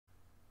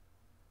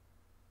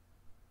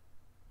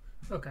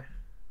Okay,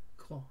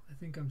 cool. I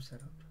think I'm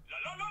set up.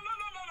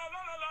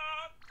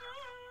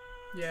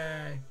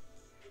 Yay.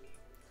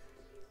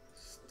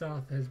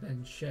 Stuff has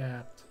been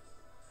shipped.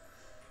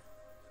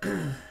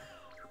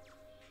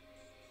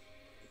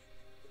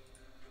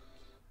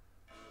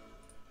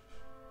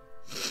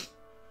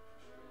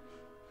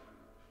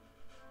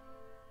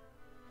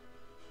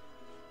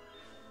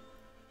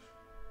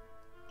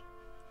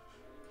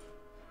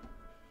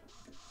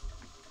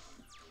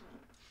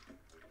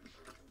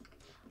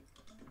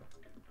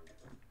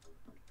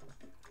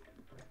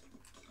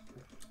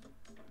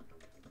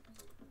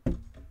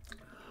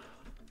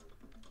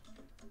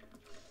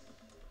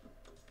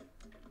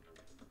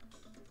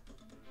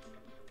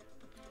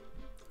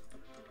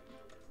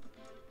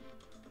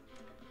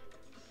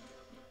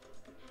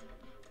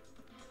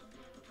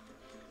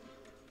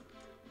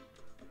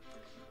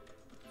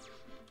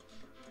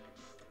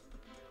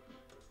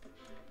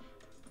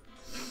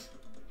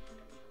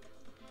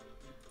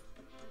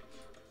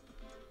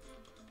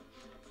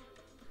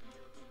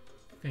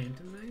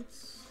 Phantom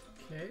Knights.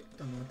 Okay,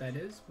 don't know what that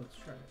is. Let's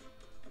try it.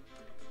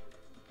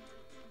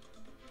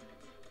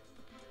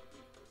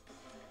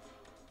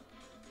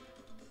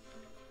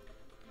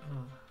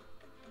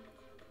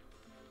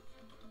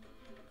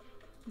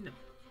 No.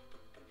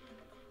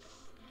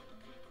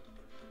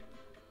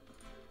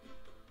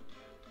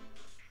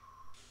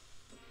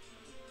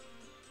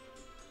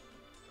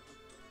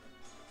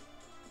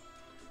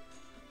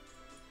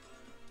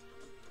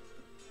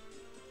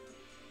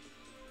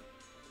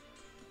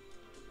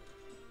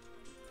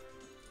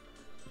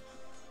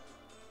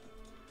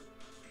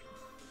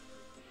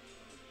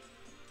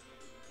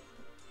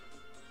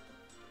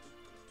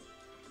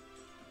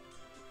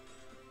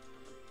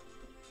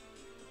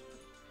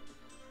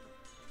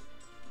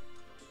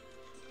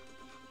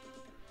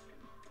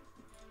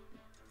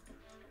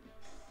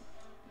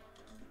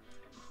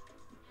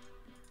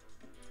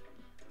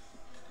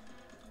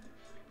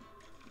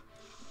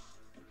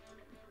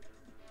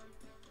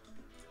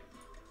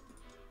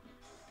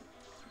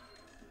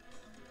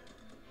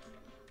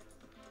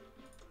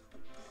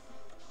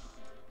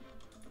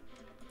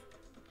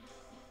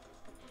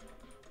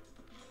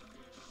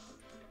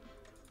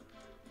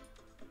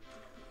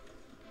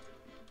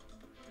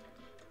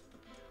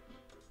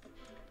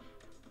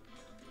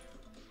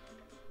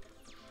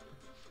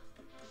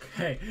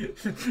 Okay,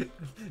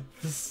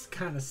 this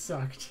kind of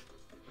sucked.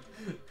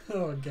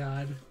 Oh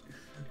god,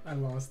 I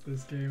lost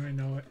this game, I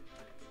know it.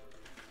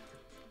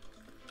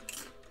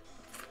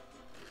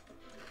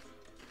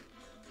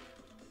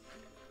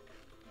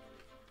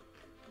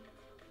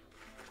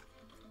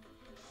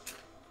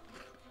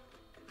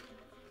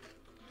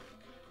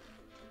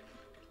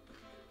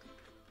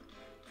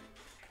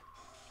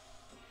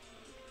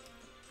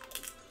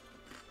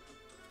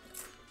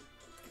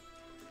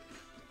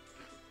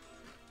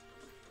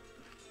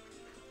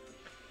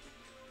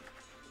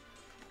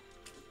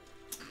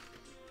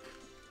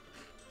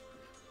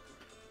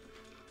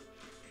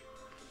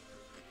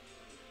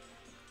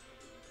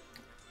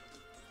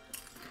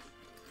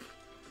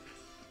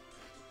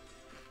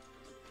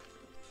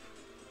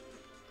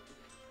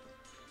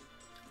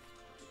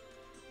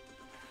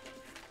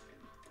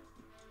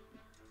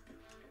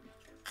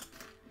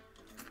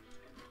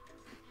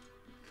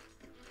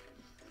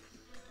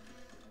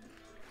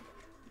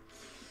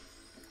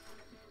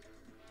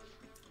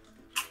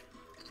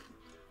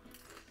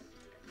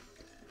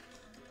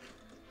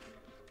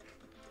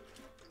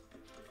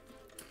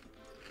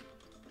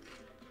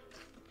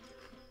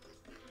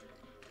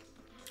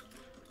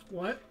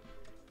 What?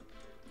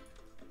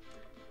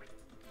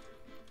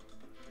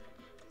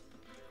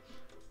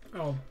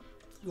 Oh,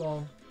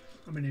 well,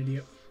 I'm an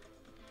idiot.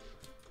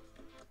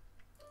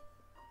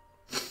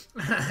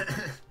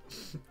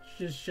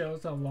 Just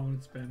shows how long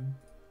it's been.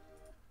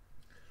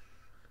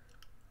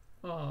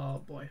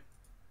 Oh boy.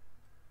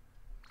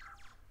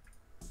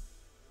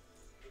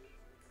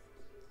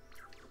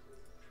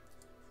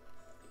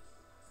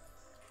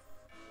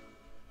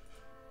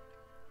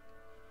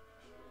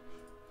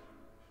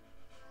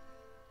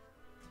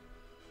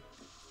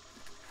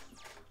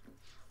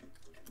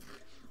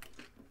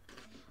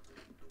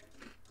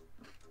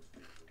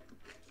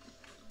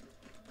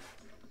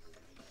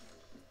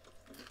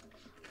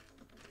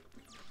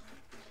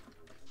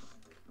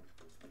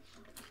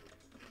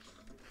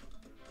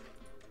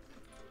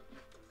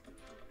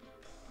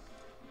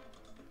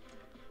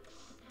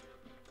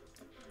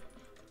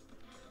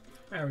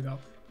 There we go.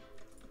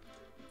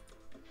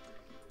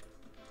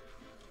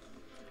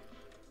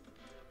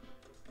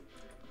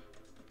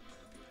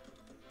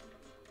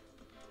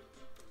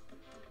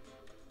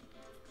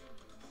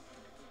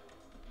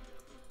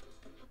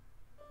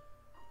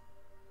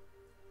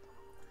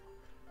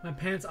 My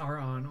pants are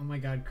on. Oh my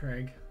god,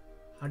 Craig.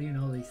 How do you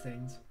know these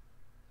things?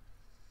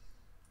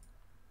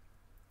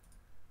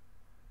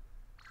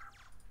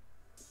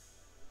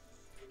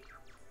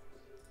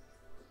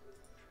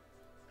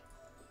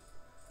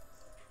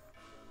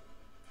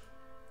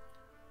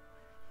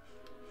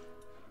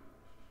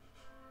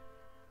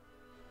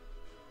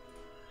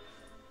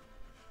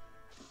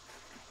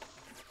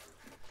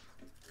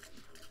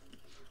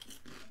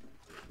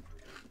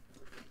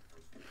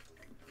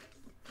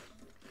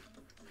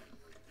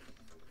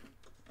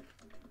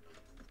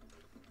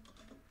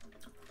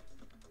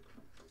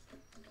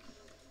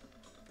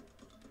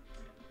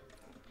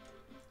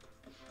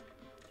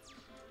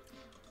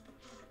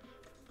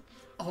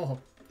 Oh,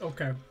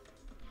 okay.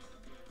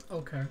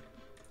 Okay.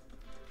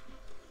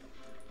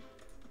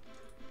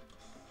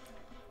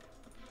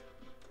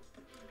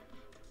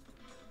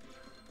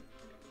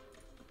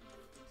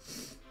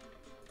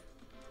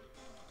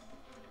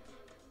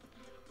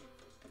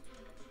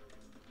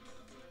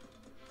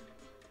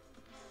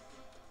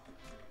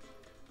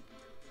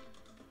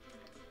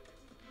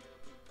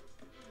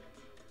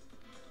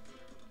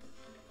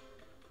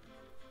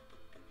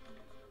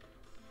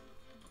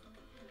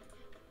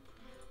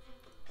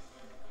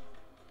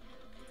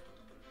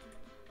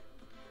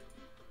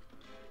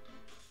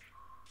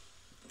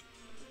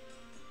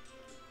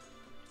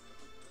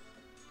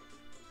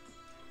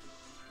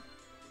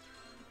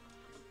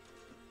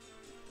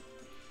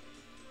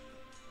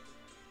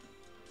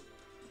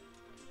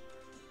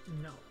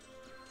 No.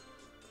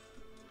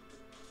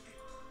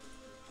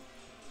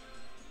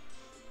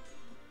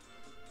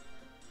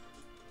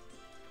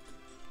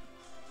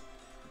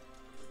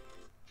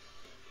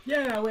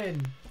 Yeah, I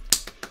win.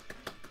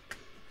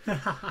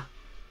 God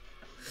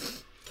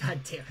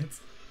damn it.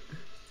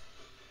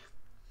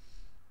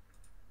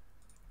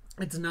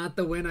 It's not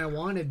the win I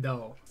wanted,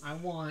 though. I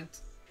want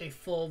a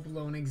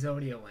full-blown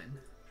Exodia win.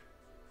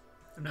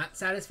 I'm not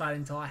satisfied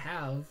until I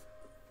have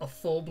a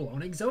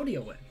full-blown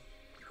Exodia win.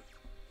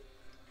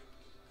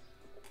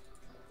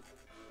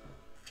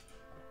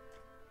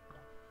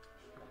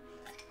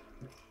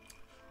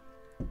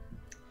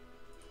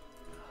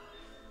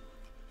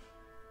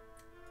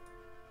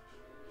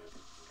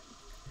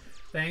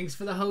 Thanks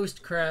for the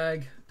host,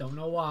 Craig. Don't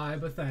know why,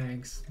 but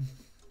thanks.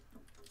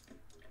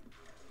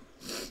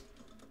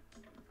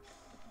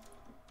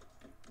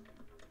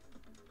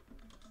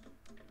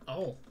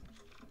 Oh.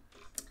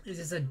 Is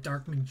this a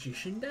Dark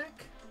Magician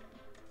deck?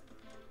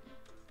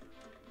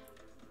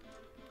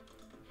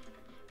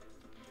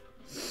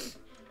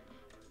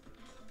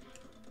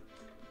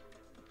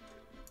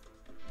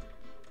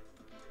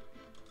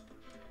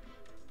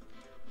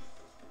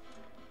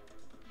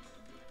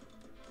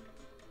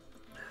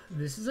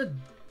 This is a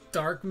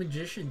Dark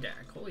Magician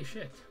deck. Holy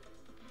shit.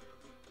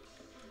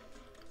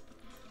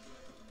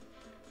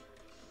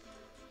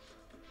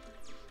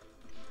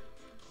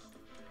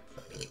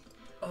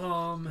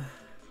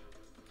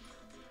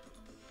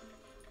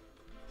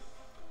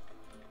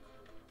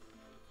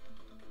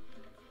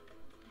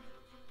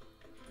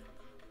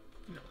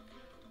 No.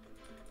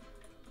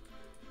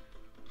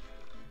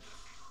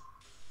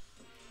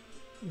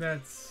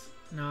 That's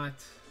not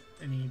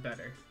any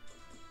better.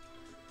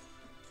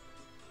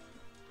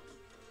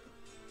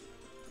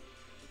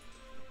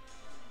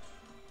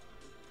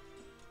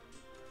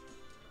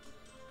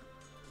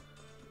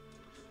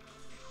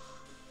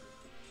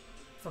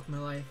 Fuck my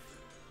life.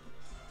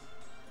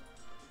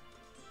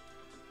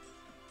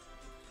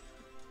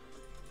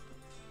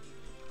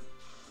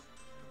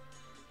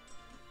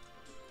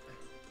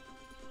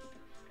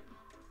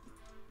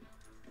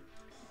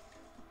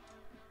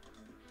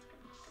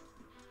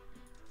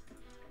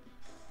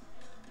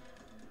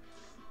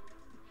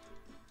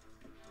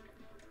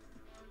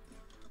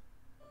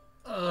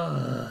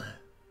 Ugh.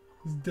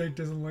 This deck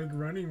doesn't like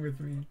running with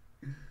me.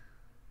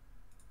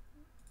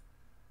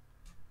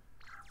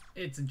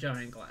 It's a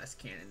giant glass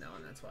cannon though,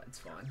 and that's why it's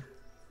fun.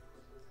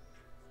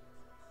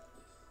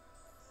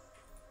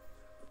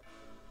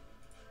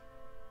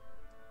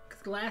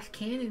 Cause glass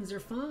cannons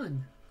are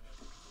fun.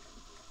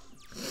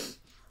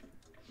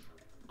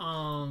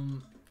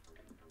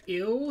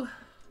 Ew.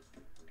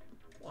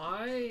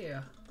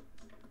 Why?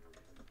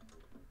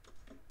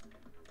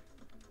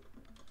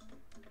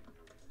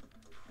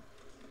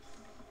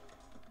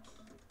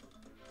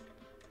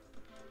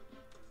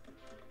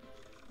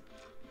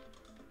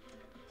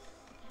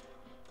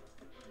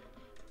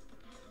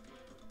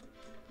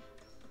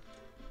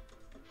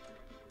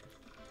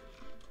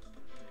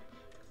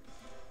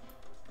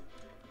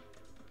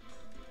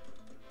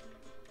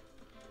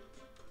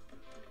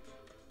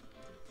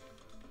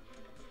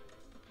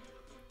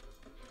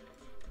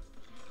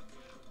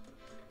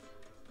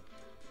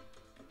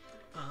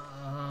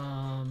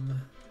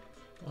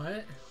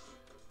 What?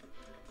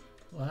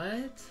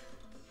 What?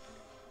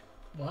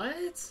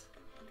 What?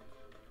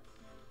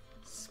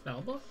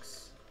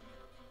 Spellbooks?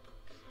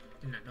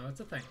 Did not know it's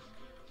a thing.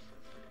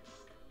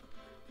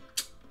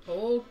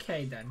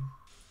 Okay then.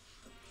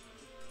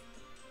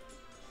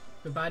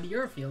 Goodbye to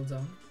your field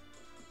zone.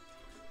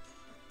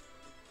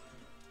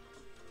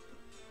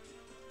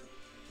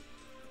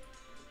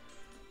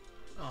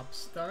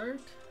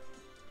 Upstart.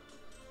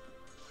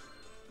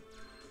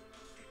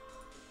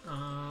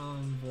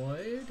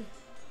 Void.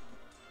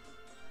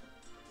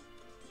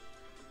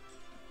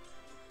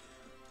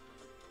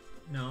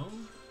 No.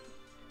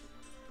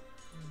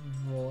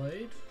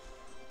 Void.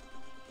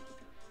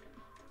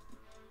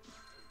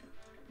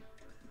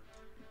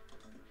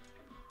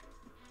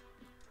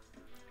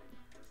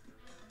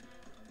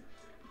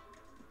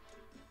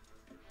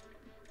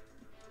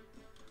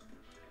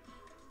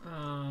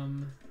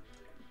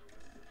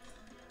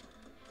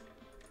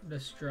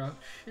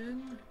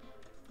 Destruction.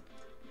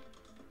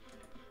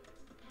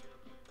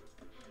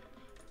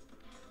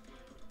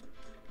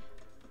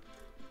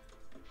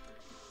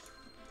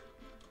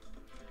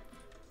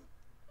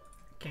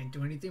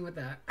 Can't do anything with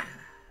that.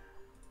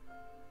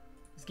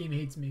 This game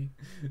hates me.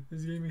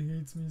 This game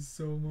hates me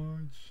so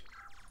much.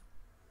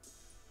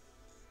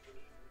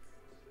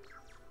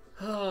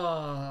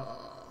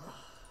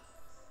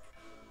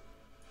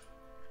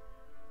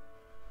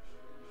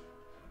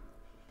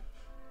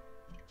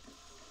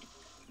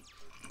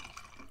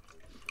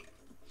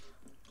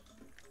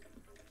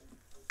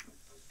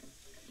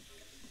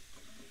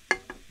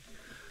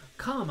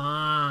 Come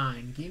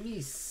on, give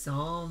me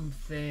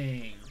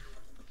something.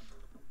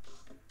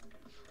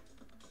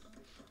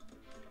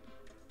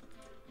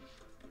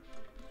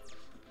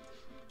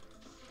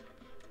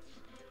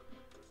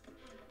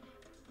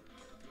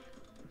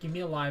 Give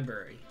me a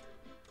library.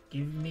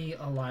 Give me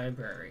a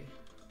library.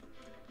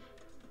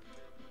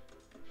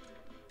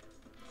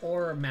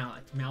 Or a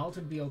mallet. Mallet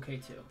would be okay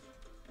too.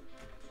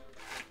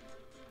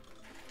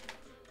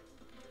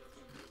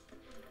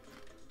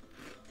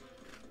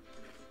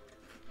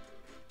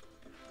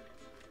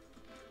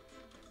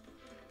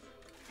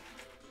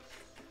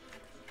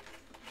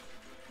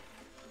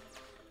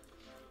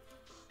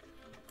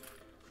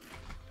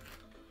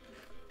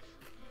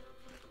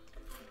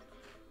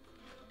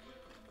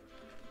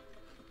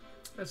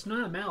 That's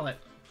not a mallet.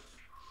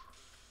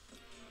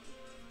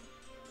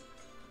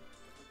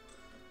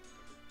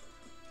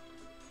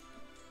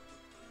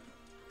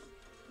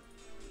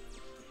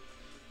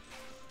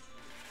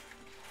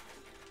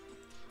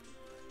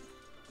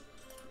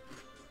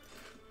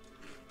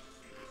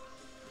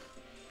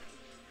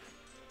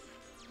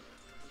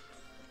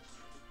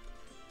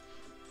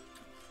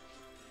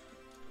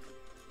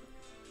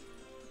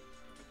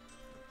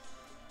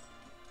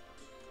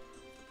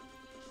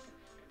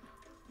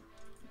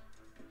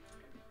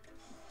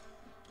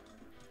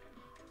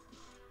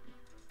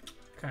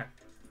 Okay,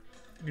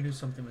 I'm gonna do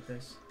something with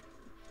this.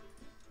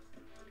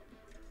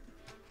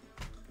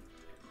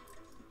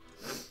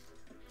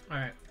 All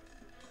right.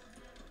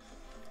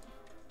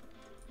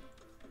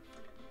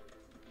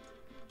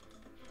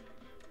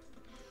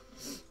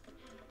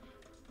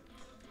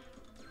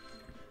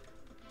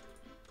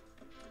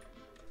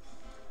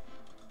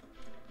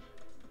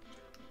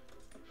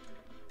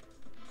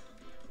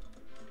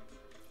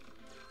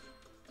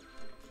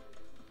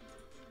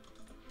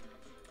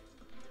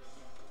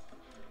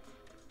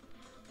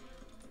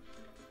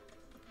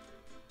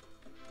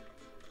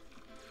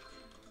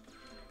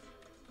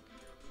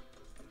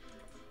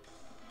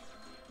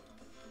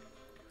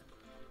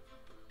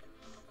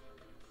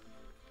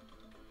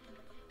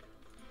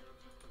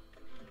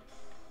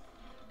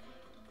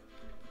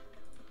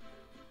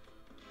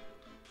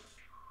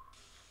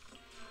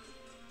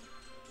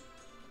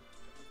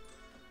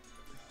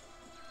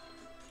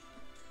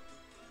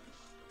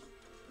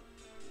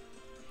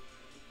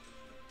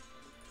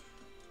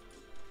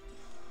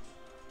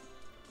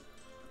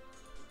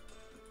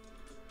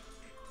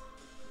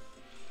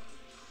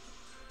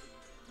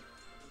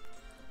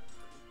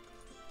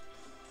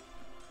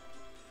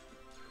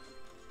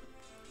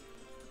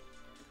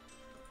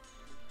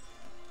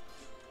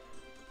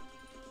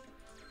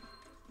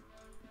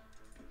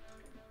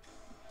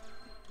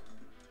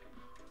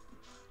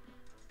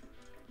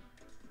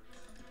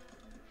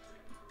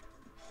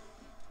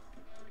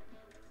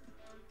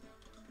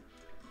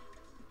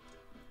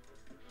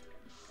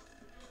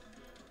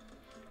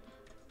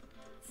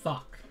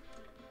 Fuck.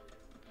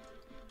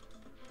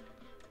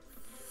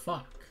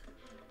 Fuck.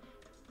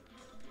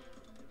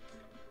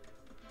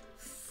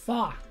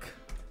 Fuck.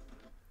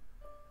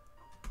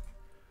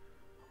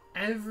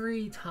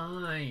 Every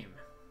time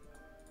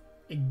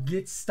it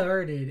gets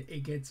started,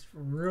 it gets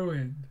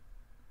ruined.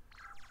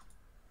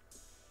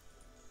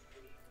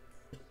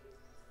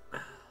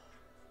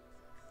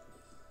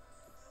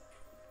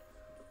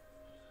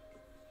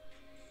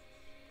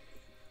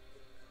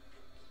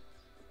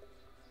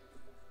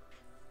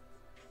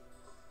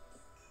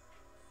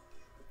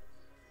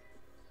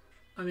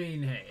 I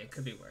mean, hey, it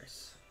could be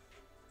worse.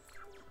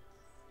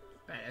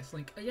 Badass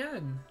Link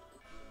again.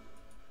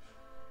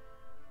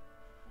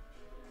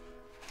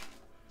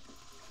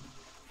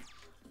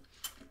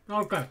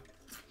 Okay.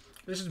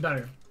 This is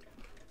better.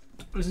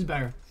 This is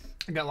better.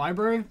 I got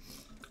library.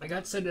 I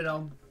got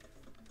Citadel.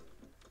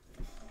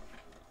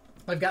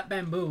 I've got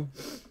bamboo.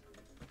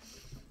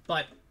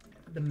 But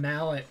the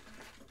mallet,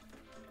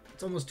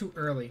 it's almost too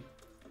early.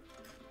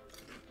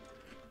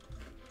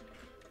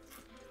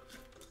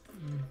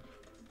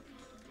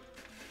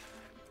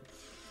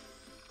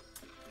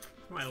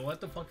 Alright,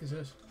 what the fuck is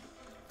this?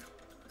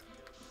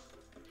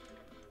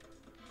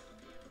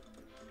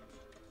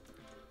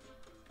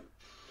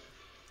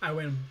 I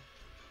win.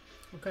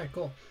 Okay,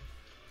 cool.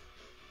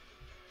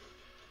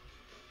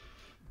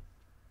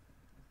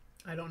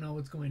 I don't know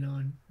what's going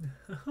on.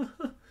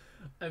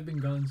 I've been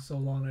gone so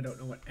long, I don't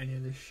know what any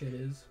of this shit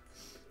is.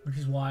 Which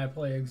is why I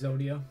play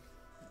Exodia.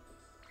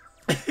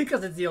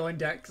 Because it's the only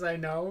decks I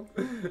know.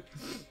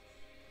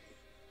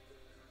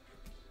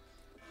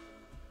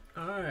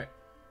 Alright.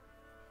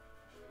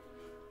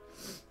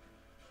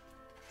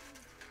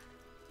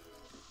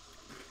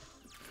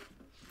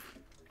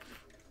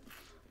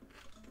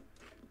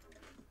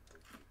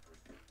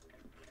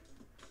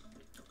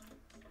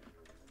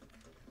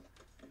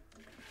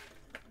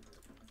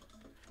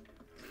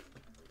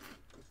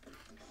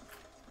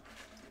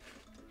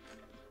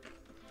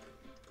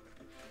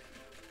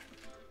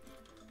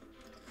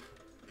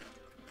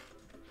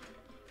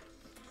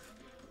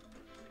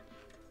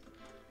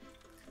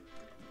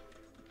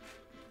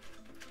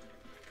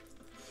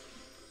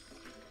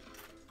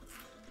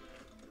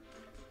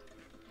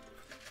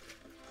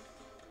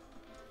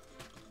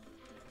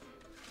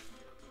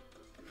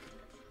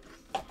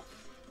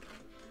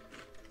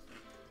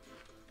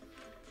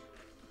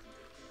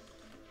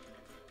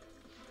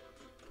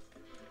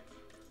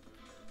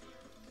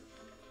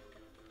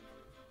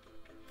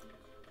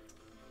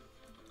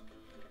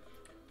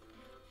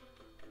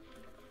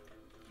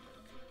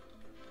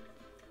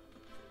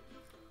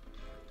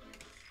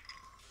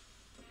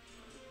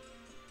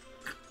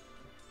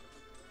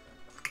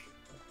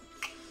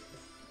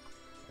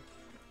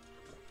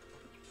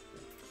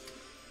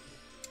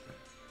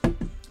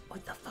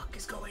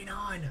 going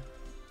on?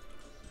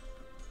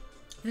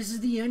 This is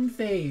the end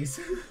phase.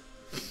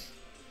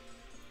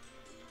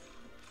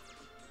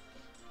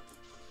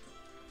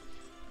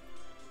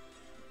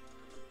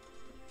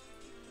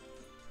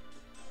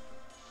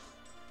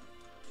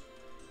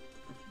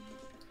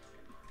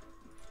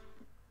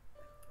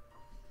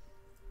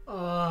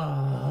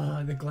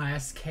 Oh, the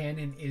glass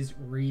cannon is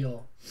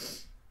real.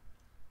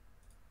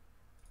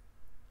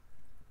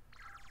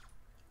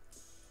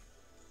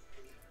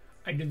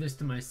 I did this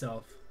to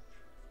myself.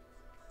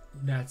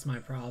 That's my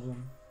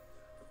problem.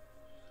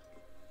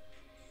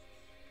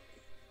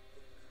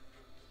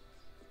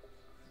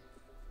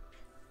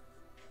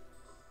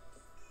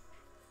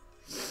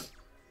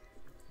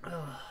 Ugh.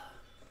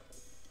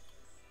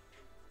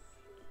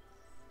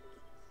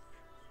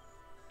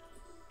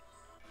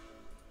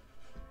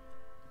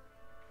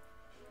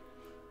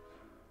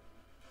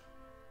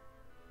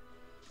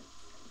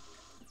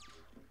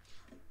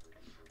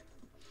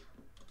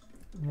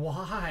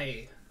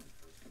 Why?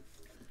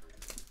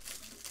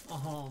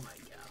 Oh my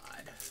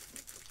god.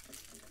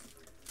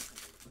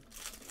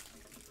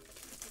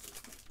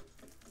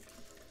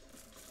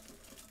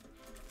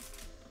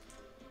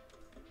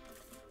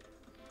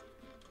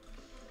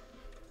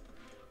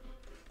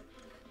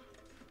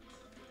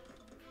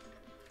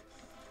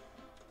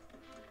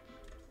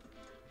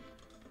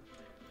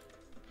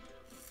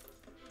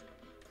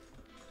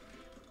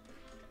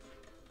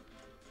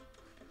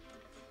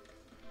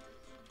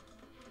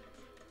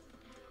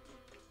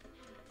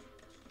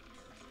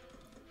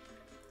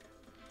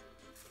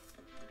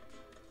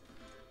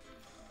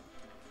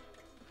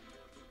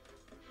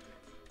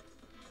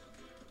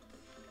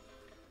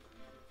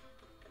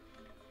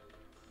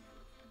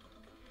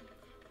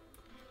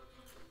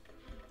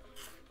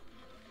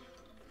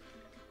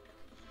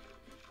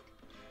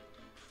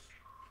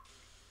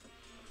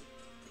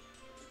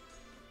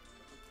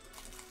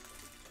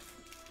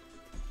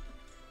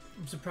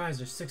 I'm surprised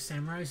there's 6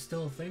 samurais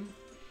still a thing.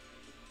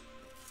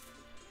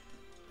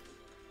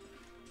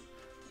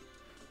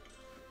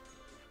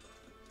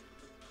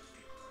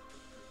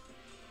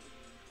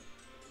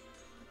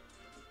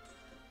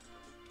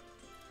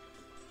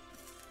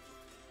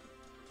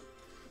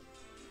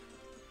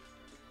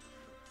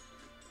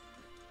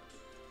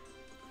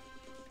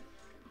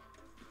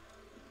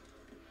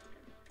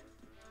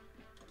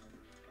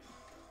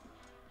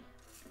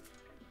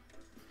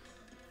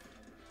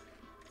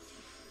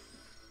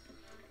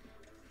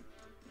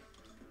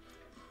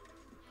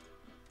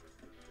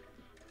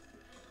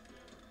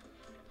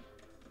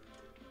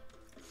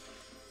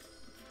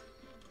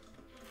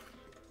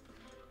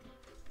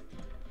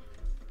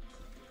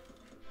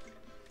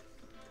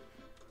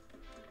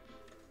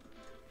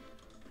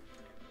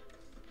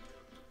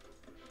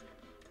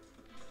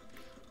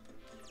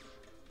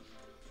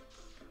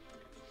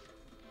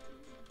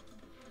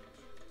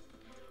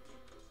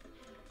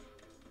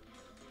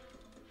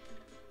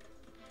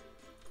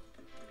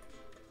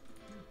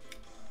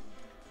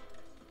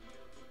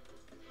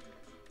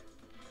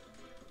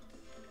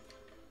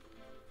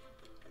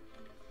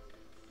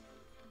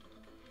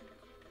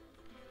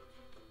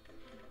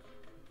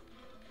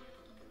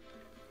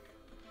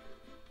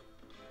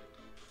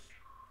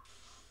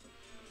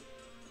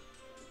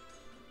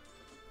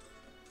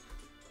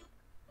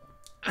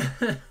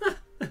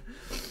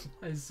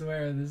 I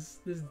swear, this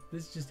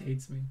just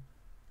hates me.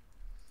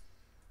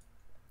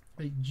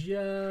 It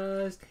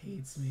just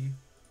hates me.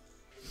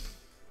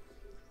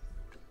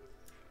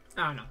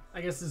 I don't know.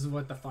 I guess this is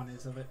what the fun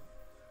is of it.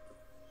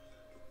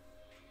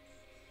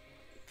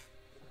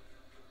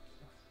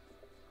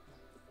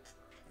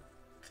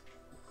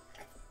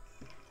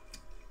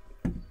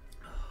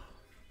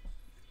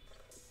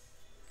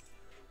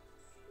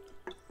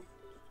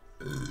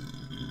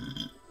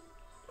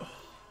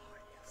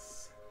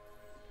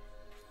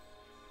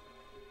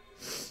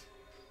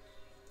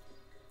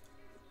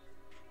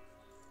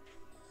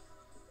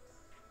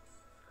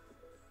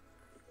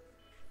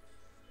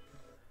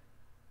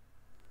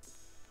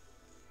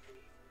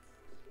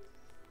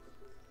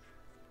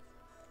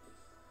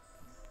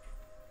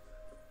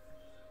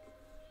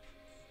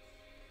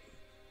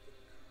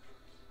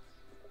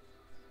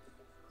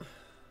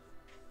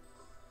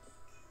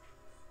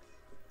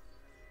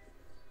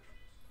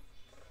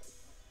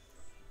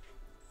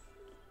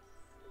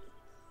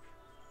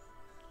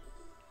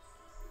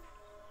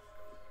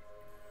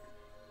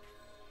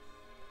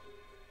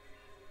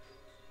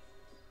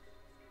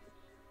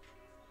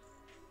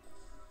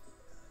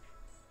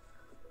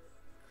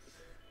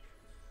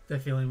 The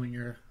feeling when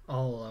you're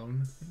all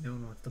alone and no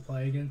one wants to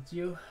play against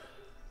you.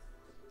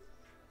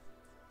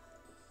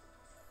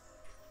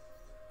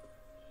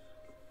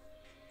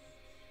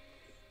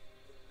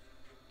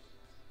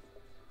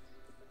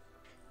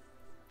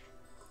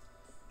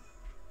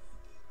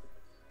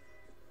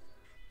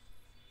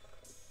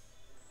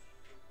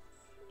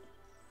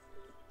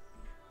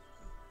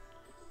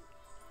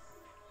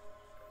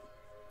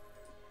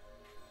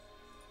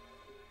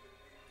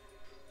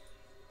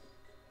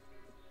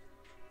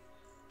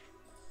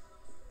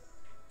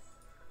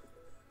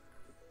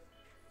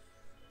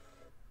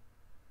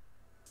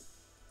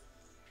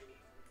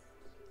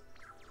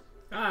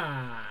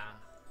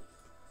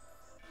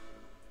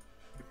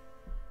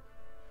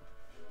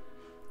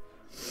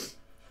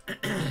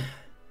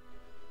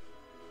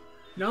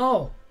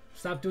 No!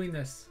 Stop doing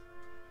this.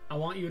 I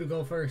want you to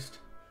go first.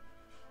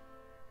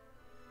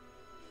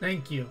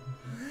 Thank you.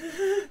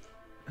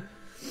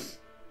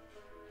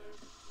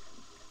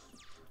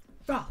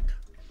 Fuck.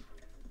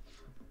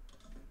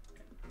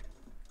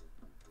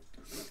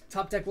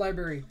 Top deck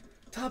library.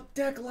 Top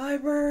deck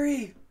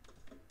library!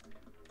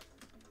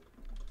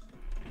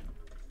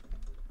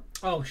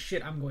 Oh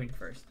shit, I'm going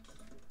first.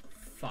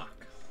 Fuck.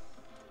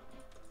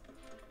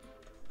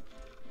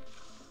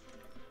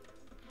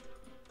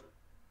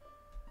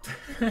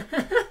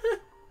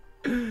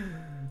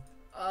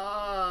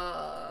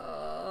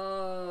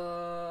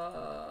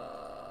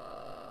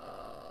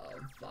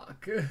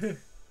 Fuck.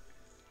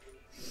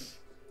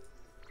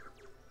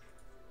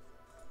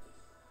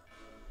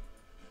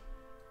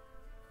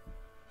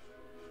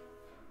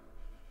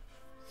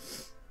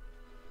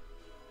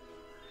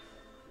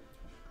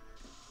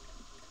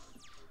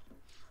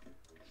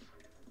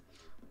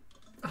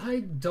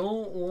 I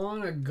don't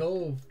want to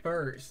go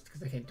first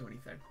because I can't do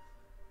anything.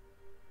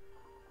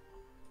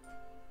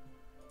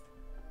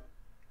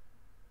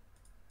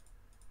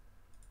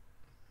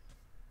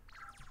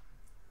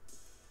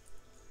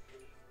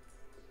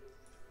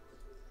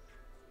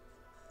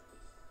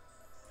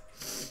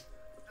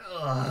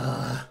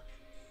 Ugh.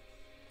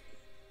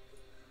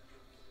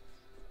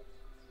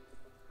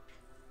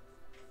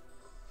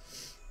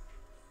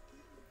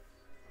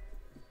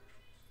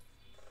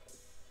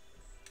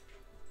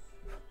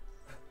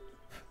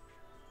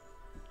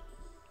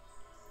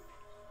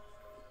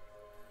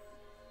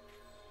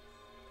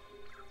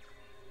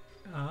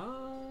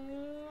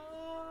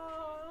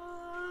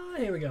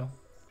 Here we go.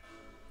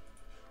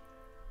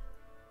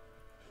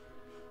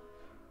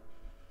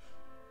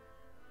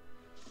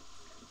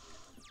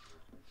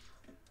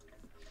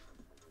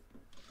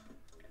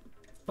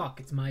 Fuck,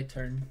 it's my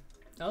turn.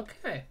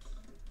 Okay.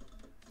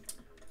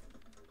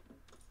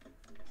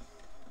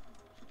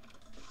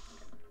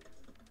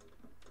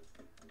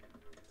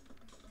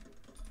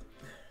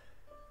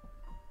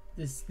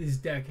 This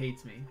deck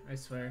hates me, I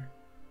swear.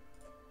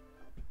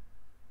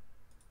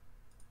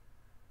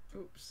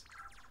 Oops.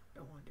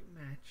 Don't want to do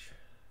match.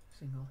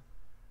 Single.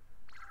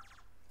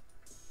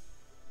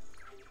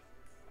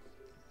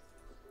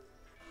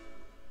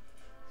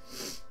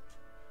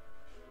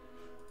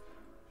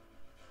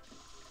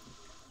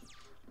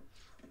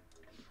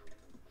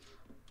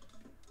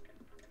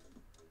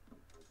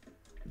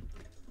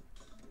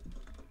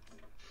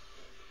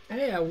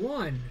 Hey, I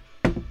won!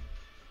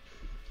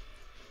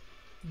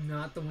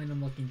 Not the win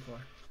I'm looking for.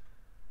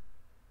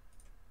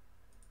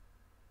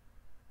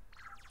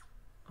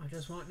 I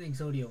just want an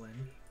Exodia win.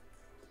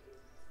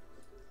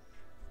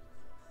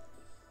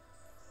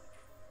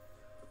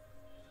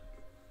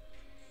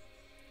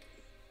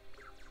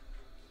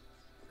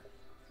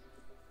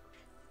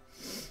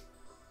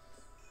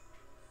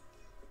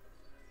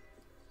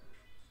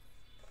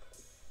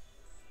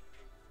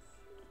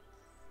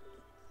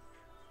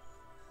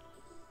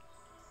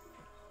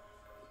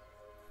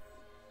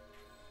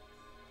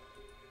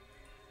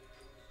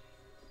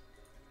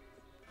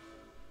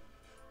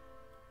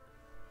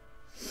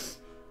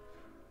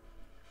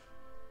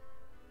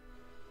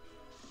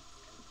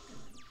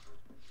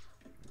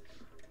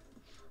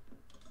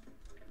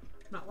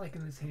 Not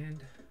liking this hand.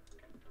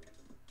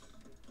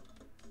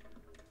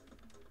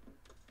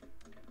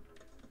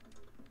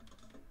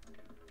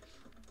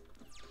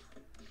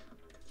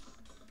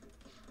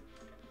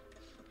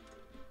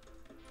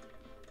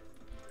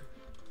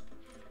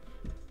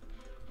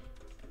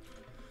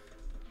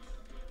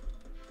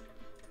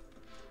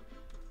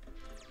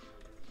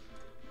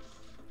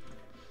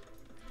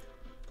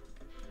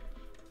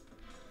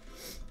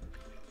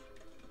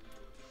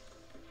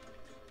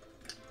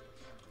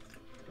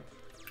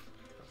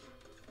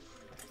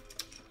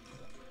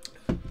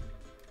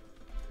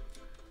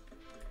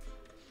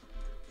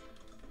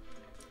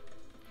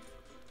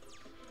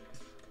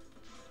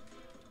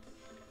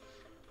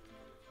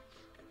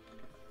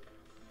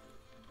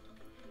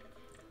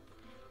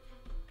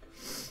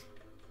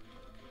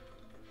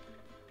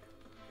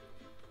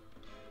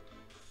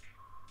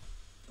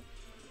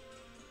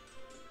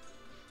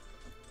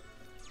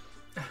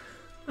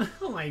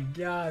 Oh my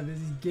god, this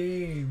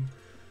game.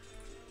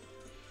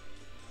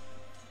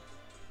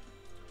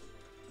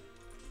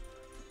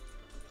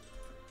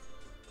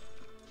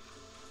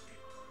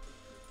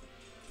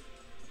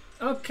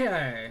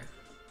 Okay.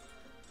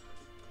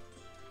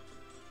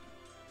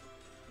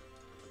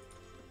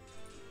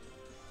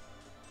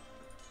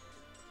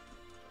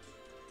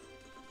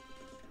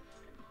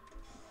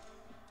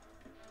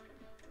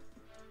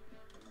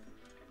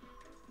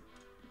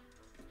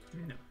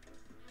 No.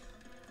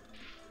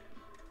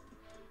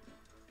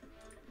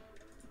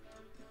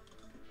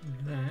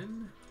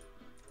 Then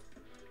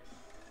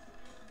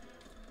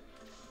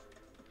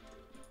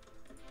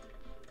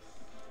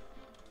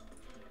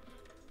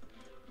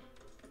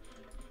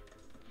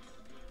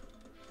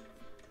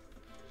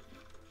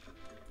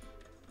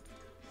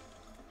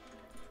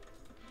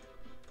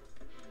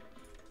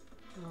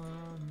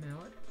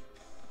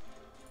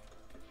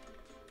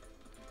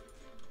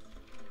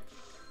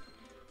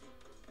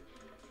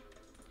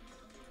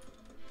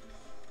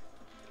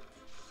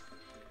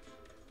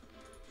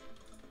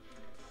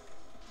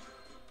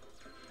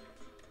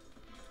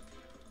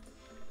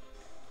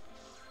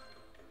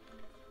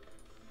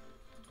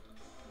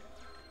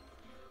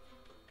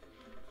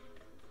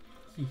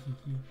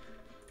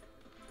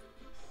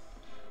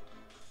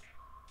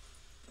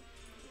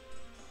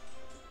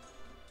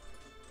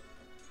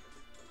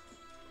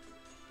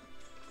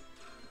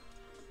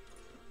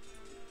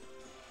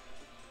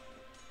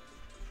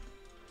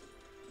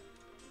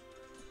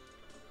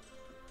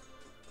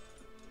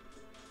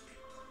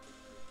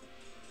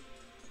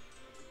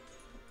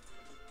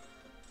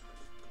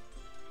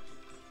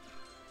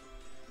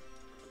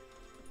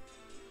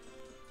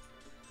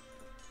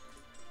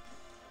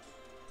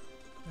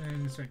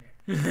And it's right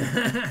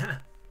here.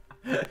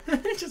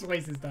 Just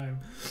waste his time.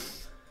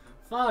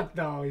 Fuck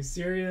no, he's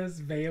serious.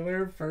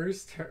 Valor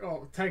first turn.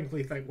 Oh,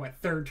 technically like what,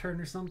 third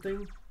turn or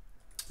something?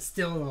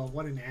 Still though,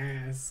 what an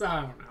ass.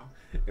 I don't know.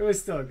 It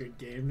was still a good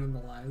game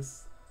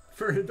nonetheless.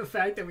 For the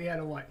fact that we had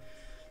to what,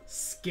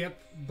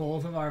 skip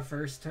both of our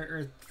first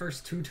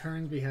two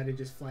turns, we had to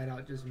just flat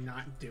out just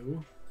not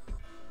do.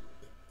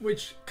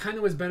 Which kind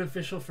of was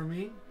beneficial for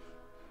me.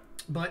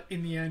 But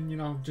in the end, you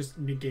know, just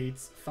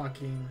negates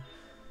fucking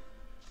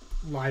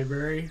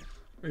library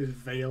with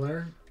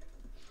Valor.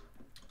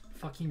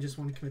 Fucking just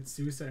want to commit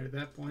suicide at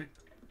that point.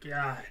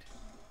 God.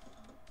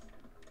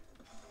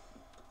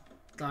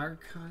 Guard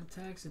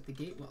contacts at the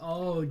gate.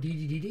 Oh,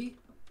 DDDD?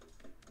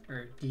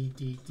 Or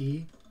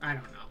DDD? I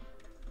don't know.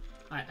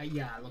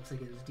 Yeah, it looks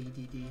like it was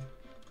DDD. You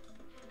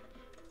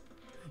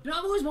know,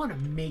 I've always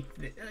wanted to make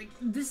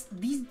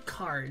these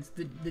cards,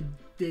 the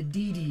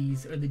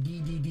DDs or the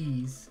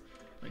DDDs,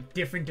 like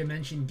different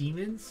dimension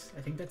demons.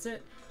 I think that's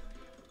it.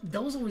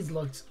 Those always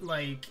looked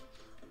like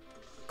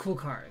cool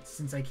cards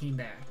since I came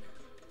back.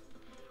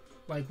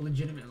 Like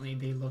legitimately,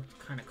 they looked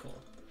kind of cool.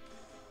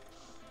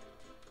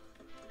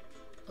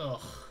 Ugh.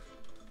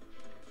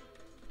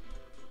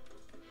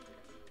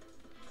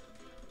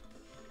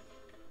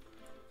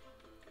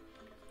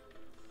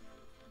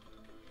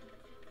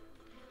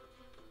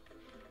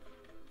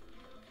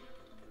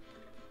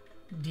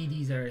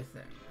 DDs are a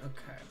thing.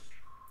 Okay.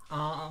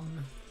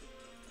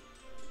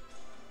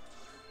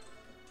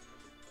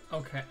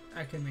 Okay,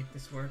 I can make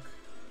this work.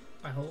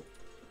 I hope.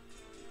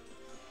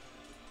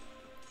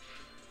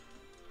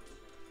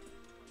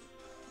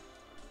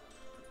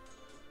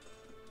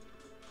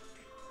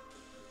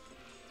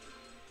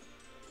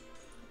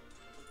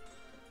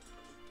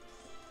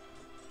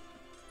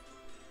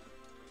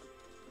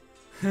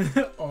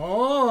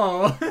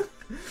 Oh!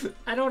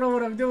 I don't know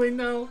what I'm doing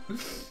though.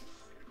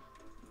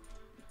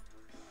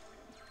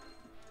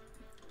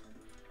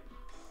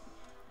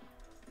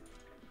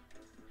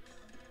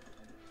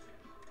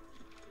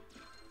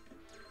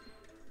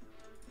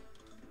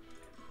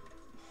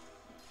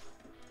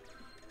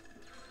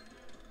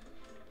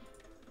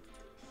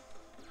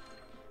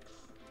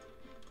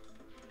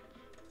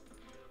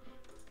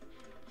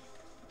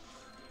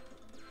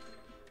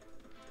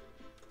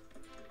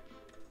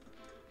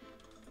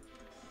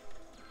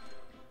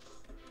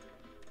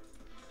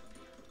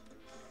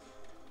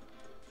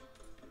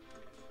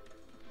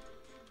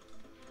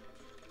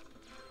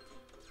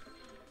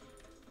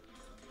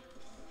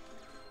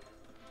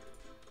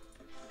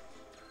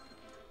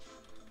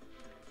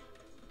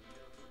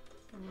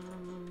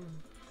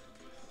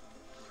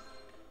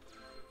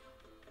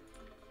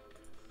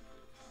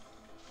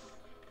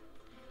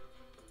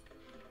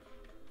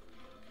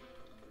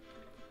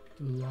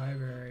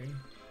 Library.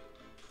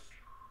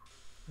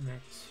 And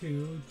that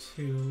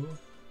 2/2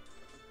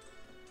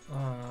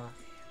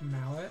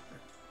 mallet.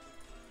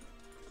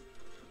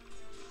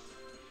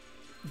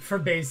 For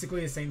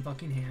basically the same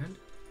fucking hand.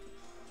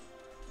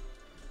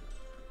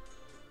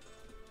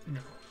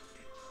 No.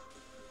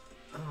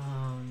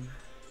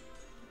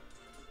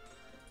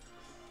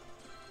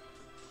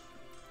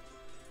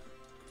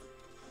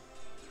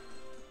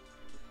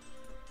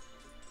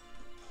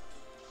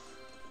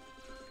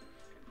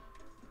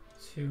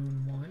 2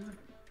 and 1.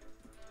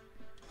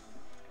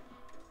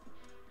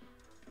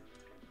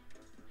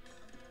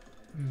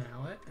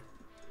 Mallet.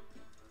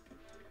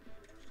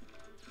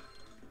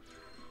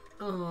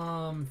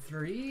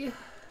 3.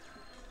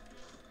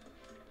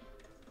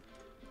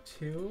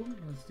 2.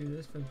 Let's do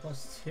this for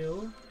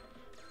 +2.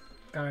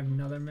 Got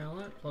another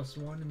mallet.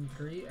 +1 and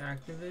 3.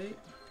 Activate.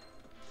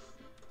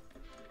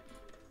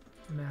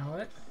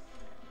 Mallet.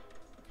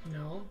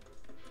 No.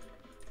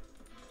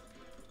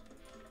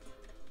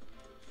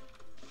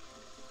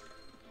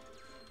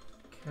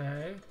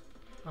 Okay.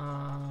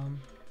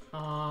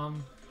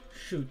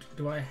 Shoot.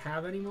 Do I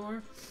have any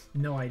more?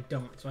 No, I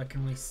don't. So I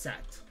can only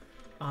set.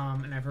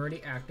 And I've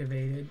already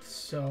activated.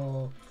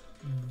 So,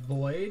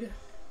 void.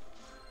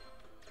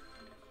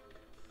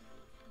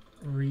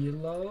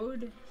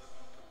 Reload.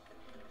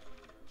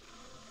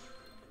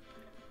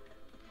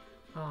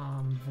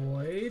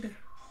 Void.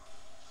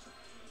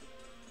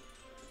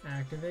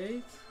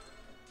 Activate.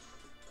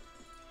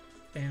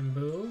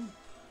 Bamboo.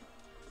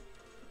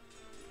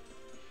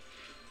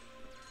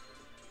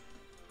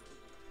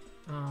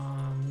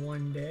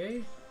 One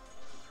day.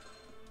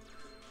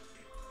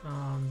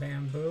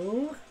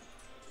 Bamboo.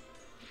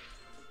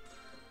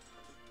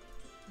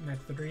 Met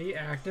 3,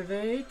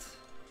 activate.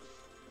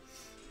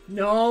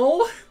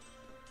 No!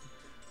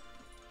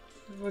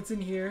 What's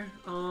in here?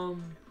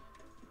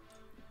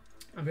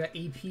 I've got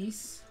a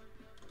piece.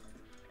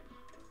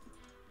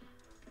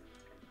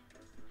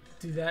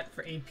 Do that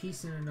for a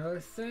piece and another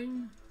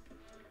thing.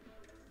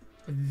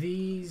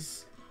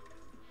 These.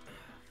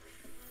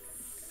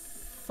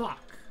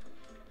 Fuck.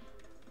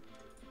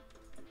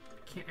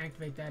 Can't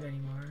activate that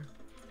anymore.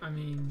 I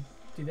mean,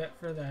 do that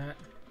for that.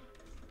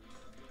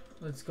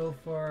 Let's go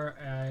for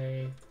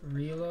a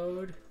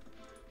reload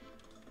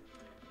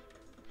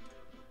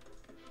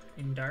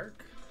in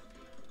dark.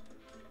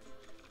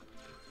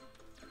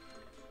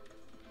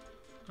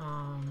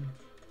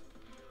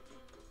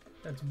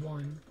 That's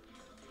one.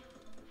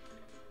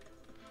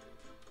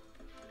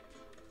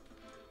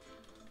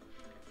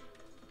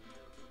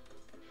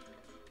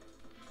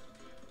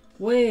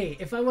 Wait,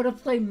 if I would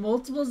have played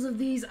multiples of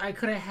these, I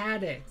could have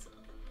had it.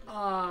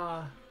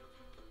 I'm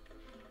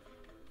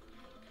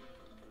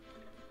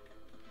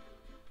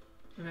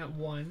at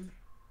one.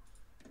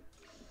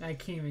 I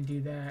can't even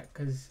do that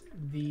because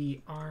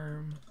the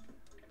arm,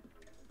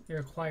 it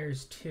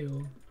requires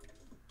two.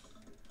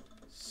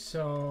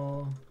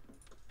 So,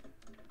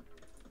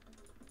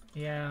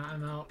 yeah,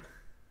 I'm out.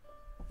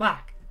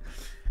 Fuck.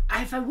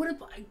 If I would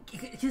have,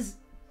 because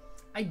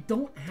I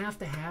don't have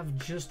to have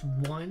just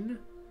one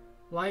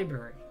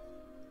library.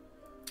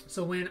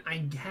 So when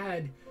I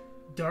had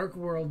Dark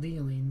World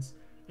Dealings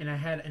and I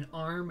had an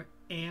arm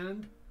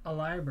and a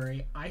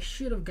library, I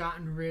should have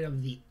gotten rid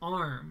of the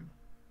arm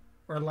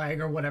or leg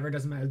or whatever,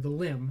 doesn't matter, the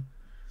limb,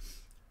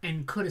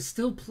 and could have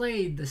still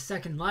played the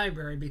second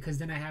library, because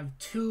then I have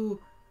two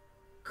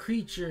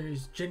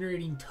creatures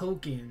generating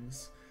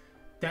tokens.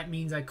 That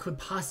means I could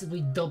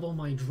possibly double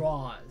my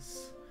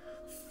draws.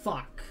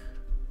 Fuck.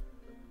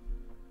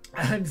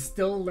 I'm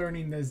still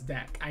learning this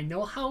deck. I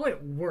know how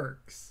it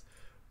works,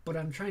 but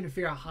I'm trying to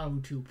figure out how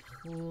to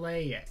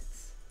play it.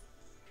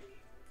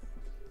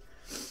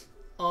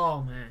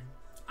 Oh man,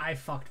 I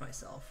fucked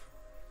myself.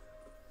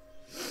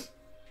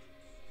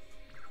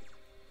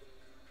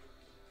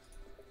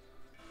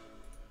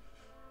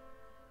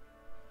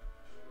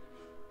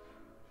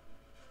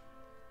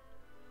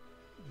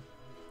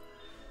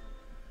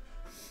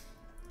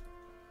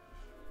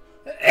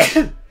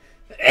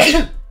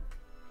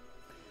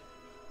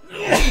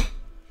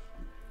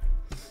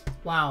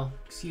 Wow,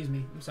 excuse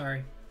me, I'm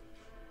sorry.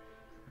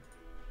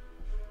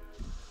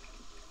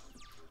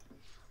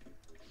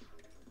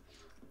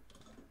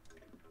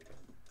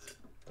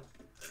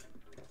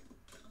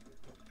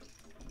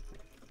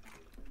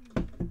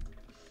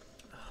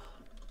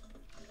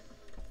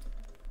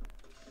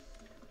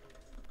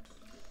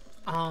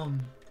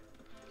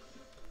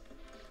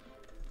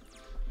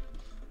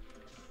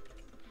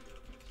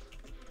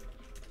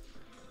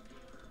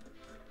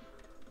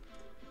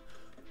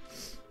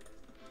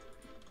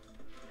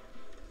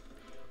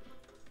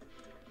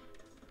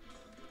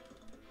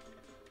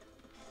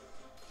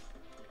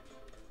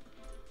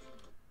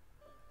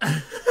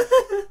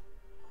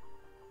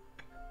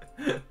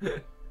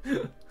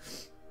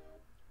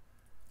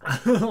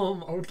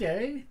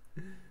 Okay.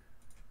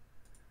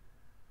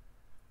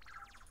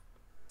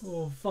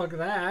 Oh, fuck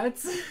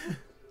that.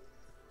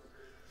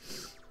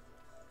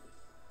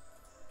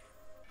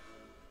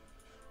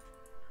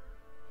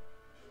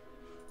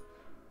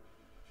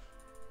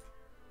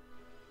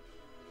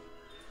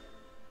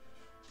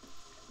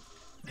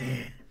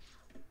 Man.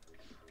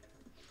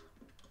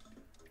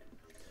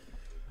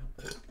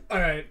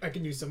 Alright, I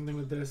can do something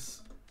with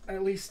this. I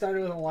at least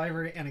started with a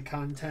library and a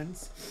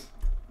contents.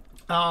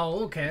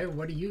 Oh, okay.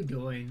 What are you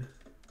doing?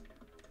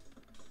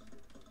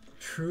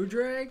 True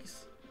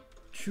Drags?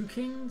 True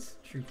Kings?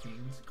 True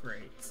Kings.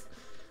 Great.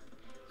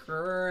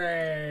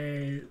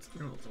 Great.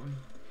 You know this one.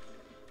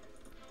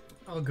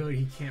 Oh, good.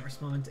 He can't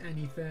respond to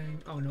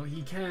anything. Oh, no,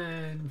 he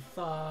can.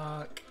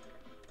 Fuck.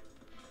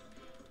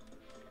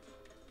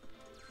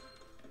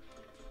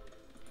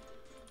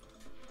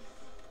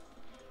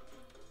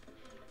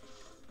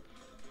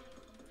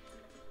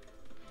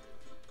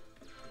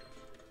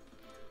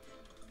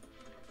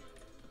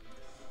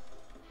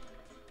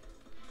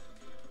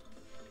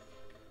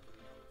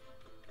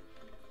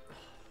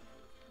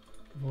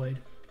 Void.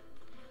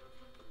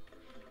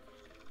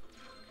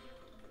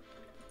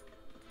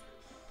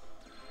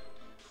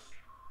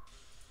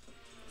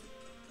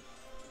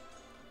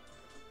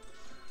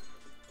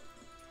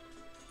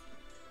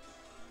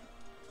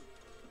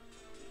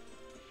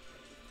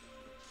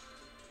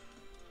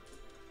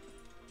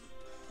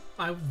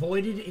 I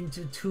voided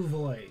into two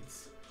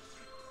voids.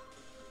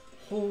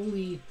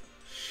 Holy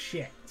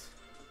shit.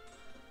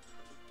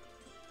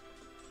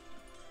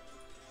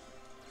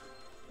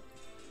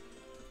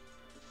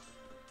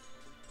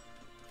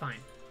 Fine.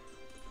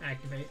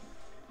 Activate.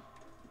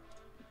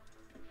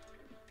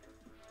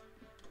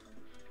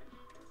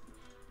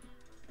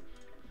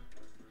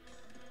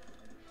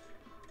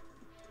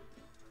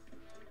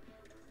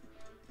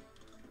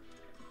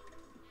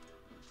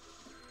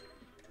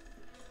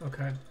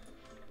 Okay.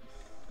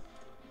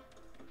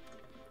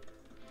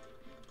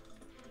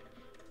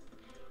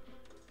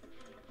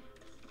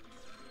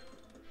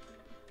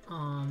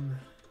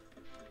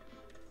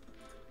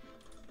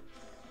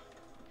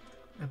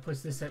 That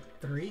puts this at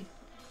 3.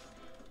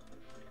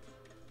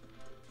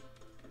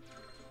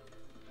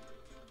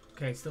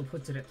 Okay, still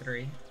puts it at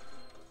 3.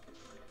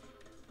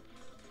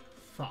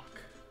 Fuck.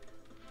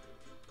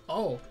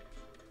 Oh.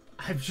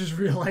 I'm just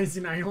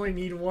realizing I only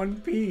need 1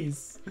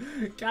 piece.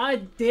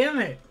 God damn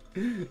it.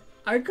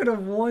 I could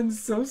have won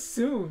so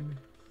soon.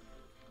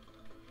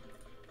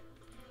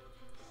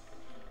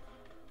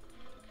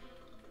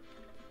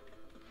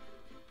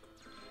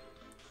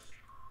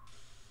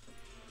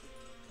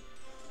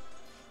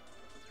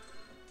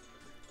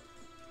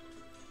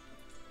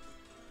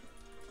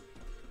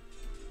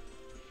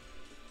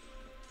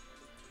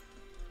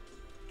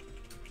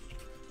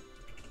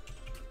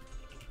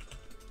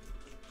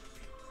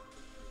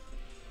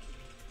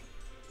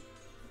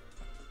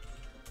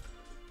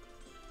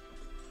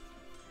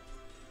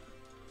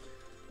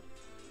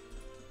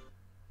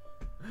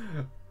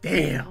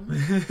 Damn.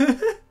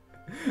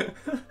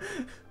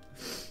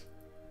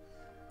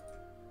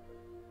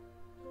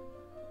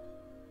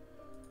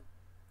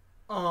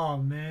 Oh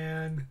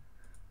man.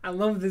 I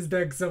love this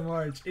deck so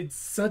much. It's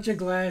such a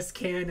glass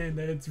cannon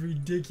that it's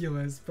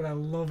ridiculous, but I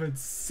love it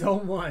so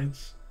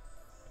much.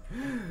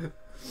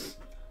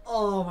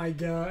 Oh my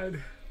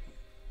god.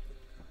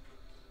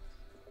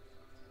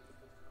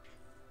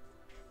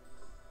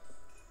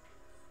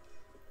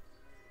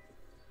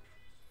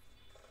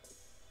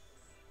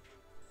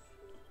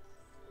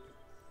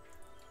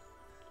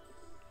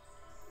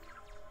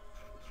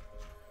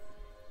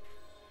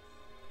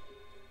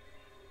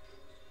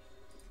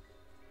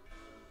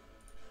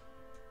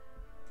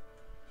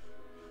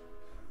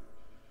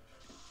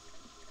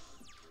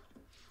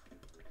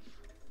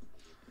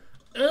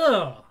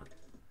 Ugh.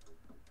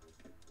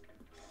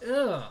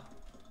 Ugh.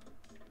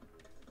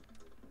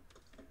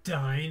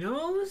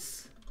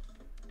 Dinos?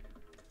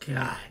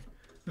 God.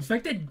 The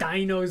fact that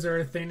dinos are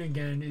a thing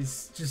again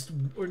is just,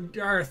 or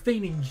are a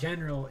thing in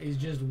general, is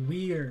just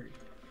weird.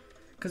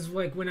 Because,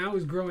 like, when I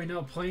was growing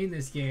up playing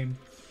this game,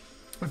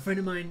 a friend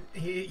of mine,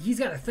 he's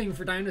got a thing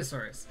for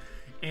dinosaurs.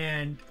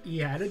 And he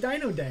had a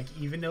dino deck,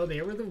 even though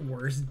they were the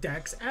worst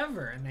decks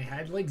ever. And they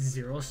had, like,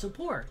 0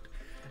 support.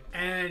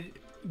 And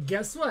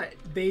guess what?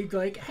 They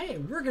like, hey,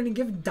 we're gonna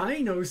give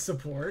dinos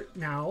support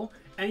now,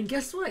 and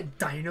guess what?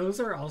 Dinos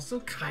are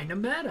also kind of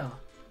meta.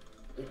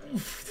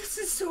 This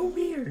is so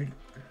weird.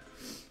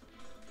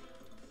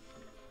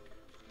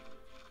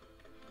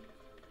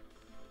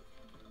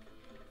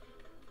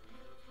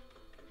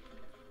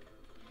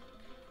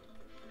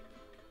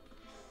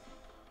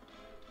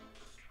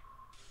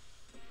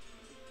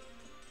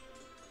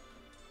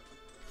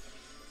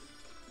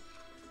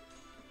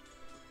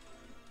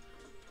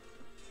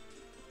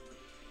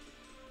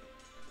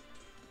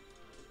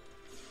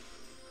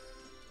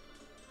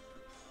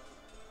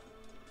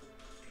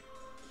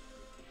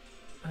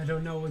 I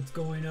don't know what's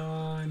going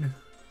on.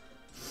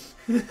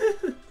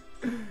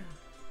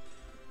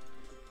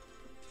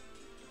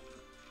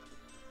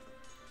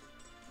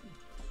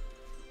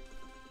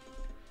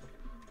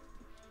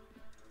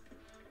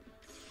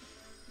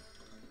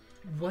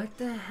 What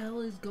the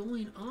hell is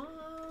going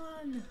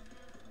on?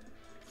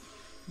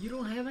 You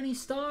don't have any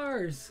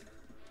stars.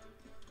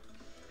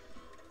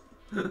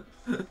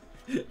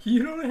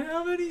 You don't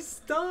have any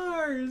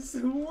stars.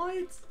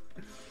 What?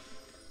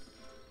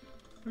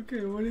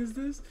 Okay, what is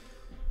this?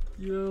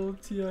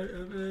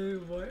 ULTIMAYA?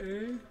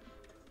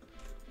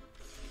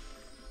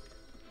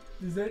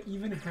 Does that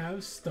even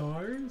have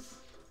stars?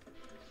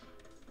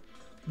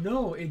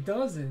 No, it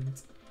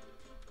doesn't.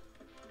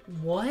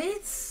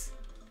 What?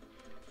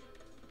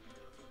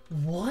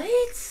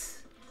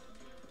 What?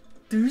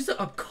 There's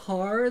a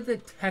car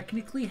that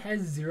technically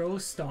has 0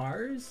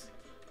 stars?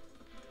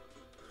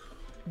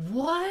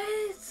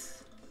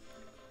 What?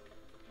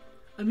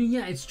 I mean,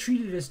 yeah, it's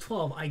treated as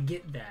 12. I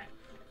get that.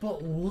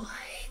 But what?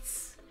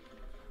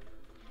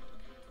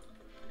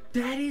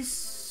 That is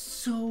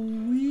so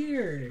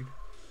weird.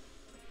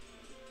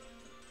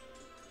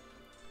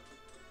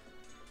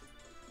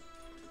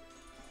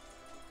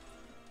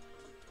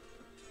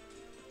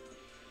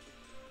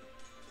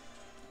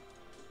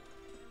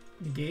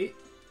 Negate?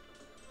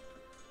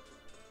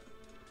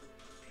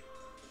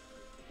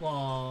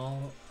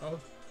 Well,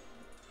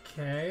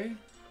 okay.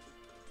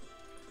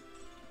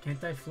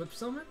 Can't I flip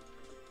summon?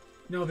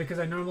 No, because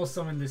I normal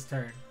summon this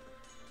turn.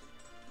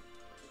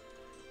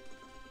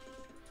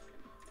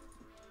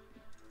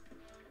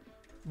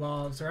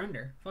 Well,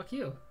 surrender. Fuck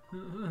you.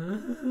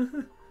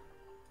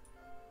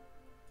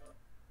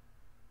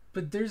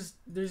 But there's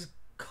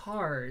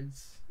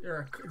cards,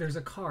 or there's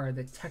a card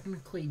that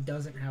technically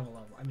doesn't have a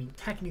level. I mean,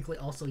 technically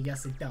also,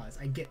 yes, it does.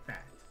 I get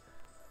that.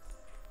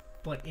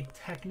 But it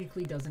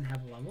technically doesn't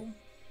have a level.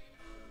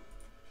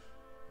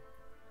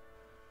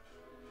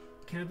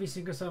 Cannot be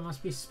synchro summon,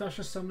 must be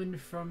special summoned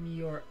from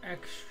your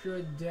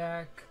extra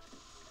deck.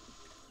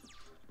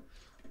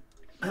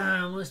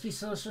 Must be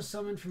special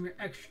summoned from your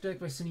extra deck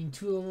by sending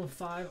 2 level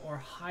 5 or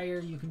higher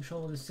you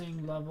control the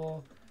same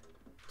level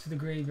to the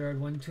graveyard,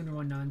 1 tuner,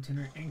 1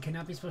 non-tuner, and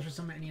cannot be special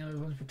summoned any other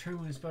ones per turn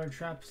when a spell or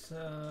traps,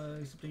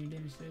 except any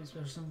damage stays,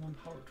 special summon 1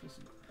 power twist.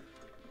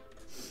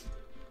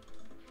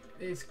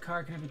 This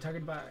card cannot be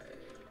targeted by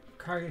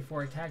Target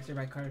 4 attacks are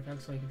by card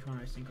effects so you control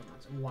our synchro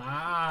monster.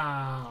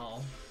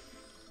 Wow.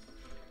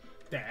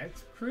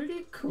 That's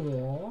pretty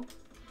cool.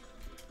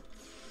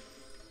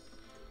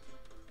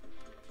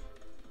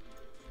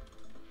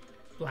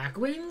 Black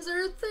Wings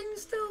are a thing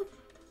still?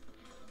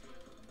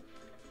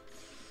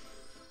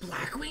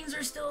 Black Wings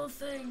are still a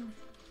thing?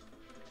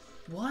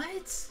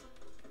 What?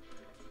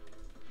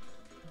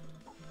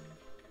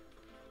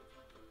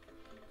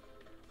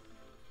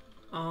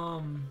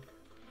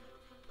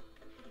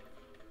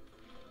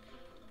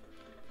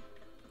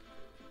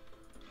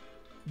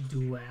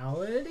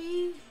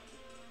 Duality?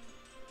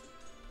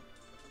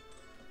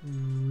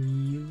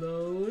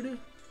 Reload?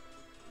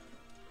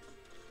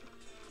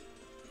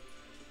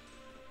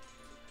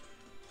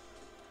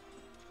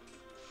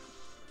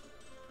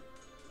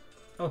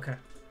 Okay.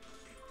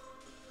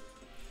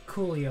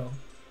 Coolio.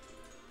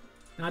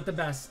 Not the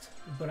best,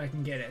 but I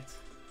can get it.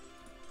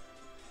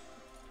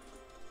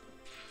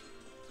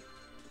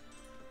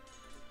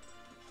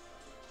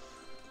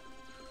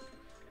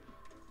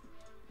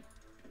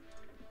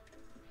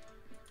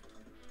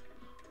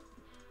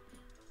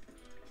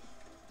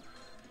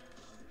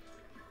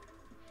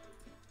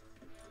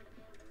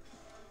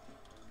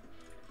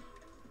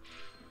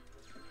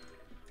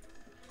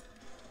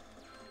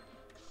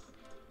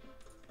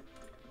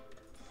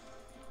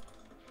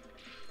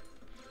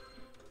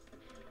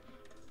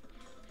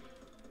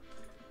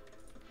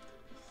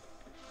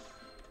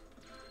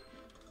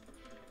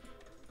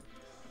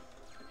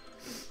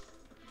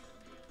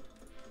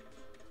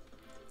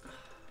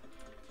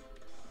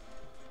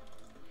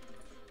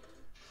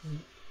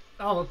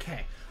 Oh,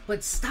 okay.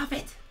 But stop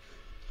it!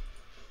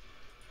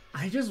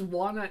 I just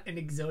want an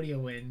Exodia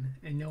win,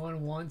 and no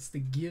one wants to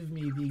give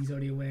me the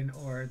Exodia win,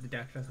 or the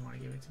deck doesn't want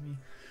to give it to me.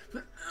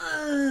 But,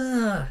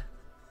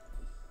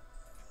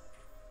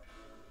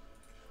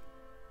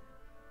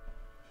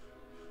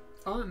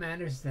 all that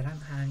matters is that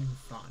I'm having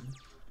fun.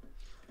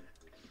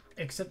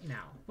 Except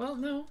now. Well,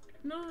 no.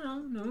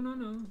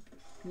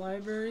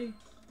 Library.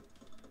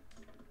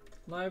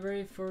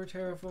 Library for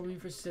Terraforming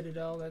for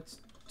Citadel. That's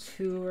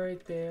 2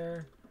 right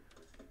there.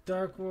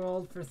 Dark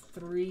World for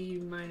 3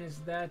 minus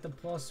that, the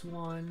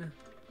 +1.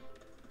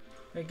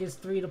 That gives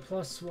 3 to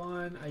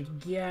 +1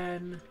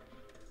 again.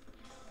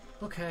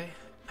 Okay.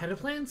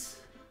 Petaplants?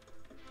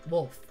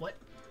 Wolf. What?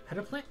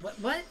 Petaplant?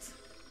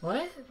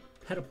 What?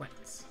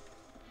 Petaplants.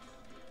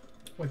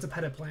 What's a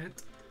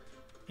petaplant?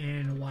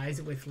 And why is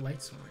it with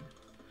Lightsworn?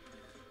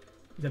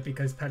 Is that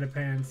because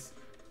Petaplants,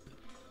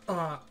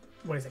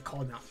 what is it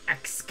called now?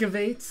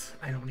 Excavate?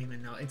 I don't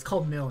even know. It's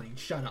called milling.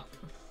 Shut up.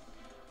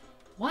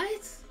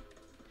 What?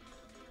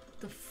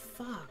 The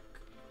fuck?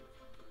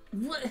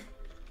 What?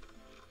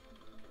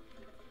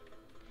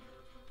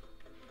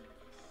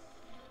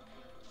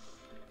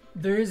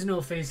 There is no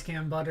face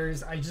cam,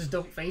 Butters. I just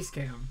don't face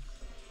cam.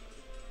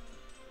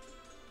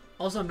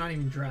 Also, I'm not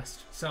even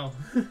dressed, so.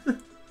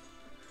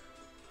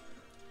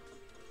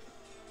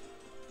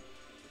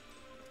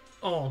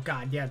 Oh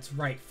god, yeah, it's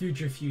right.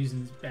 Future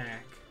Fusion's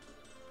back.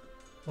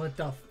 What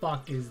the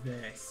fuck is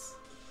this?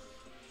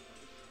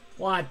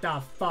 What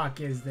the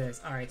fuck is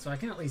this? Alright, so I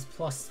can at least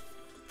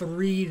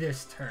 +3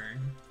 this turn.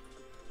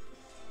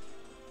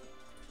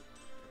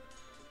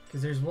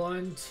 Because there's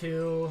 1,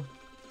 2,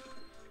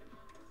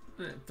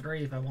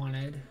 3 if I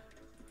wanted.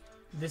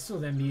 This will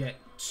then be at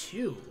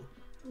 2.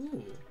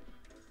 Ooh.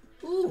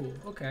 Ooh,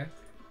 okay.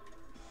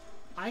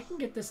 I can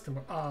get this to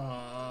work.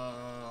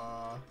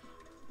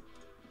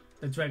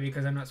 That's right,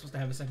 because I'm not supposed to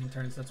have a second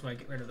turn, so that's why I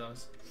get rid of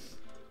those.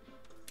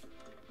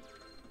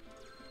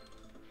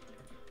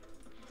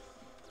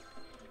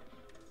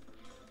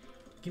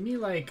 Give me,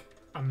 like,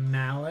 a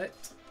mallet.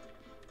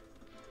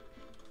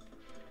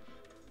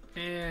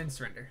 And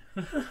surrender.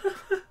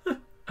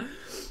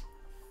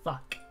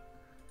 Fuck.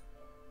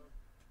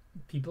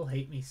 People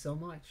hate me so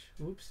much.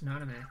 Oops,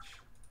 not a match.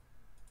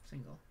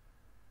 Single.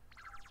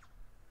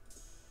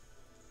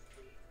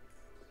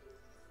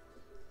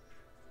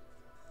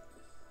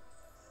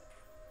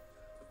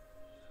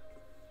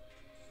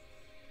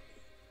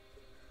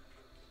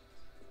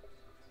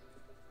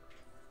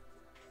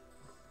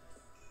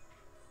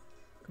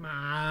 Come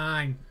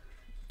on.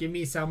 Give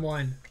me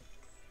someone.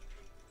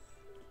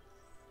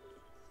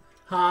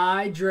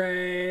 Hi,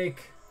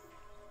 Drake.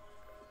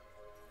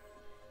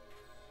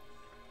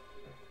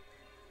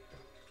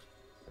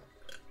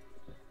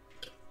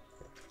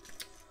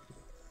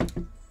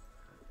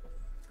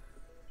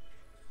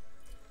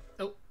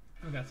 Oh,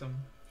 I got some.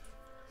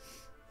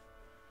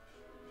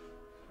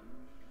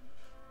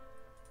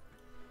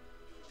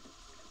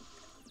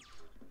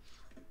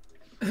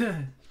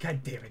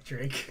 God damn it,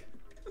 Drake.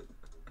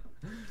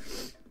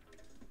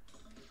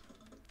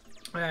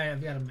 Alright,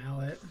 I've got a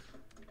mallet.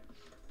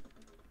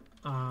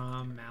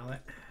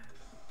 Mallet.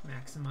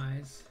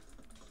 Maximize.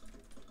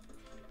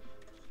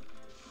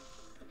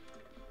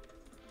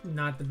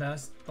 Not the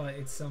best, but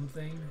it's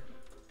something.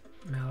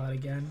 Mallet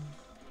again.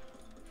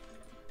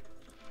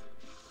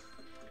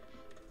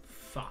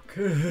 Fuck.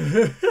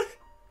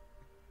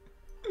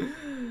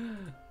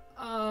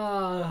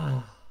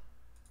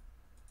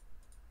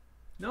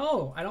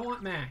 No, I don't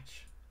want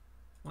match.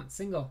 I want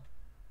single.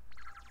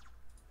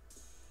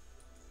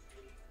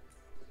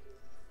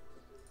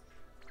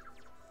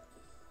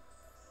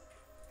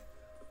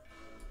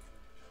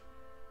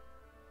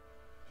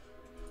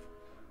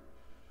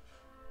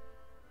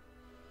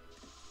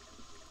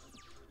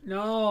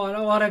 No, I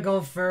don't want to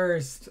go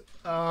first.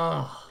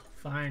 Oh,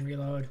 fine,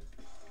 reload.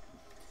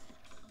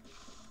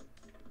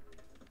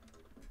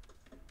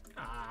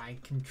 I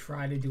can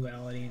try to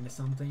duality into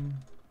something.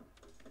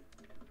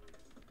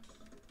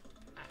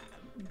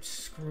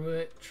 Screw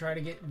it. Try to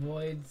get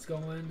voids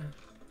going.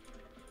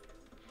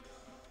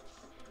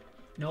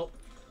 Nope.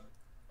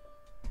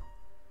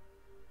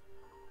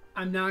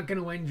 I'm not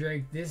gonna win,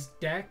 Drake. This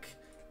deck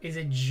is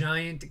a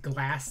giant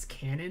glass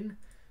cannon.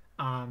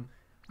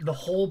 The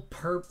whole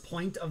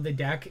point of the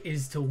deck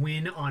is to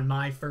win on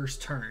my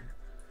first turn.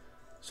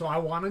 So I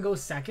want to go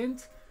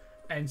second,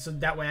 and so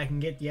that way I can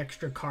get the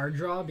extra card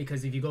draw,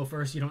 because if you go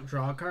first, you don't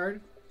draw a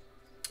card.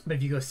 But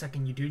if you go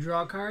second, you do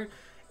draw a card.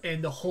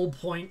 And the whole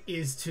point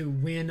is to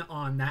win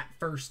on that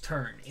first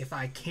turn. If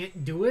I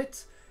can't do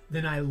it,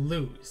 then I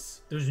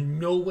lose. There's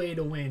no way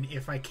to win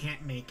if I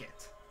can't make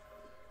it.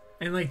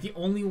 And like the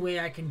only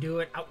way I can do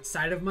it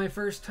outside of my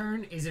first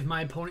turn is if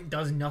my opponent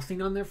does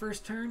nothing on their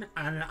first turn,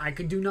 and I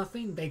could do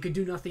nothing, they could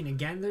do nothing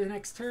again their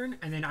next turn,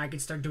 and then I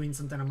could start doing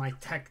something on my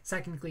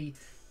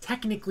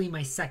technically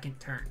my second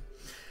turn.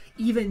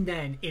 Even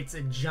then, it's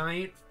a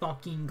giant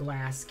fucking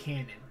glass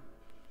cannon.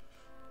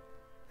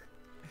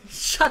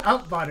 Shut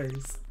up,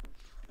 Butters.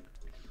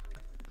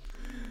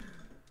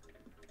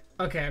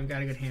 Okay, I've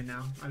got a good hand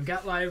now. I've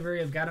got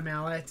library, I've got a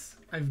mallet,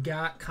 I've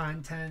got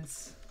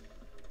contents.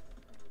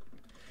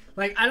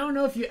 Like, I don't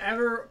know if you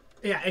ever...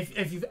 Yeah,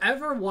 if you've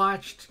ever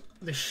watched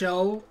the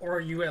show, or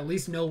you at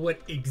least know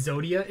what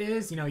Exodia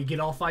is, you know, you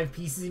get all 5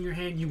 pieces in your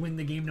hand, you win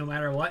the game no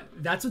matter what.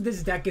 That's what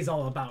this deck is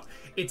all about.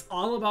 It's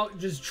all about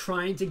just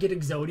trying to get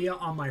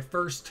Exodia on my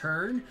first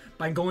turn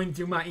by going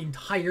through my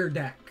entire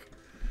deck.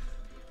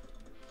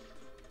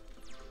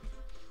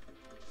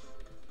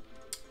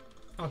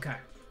 Okay.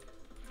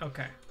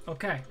 Okay.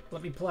 Okay.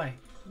 Let me play.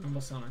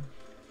 Normal summon.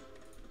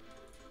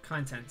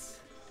 Contents.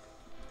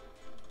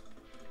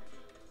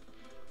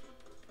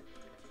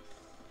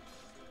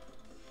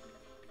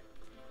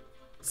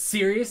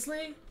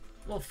 Seriously?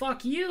 Well,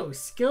 fuck you.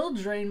 Skill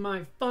drain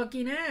my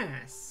fucking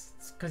ass.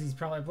 It's because he's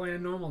probably playing a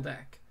normal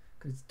deck.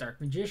 Because it's Dark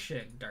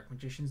Magician. Dark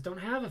Magicians don't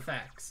have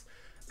effects.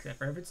 Except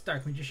for if it's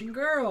Dark Magician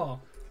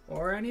Girl.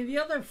 Or any of the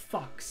other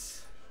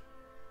fucks.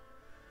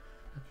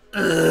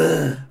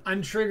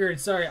 Untriggered.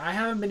 Sorry, I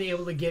haven't been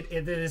able to get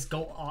this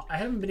go off. I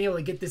haven't been able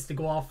to get this to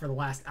go off for the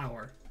last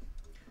hour.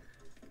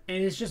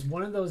 And it's just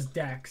one of those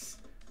decks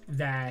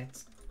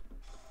that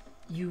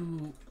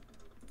you...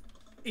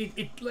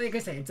 It like I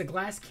say, it's a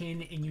glass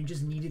cannon, and you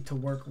just need it to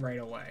work right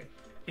away.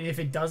 And if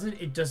it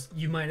doesn't,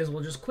 you might as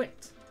well just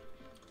quit.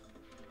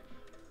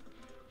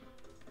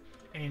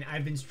 And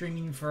I've been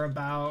streaming for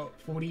about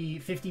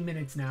 50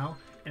 minutes now,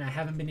 and I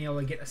haven't been able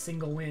to get a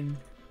single win,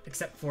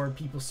 except for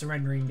people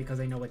surrendering because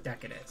they know what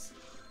deck it is.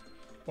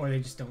 Or they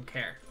just don't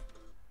care.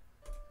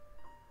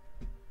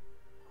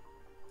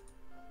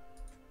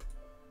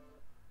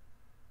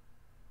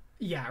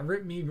 Yeah,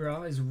 Rip Me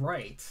Bro is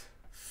right.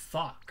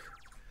 Fuck.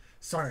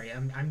 Sorry,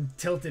 I'm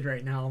tilted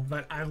right now,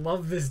 but I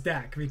love this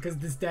deck because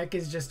this deck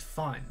is just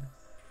fun.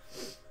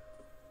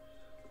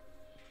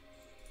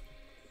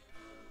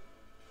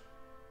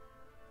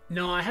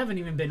 No, I haven't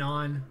even been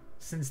on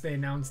since they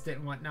announced it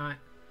and whatnot.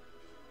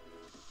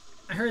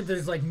 I heard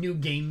there's like new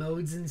game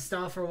modes and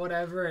stuff or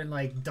whatever, and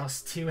like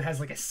Dust 2 has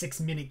like a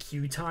 6-minute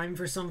queue time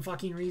for some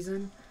fucking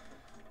reason,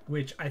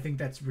 which I think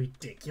that's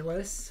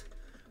ridiculous.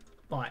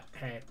 But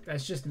hey,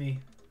 that's just me.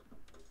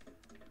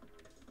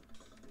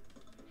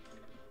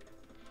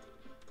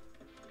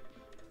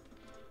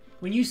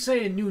 When you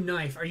say a new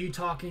knife, are you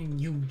talking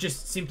you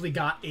just simply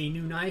got a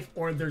new knife,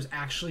 or there's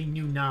actually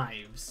new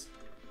knives?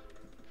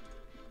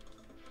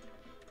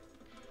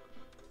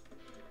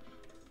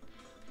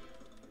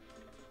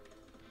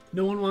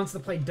 No one wants to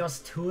play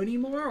Dust 2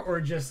 anymore, or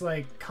just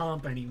like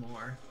comp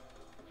anymore?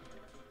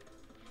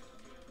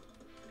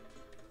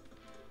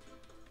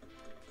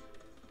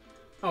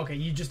 Okay,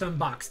 you just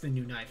unboxed the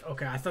new knife.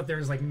 Okay, I thought there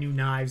was like new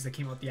knives that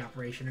came out the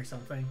operation or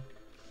something.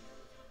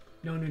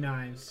 No new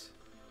knives.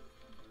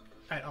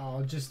 At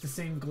all, just the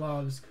same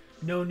gloves.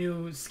 No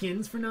new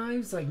skins for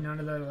knives, like none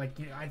of the like.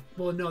 You know,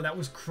 well, no, that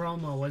was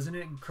Chroma, wasn't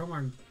it? Chroma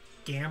and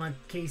Gamma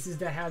cases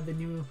that had the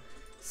new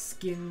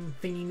skin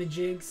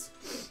thingy-majigs.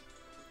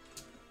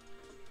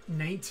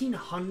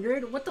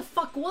 1900? What the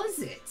fuck was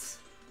it?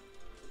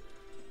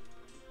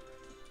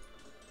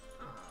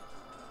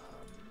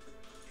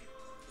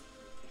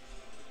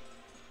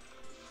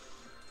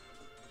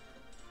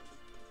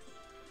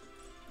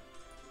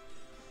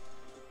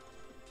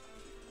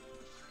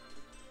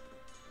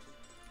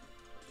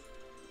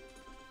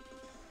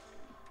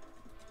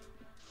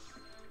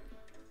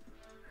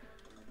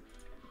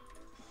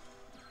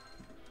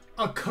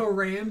 A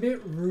Karambit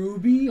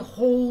Ruby?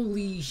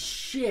 Holy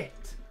shit.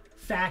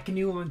 Fac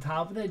new on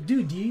top of that.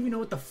 Dude, do you even know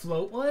what the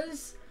float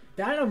was?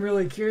 That I'm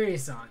really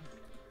curious on.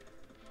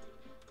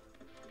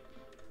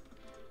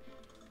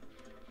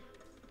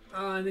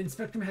 And then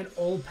Spectrum had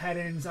old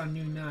patterns on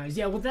new knives.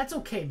 Yeah, well, that's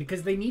okay,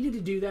 because they needed to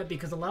do that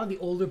because a lot of the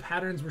older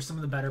patterns were some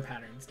of the better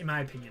patterns, in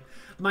my opinion.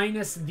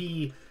 Minus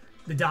the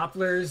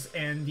Dopplers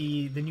and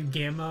the new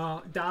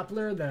Gamma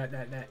Doppler,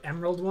 that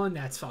Emerald one,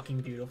 that's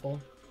fucking beautiful.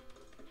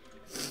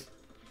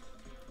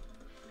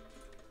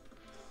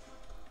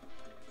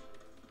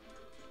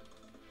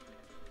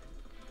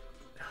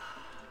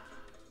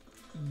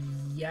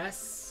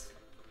 Yes.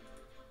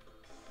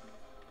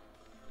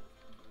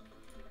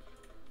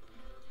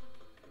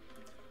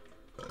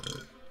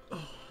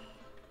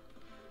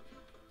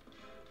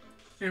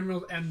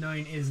 Emerald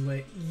M9 is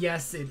lit.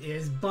 Yes, it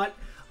is. But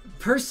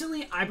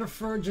personally, I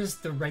prefer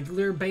just the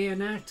regular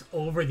bayonet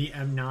over the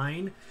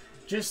M9.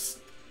 Just,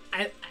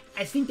 I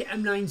think the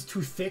M9's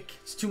too thick.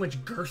 It's too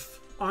much girth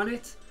on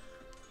it.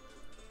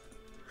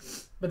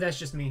 But that's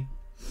just me.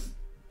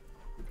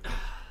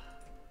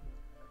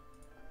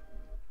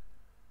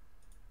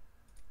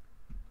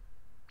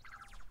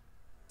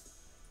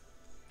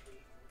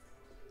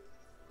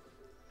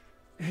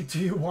 Do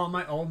you want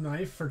my old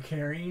knife for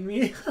carrying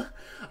me?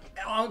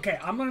 Okay,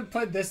 I'm gonna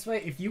put it this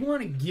way. If you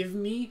want to give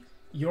me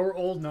your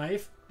old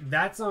knife,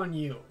 that's on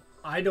you.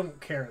 I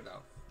don't care,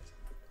 though.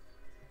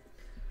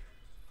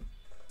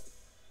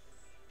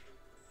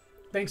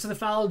 Thanks for the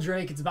follow,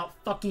 Drake. It's about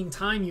fucking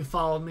time you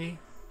followed me.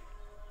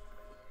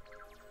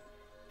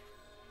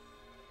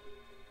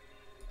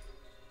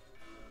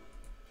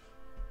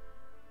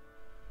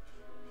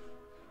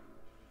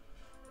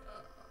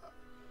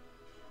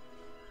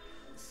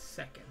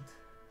 Second.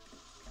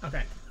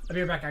 Okay, I'll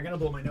be right back. I gotta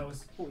blow my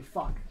nose. Holy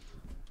fuck.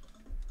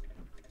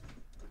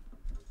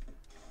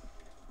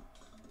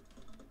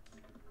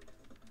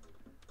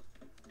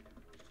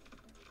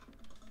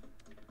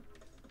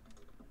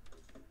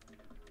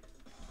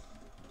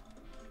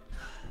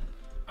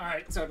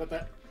 Alright, sorry about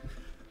that.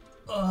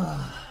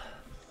 Ugh.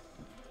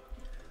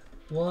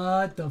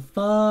 What the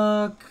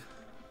fuck?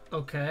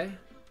 Okay.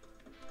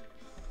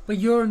 But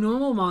you're a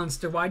normal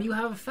monster. Why do you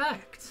have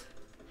effect?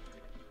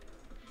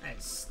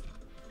 That's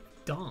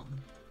dumb.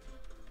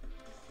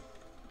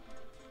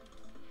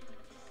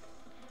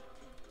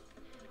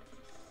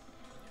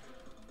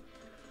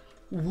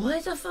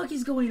 What the fuck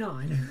is going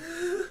on?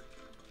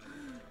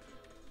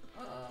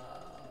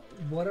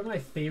 What are my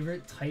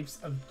favorite types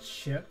of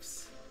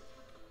chips?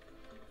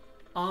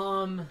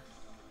 Huh.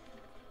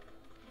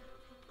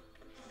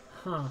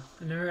 I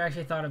never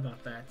actually thought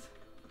about that.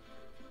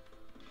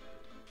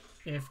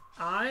 If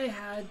I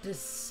had to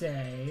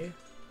say...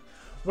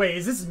 Wait,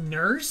 is this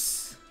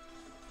Nurse?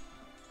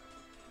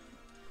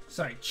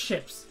 Sorry,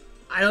 chips.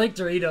 I like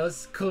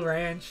Doritos. Cool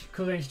Ranch.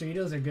 Cool Ranch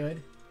Doritos are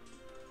good.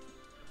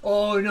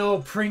 Oh no,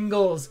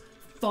 Pringles.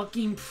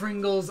 Fucking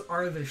Pringles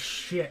are the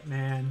shit,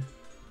 man.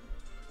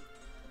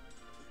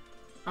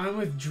 I'm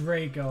with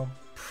Draco.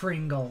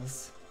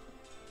 Pringles.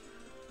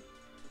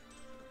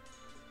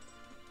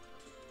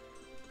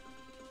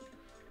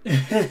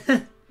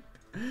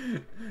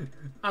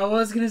 I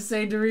was gonna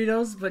say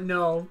Doritos, but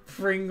no,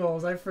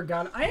 Pringles. I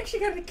forgot. I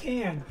actually got a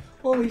can.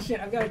 Holy shit,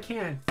 I've got a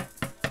can.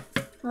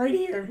 Right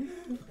here.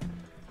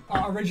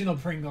 Original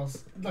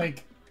Pringles.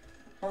 Like,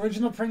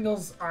 original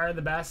Pringles are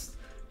the best.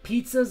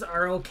 Pizzas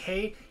are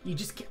okay. You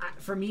just,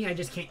 for me, I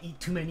just can't eat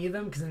too many of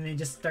them because then they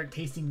just start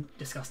tasting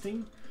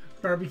disgusting.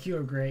 Barbecue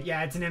are great.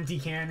 Yeah, it's an empty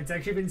can. It's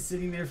actually been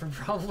sitting there for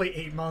probably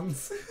 8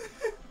 months.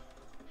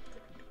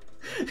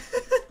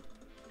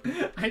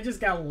 I just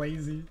got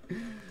lazy.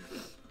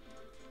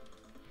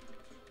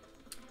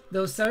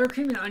 Those sour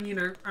cream and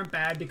onion aren't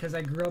bad because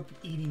I grew up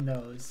eating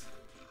those.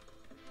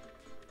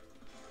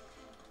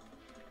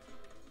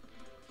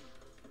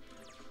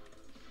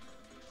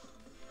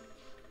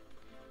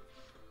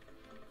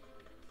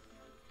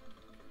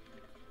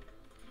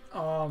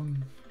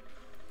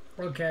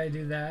 Okay,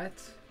 do that.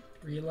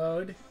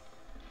 Reload.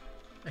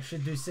 I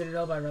should do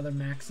Citadel, but I'd rather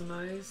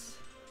maximize.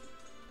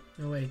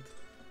 No, wait.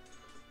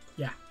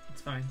 Yeah,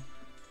 it's fine.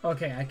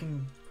 Okay, I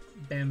can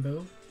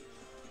bamboo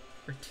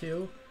for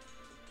 2.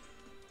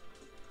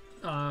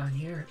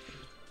 Here.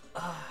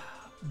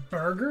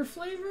 Burger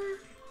flavor?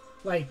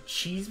 Like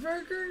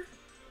cheeseburger?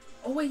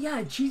 Oh wait,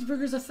 yeah,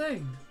 cheeseburger's a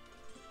thing.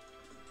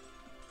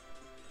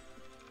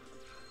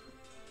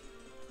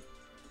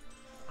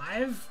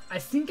 I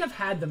think I've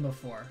had them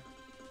before.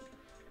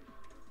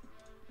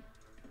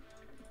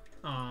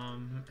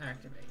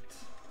 Activate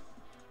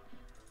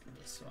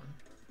this one.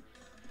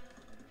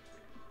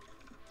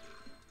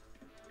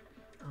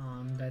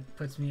 That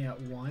puts me at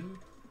 1.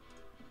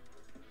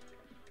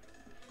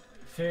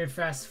 Favorite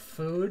fast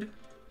food?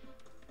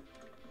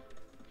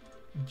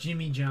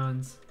 Jimmy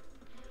John's.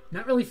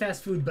 Not really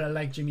fast food, but I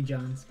like Jimmy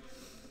John's.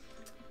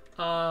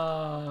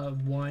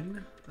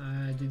 1.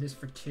 Do this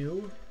for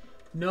 2.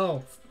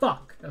 No,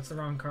 fuck. That's the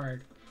wrong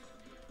card.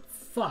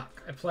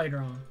 Fuck, I played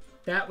wrong.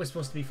 That was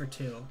supposed to be for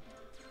 2.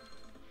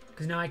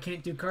 Because now I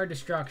can't do card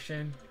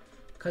destruction.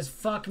 Because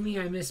fuck me,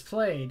 I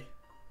misplayed.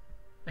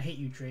 I hate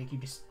you, Drake.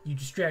 You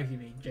distracted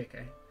me,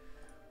 JK.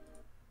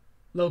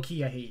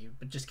 Low-key, I hate you,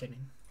 but just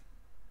kidding.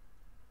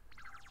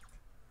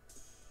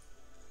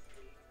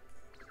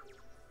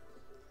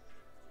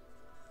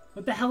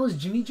 What the hell is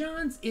Jimmy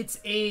John's? It's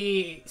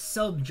a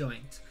sub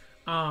joint.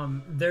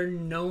 They're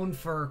known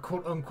for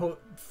quote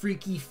unquote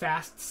freaky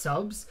fast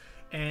subs,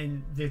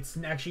 and it's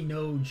actually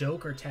no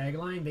joke or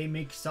tagline. They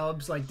make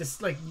subs like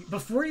this, like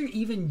before you're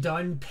even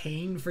done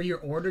paying for your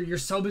order, your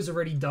sub is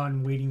already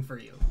done waiting for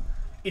you.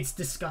 It's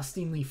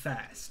disgustingly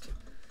fast.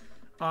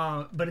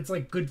 But it's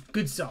like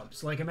good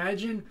subs. Like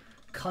imagine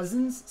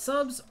Cousins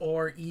subs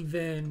or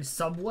even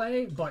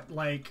Subway, but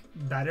like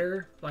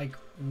better, like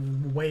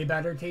way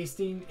better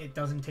tasting. It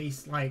doesn't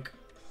taste like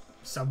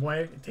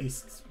Subway. It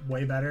tastes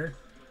way better.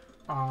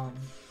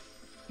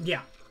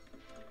 Yeah.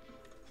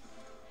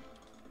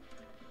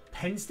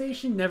 Penn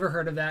Station, never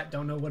heard of that.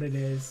 Don't know what it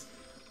is.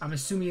 I'm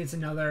assuming it's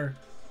another,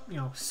 you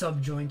know,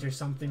 sub joint or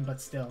something,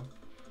 but still.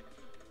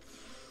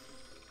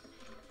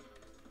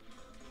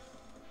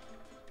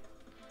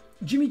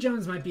 Jimmy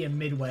John's might be a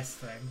Midwest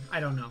thing. I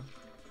don't know.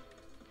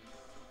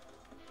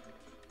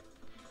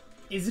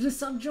 Is it a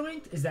sub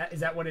joint? Is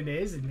that what it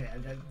is? And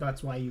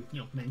that's why you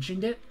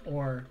mentioned it,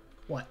 or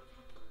what?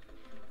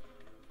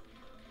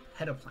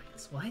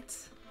 Petaplants. What?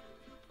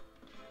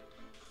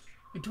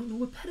 I don't know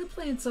what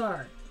petaplants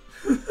are.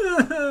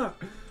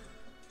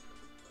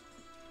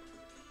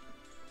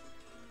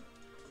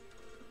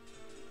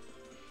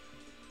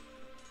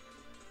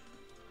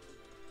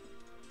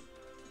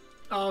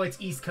 Oh, it's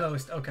East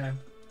Coast. Okay.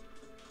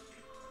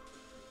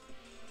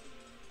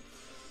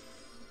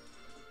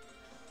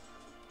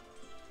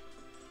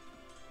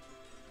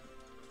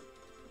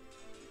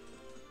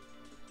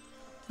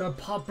 The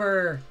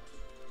pupper.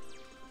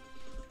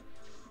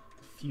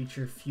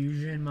 Future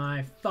Fusion,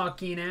 my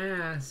fucking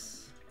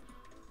ass.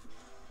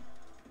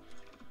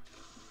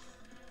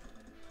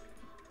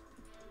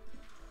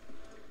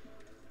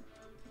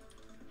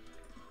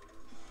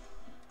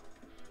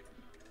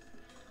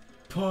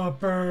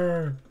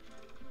 Pupper.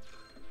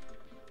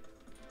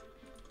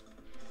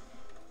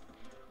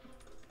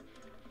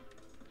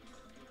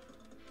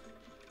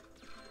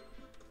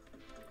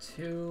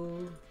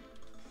 Two.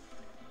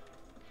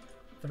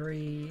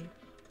 3.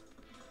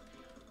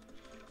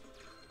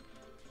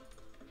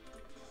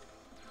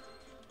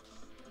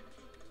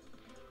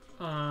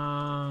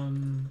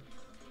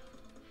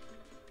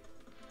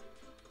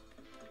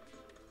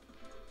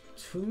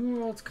 Toon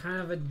World's kind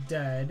of a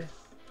dead,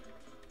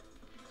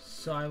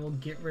 so I will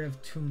get rid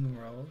of Toon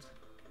World.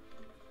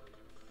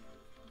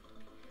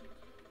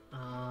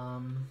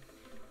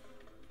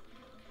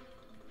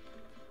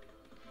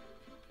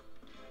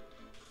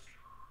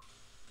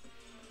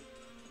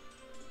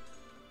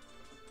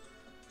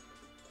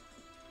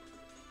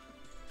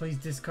 Please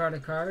discard a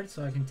card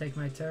so I can take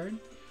my turn.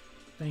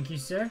 Thank you,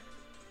 sir.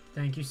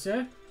 Thank you,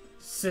 sir.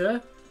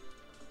 Sir.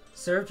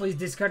 Sir, please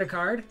discard a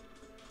card.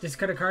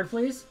 Discard a card,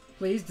 please.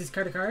 Please,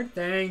 discard a card.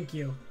 Thank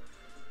you.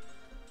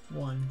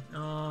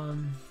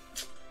 1.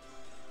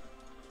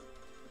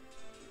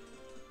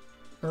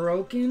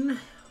 Broken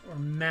or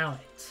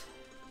Mallet?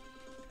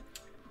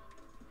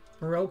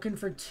 Broken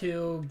for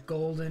 2,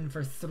 Golden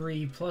for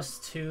 3,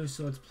 +2,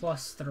 so it's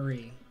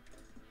 +3.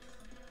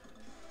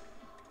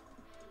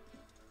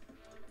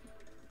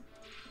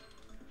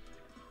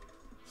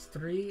 It's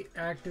 3,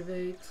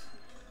 activate.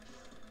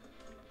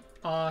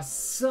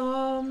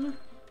 Awesome!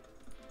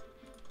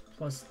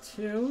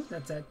 +2,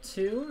 that's at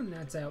 2, and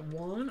that's at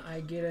 1.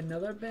 I get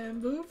another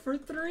bamboo for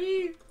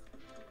 3.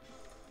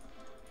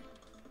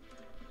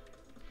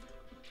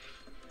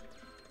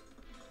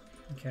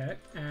 Okay,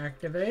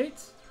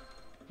 activate.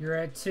 You're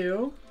at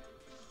 2.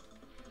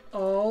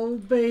 Oh,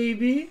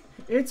 baby.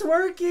 It's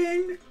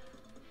working!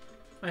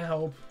 I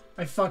hope.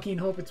 I fucking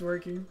hope it's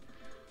working.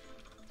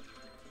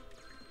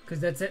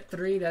 Because that's at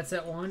 3, that's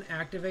at 1.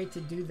 Activate to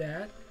do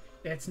that.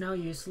 It's now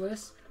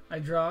useless. I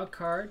draw a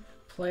card.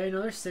 Play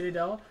another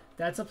Citadel.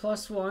 That's a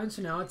 +1,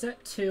 so now it's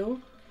at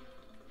 2.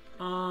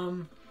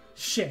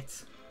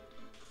 Shit.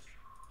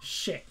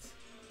 Shit.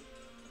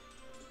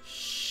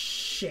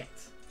 Shit.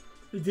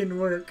 It didn't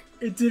work.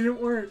 It didn't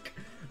work.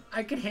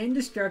 I could hand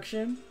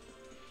destruction.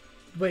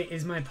 Wait,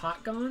 is my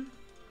pot gone?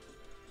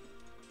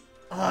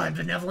 Oh,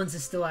 Benevolence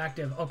is still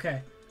active.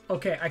 Okay.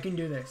 Okay, I can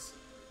do this.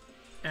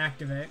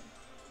 Activate.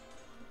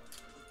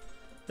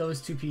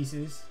 Those 2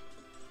 pieces.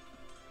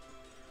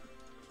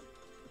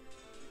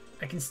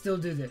 I can still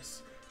do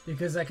this.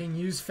 Because I can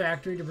use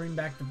Factory to bring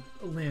back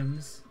the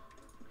limbs.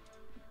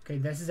 Okay,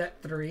 this is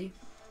at 3.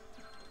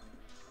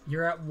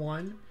 You're at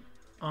 1.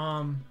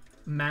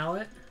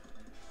 Mallet.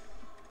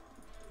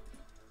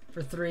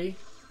 For 3.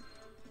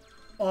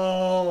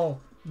 Oh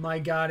my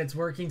god, it's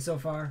working so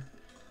far.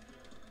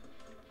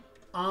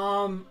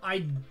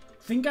 I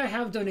think I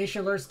have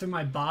donation alerts through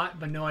my bot,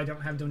 but no, I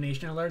don't have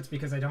donation alerts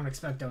because I don't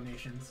expect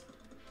donations.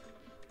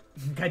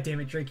 God damn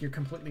it, Drake, you're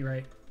completely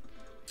right.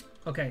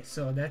 Okay,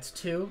 so that's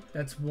 2.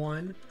 That's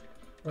 1.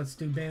 Let's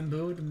do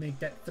bamboo to make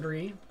that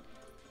 3.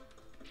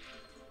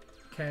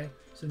 Okay,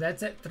 so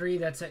that's at 3.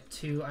 That's at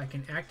 2. I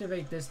can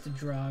activate this to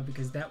draw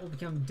because that will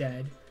become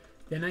dead.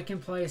 Then I can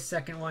play a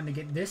second one to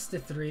get this to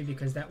 3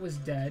 because that was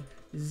dead.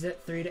 This is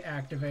at 3 to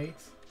activate.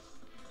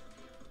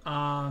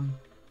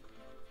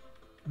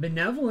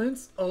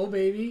 Benevolence. Oh,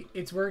 baby.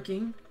 It's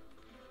working.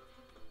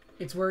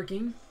 It's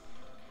working.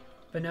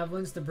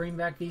 Benevolence to bring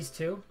back these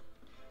two.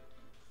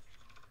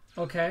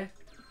 Okay.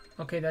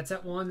 Okay, that's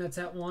at 1. That's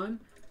at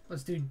 1.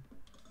 Let's do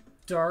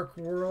Dark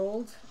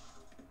World.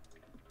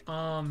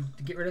 To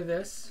get rid of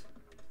this.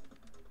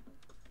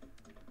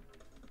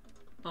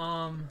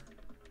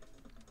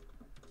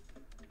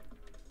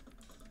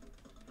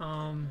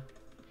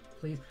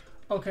 Please.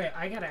 Okay,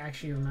 I gotta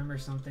actually remember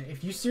something.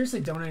 If you seriously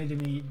donated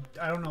to me,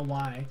 I don't know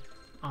why.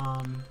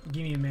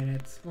 Give me a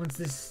minute. Once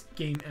this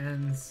game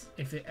ends,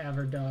 if it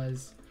ever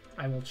does,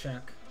 I will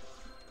check.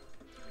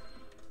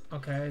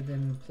 Okay,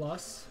 then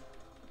plus.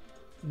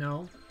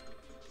 No.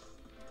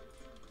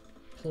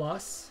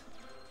 Plus.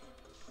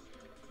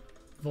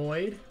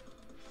 Void.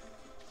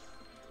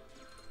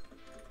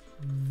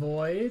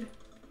 Void.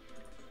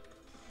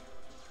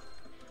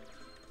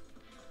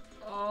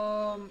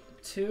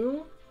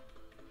 2.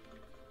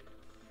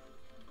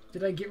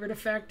 Did I get rid of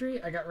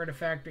factory? I got rid of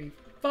factory.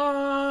 Fuck!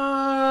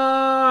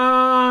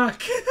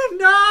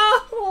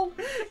 No!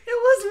 It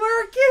was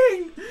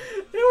working!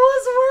 It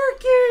was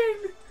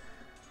working!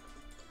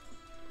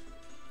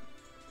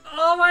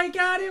 Oh my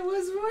god, it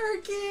was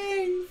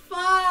working!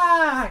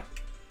 Fuck!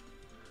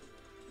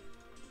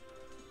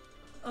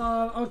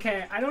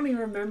 Okay, I don't even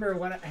remember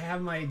what I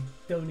have my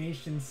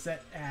donation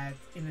set at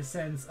in the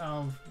sense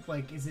of,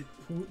 like, is it,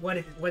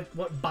 what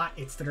bot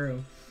it's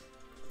through.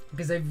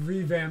 Because I've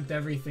revamped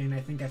everything,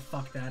 I think I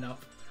fucked that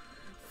up.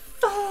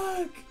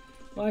 Fuck!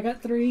 Well, I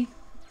got 3.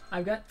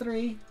 I've got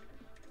 3.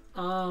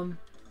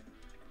 I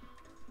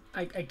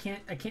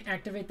can't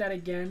activate that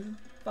again.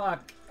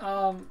 Fuck.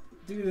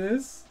 Do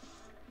this.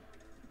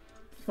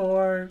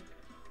 4.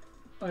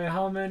 Wait,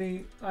 how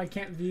many? I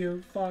can't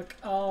view. Fuck.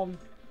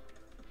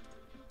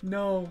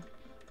 No.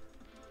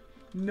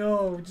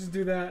 No, just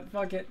do that.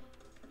 Fuck it.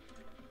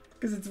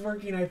 Because it's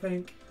working, I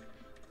think.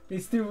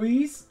 It's through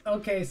Wii's?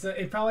 Okay, so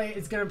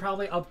it's gonna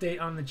probably update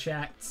on the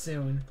chat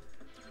soon.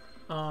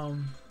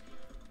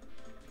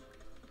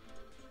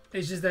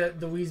 It's just that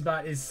the Wii's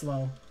bot is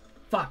slow.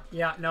 Fuck,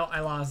 yeah, no, I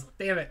lost.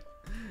 Damn it.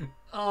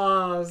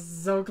 Oh,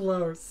 so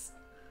close.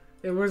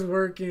 It was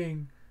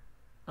working.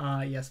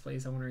 Yes,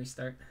 please, I want to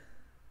restart.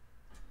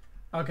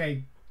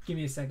 Okay, give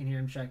me a second here,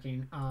 I'm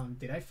checking.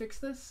 Did I fix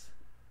this?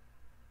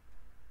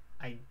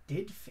 I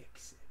did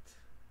fix it.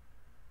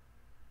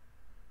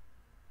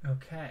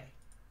 Okay.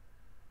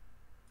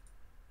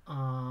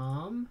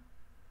 Un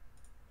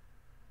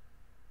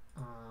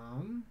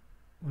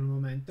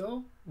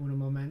momento.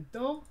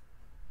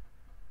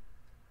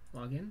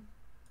 Login.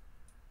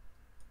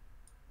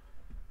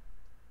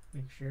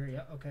 Make sure,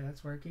 yeah, okay,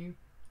 that's working.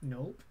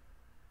 Nope.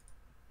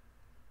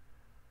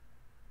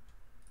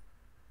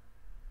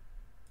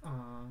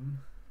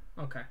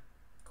 Okay.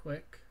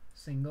 Quick,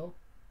 single.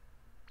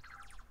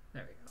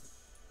 There we go.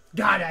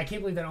 God, I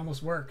can't believe that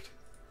almost worked.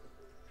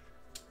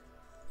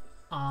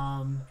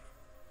 Let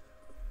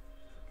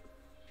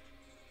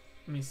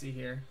me see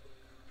here.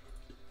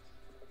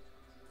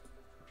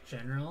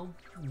 General,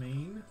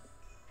 main.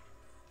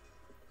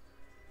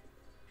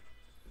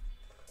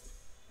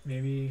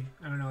 Maybe,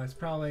 I don't know, it's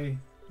probably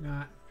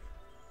not.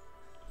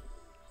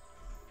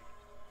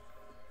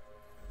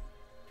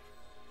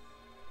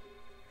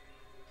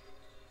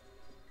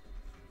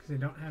 Because they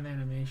don't have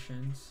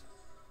animations.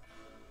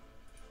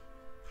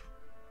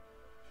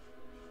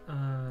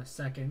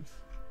 Second.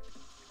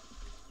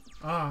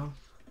 Oh.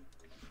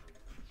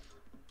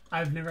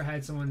 I've never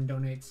had someone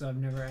donate, so I've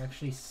never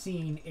actually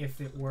seen if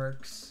it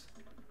works.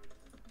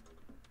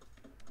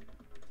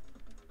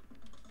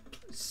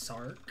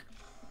 Sark?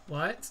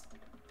 What?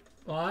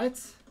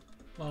 What?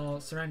 Well,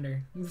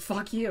 surrender.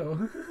 Fuck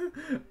you.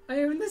 I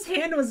mean, this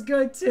hand was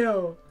good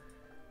too.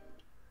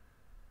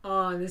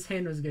 Oh, and this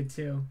hand was good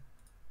too.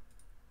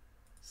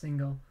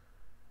 Single.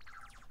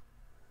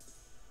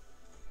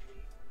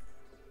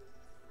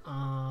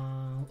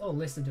 Oh,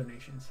 list of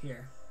donations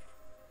here.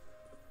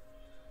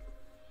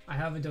 I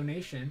have a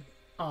donation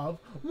of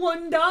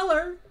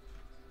 $1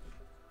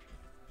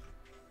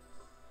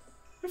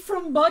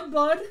 from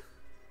Bud.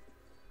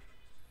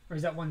 Or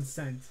is that 1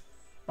 cent?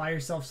 Buy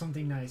yourself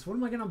something nice. What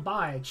am I gonna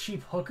buy? A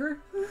cheap hooker?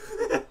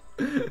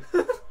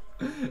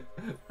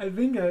 I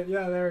think,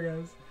 yeah, there it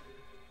goes.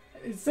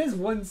 It says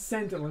 1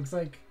 cent, it looks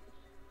like.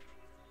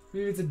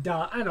 Maybe it's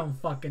 $1. I don't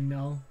fucking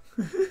know.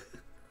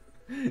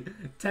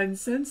 10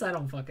 cents? I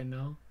don't fucking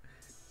know.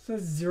 It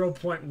says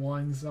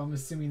 0.1, so I'm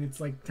assuming it's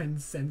like 10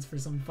 cents for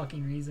some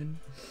fucking reason.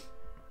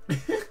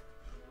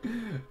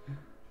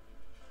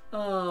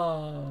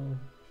 Oh,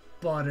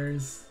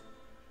 Butters.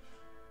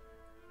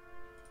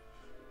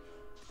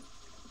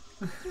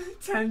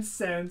 10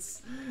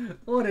 cents.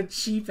 What a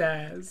cheap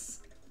ass.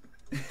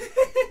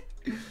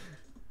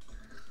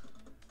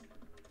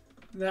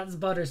 That's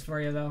Butters for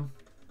you, though.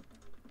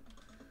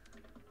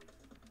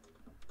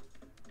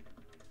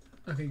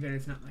 Okay, good.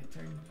 It's not my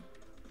turn.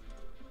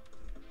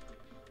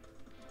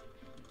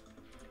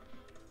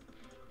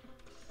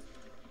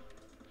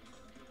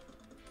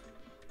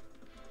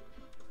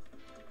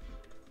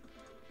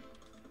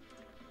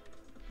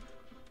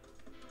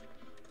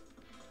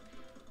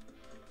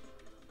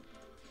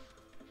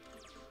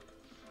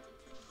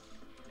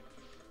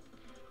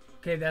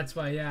 Okay, that's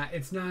why, yeah.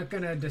 It's not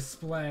gonna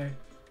display.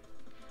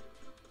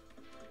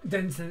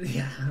 Denson,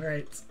 yeah,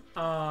 right.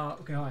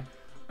 Okay, hold on.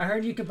 I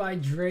heard you could buy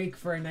Drake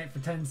for a night for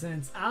 10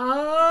 cents.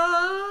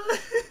 Ah!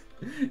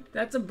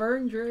 That's a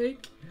burn,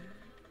 Drake.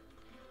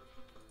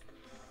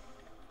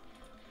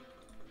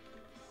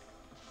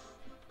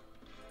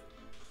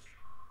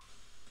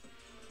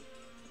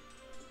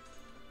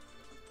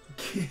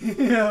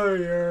 Kill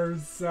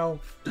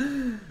yourself.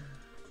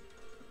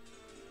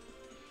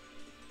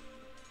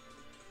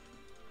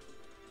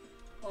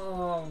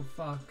 Oh,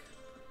 fuck.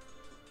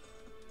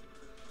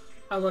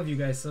 I love you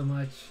guys so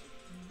much.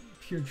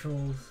 Pure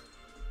trolls.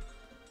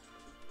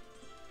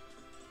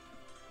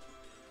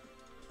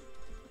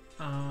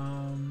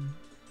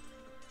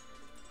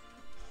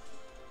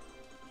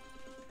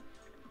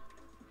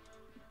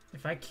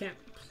 If I can't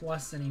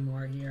plus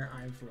anymore here,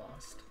 I've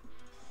lost.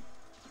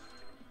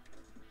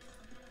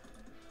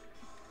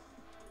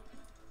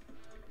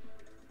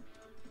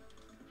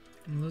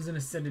 I'm losing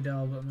a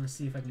Citadel, but I'm gonna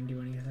see if I can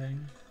do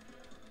anything.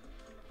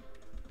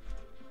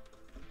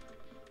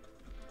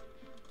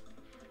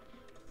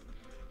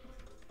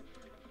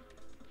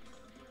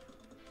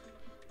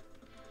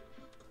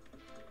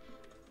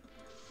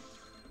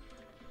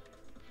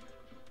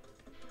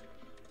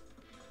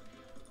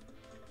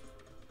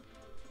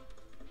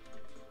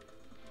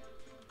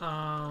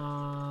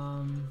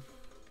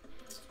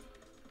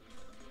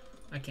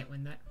 I can't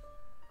win that.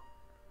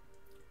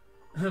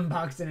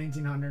 Boxed in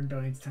 1900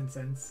 donates 10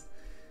 cents.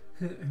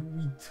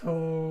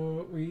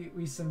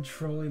 we some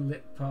trolly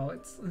lit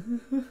poets.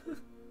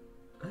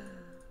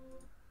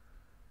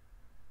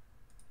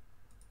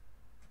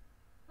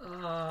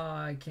 Oh,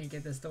 I can't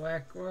get this to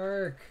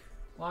work.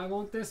 Why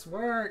won't this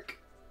work?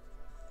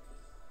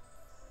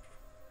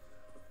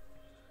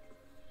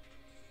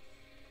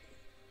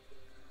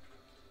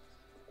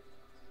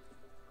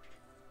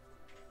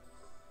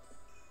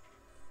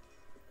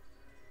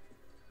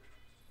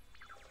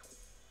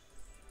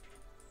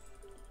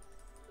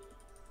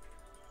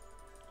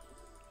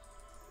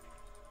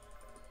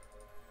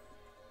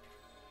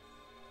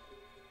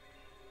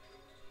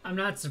 I'm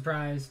not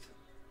surprised.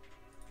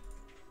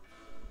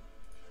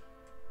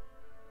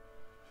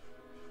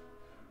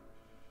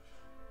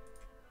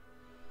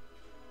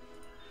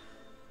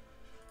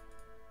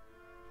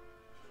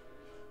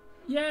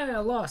 Yeah, I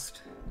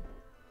lost.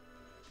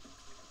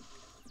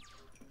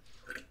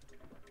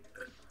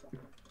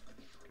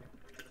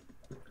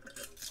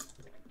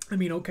 I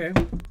mean, okay.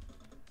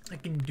 I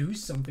can do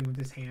something with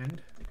this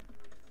hand.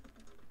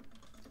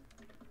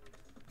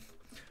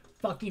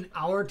 Fucking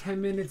hour, 10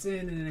 minutes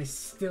in, and I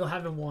still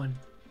haven't won.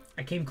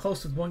 I came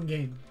close with one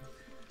game.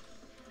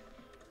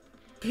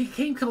 I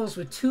came close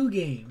with 2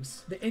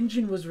 games. The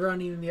engine was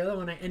running, and the other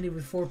one I ended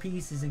with 4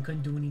 pieces and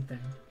couldn't do anything.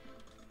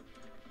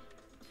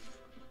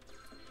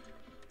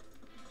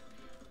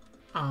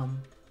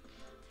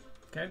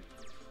 Okay.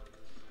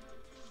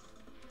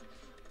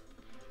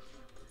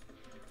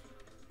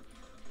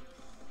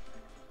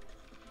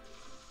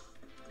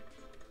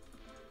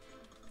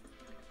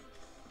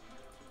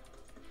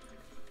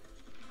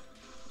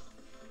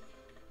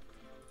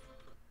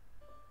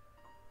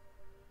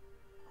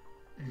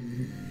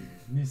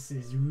 This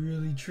is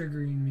really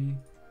triggering me.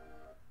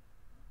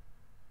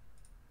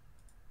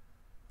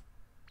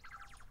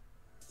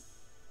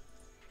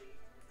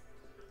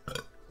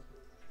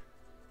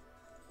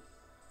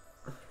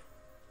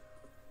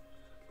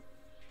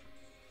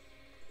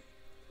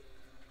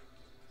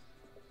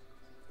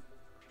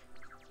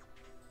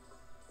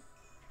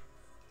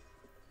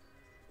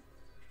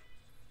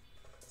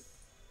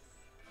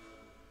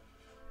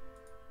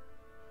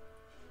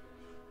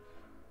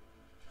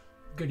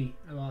 Goody,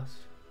 I lost.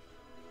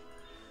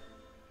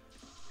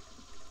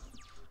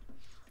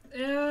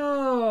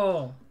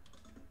 Ew!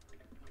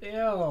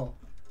 Ew.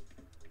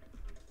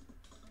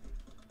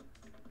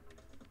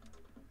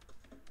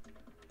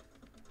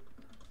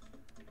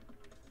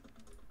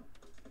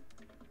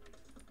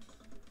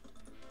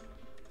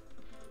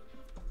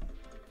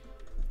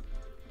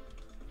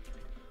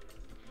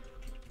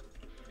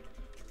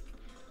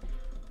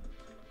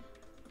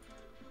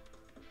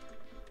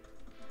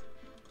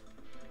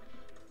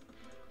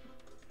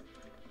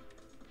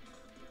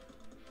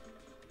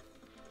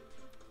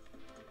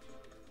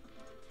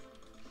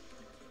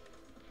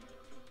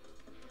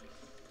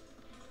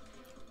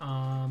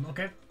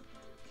 Okay.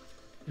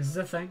 This is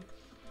a thing.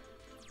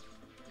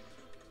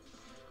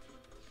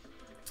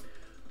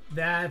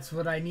 That's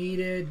what I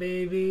needed,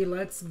 baby.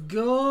 Let's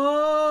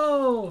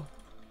go!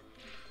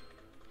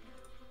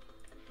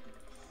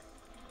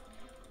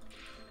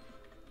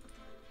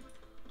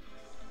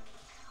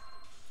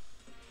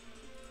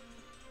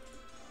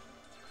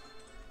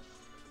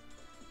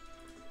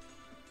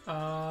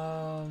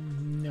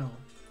 No.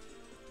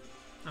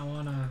 I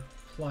wanna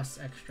plus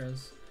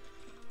extras.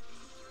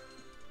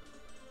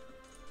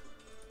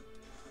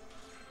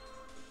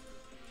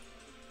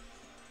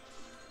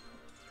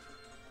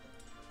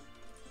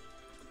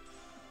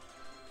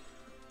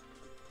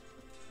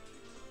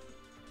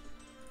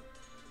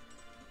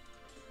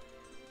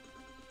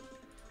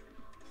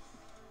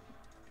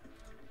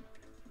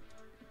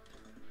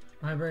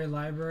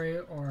 Library,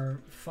 or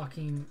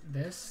fucking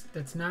this?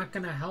 That's not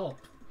gonna help.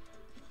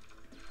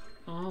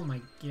 Oh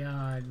my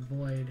god,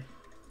 void.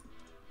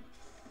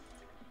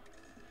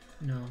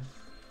 No.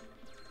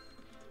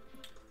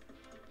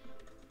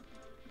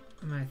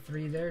 Am I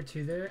 3 there,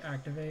 2 there?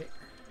 Activate.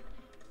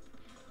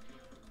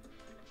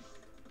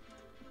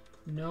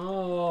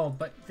 No,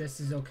 but this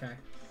is okay.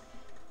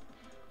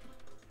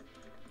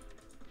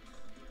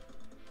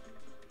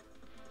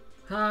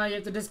 Ah, you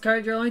have to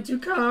discard your only 2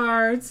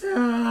 cards.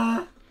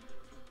 Ah.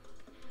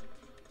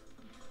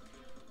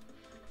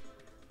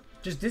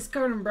 Just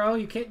discard them, bro.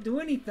 You can't do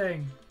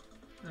anything.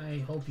 I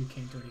hope you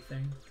can't do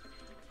anything.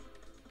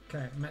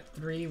 Okay, I'm at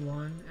 3,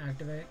 1,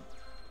 activate.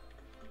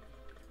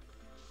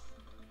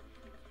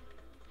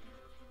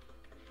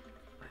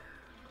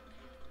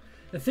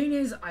 The thing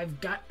is, I've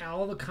got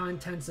all the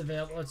contents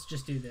available. Let's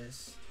just do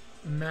this.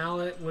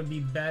 Mallet would be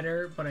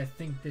better, but I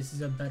think this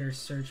is a better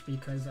search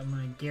because I'm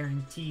going to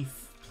guarantee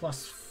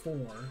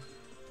 +4.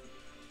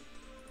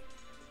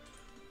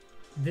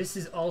 This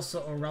is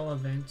also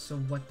irrelevant, so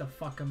what the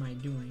fuck am I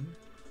doing?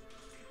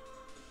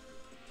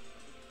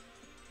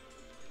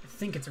 I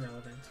think it's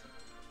irrelevant.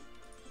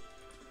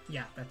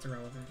 Yeah, that's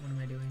irrelevant. What am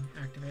I doing?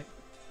 Activate.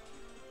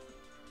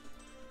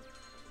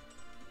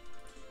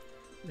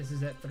 This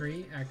is at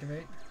 3.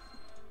 Activate.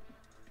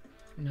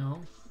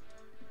 No.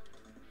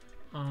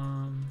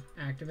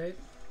 Activate.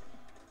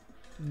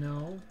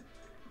 No.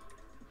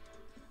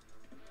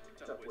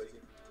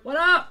 What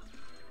up?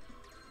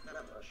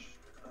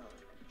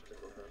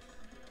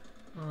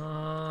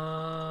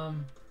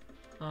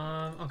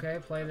 Okay,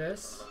 play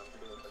this.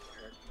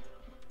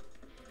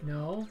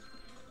 No.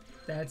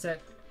 That's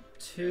at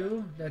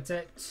 2. That's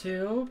at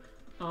 2.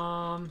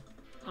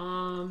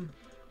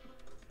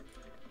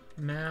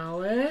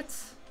 Mallet.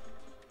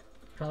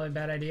 Probably a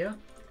bad idea.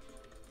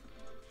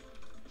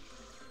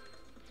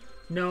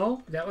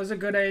 No, that was a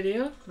good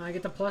idea. I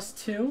get the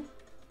 +2.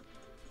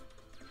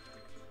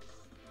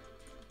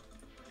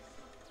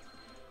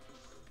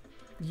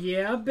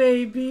 Yeah,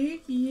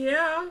 baby.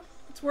 Yeah,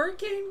 it's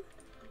working.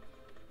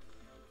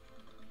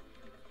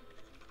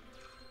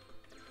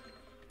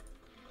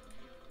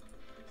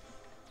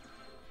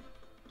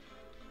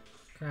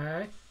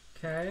 Okay,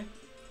 okay.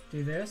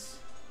 Do this.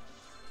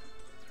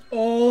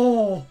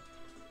 Oh!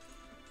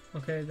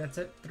 Okay, that's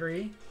at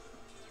 3.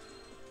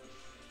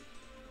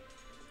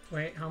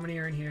 Wait, how many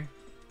are in here?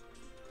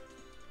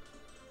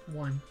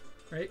 1,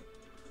 right?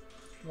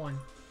 1.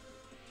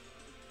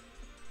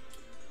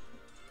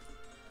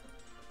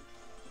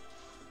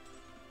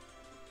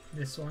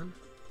 This one.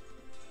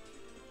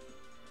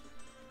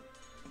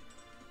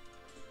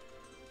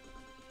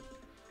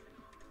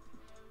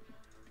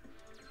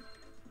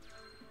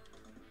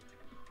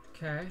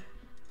 Okay.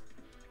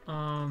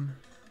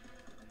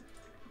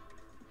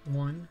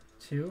 1,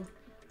 2.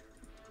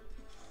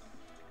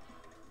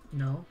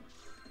 No.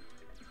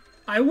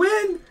 I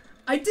win!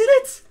 I did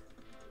it!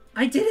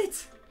 I did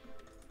it!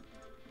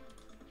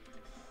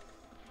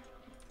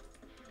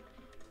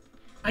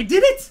 I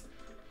did it!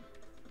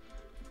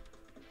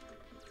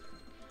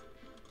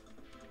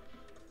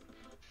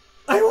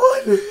 I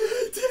won!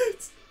 I did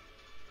it!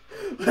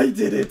 I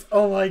did it!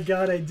 Oh my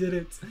god, I did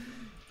it!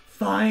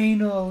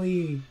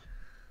 Finally!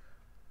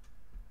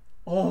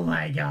 Oh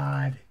my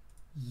god.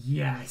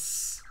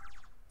 Yes!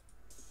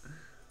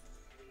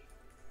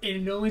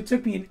 And it only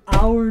took me 1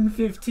 hour and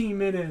 15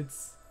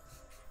 minutes.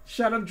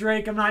 Shut up,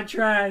 Drake. I'm not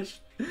trash.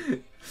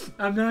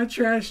 I'm not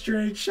trash,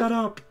 Drake. Shut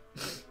up.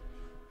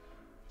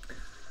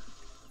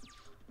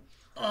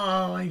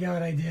 Oh my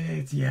god, I did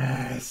it.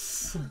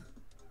 Yes.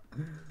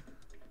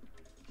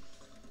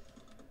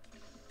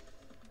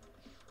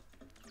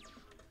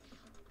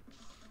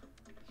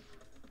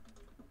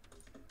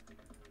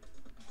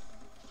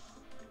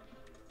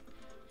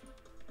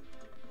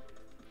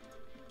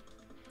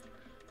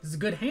 This is a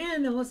good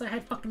hand unless I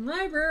had fucking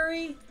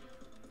library.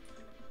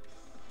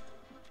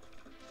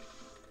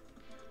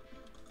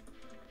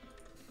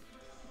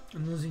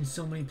 I'm losing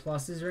so many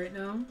pluses right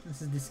now.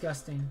 This is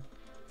disgusting.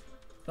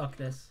 Fuck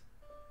this.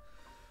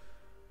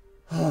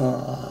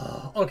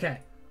 Okay.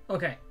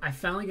 Okay. I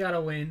finally got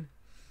a win.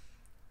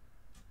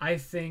 I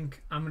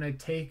think I'm going to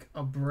take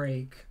a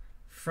break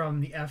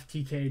from the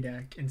FTK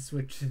deck and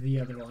switch to the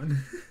other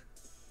one.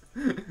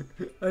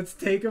 Let's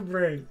take a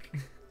break.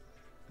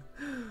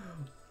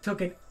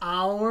 Took 1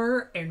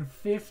 hour and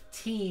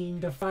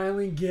 15 to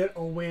finally get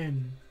a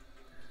win.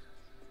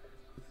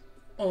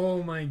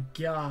 Oh my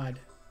god.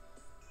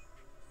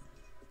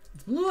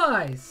 It's Blue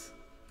Eyes.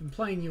 Been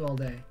playing you all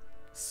day.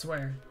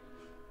 Swear.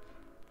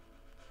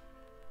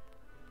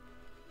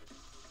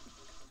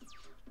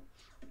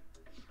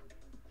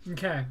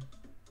 Okay.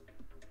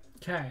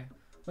 Okay.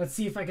 Let's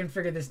see if I can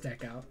figure this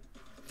deck out.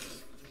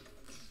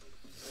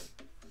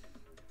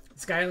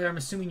 Skylar, I'm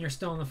assuming you're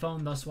still on the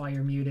phone, thus why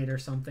you're muted or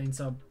something,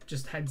 so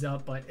just heads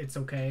up, but it's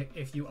okay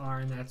if you are,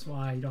 and that's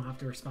why you don't have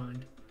to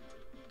respond.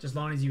 Just as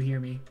long as you hear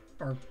me,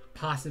 or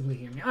possibly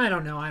hear me. I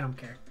don't know, I don't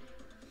care.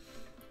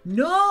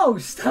 No!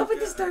 Stop with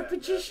this Dark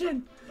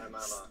Magician!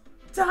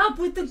 Stop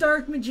with the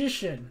Dark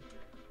Magician!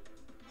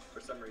 For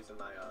some reason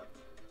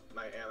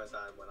my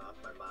Amazon went off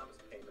my mom's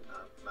payment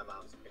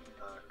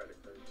credit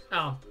cards.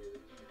 Oh.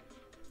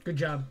 Good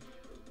job.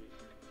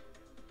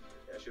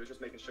 Yeah, she was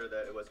just making sure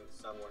that it wasn't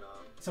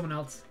someone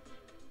else.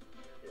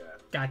 Yeah.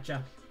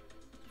 Gotcha.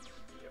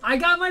 Yep. I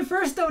got my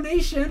first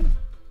donation.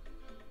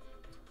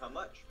 How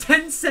much?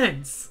 10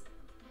 cents.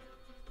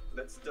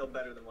 That's still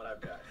better than what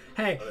I've got.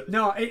 Hey,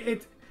 no, hey,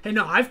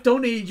 no, I've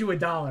donated you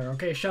 $1.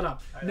 Okay, shut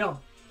up.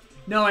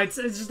 No, it's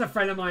just a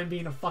friend of mine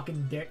being a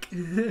fucking dick.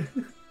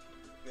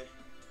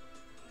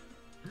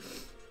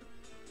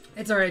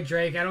 It's alright,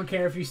 Drake. I don't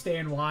care if you stay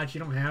and watch. You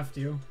don't have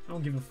to. I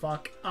don't give a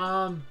fuck.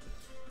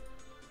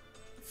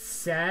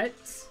 Set.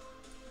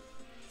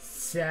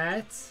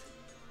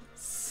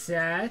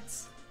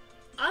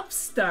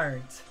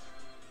 Upstart.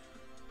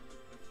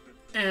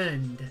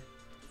 End.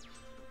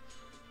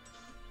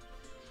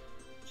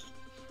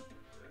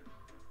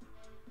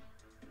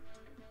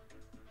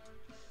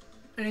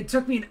 And it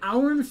took me an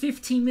hour and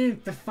 15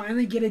 minutes to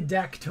finally get a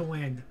deck to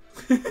win.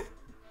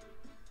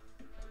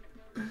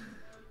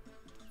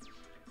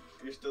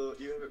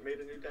 You haven't made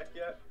a new deck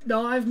yet?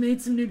 No, I've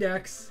made some new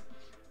decks.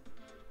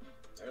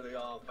 Are they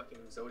all fucking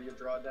Zodia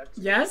draw decks?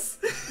 Yes.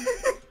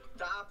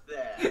 Stop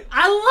that.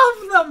 I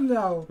love them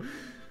though.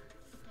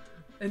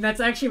 And that's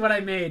actually what I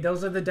made.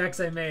 Those are the decks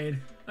I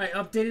made. I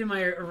updated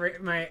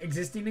my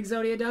existing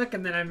Exodia deck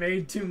and then I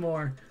made 2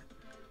 more.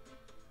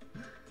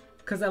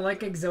 Cause I like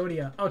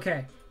Exodia.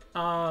 Okay.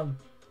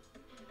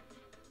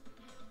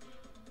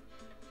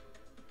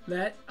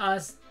 Let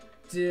us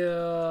do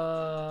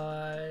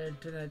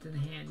that in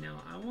hand. No,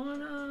 I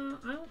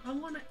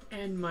wanna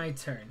end my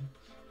turn.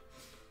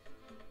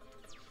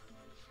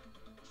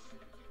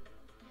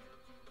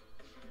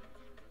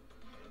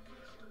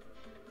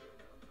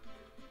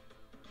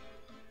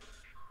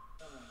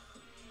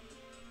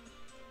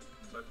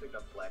 So I picked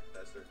up Black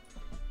Desert.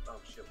 Oh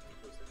shit,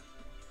 what was it?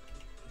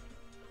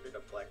 I picked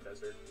up Black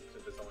Desert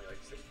since it's only like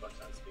 $6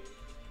 on Steam.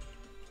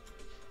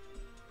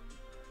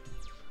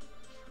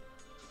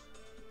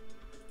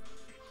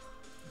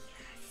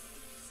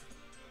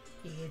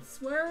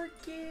 It's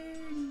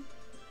working.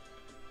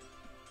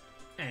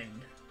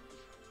 End.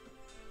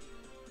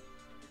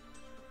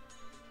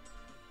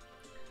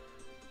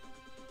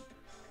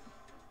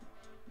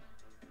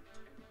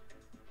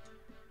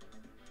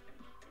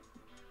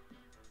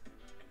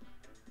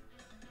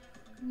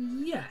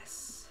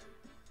 Yes.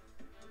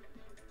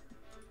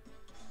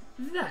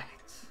 That.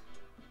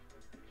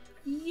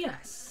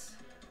 Yes.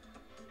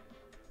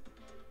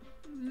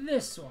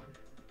 This one.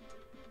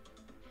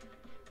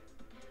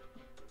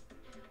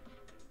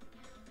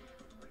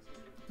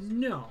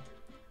 No.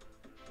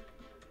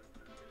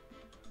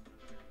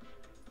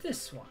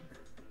 This one.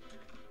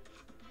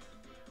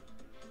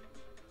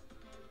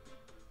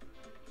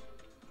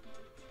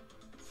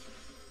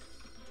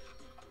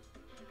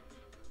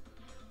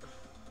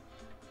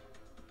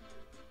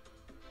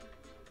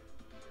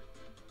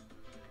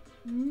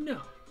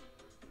 No.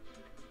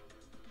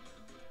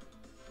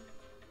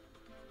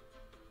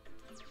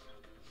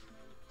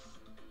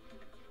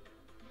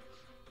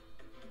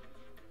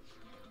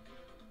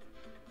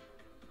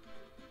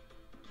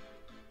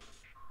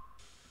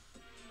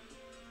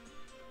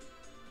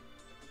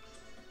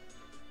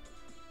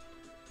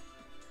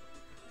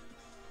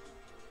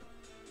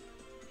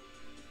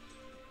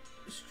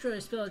 Destroy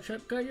a spell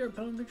trap card your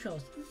opponent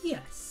controls.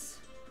 Yes.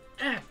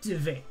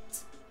 Activate.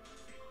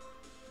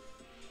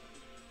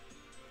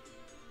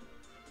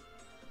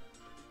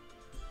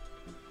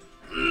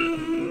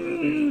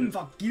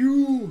 Fuck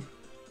you.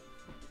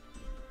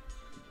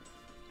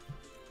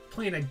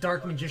 Playing a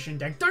Dark Magician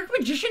deck. Dark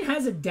Magician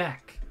has a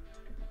deck.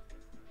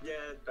 Yeah,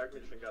 Dark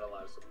Magician got a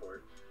lot of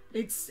support.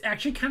 It's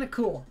actually kind of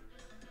cool.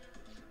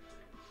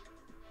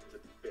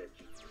 It's a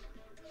bitch.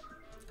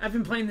 I've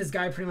been playing this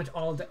guy pretty much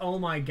all day. Oh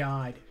my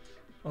god.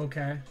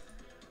 Okay.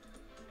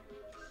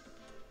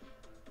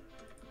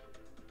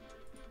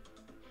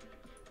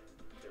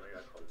 Damn, I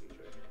got called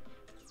DJ.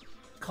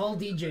 Call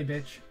DJ,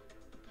 bitch.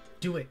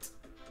 Do it.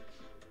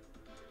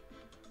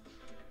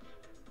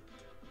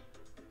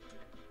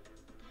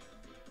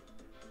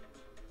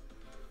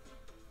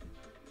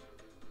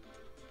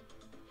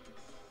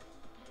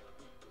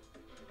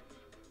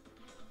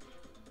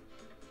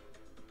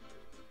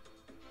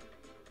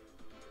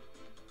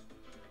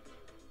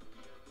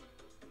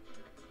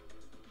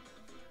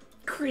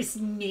 Chris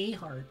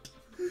Nehart.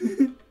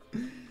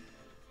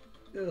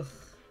 Ugh.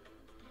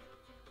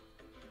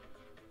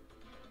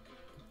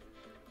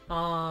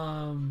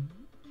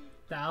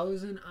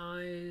 Thousand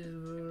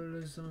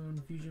Eyes,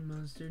 some Fusion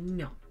Monster.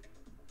 No.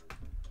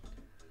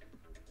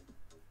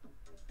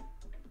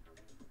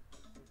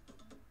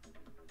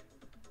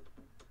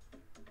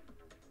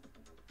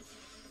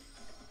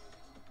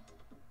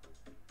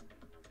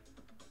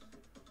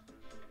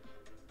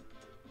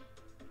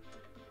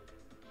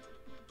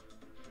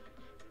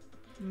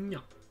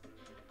 No.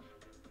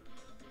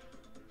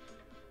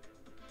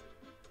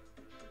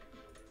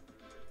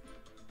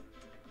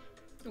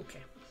 Okay.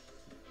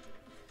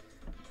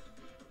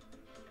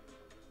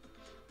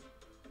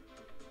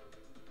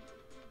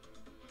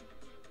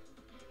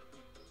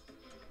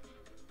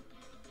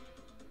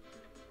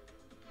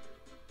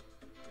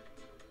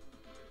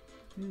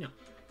 No.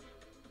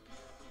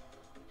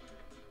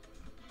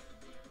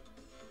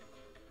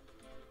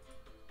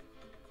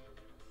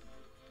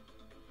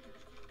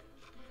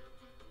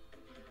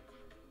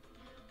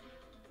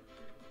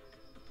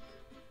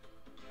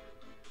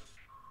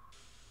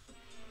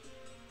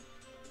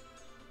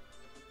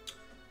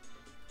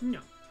 No.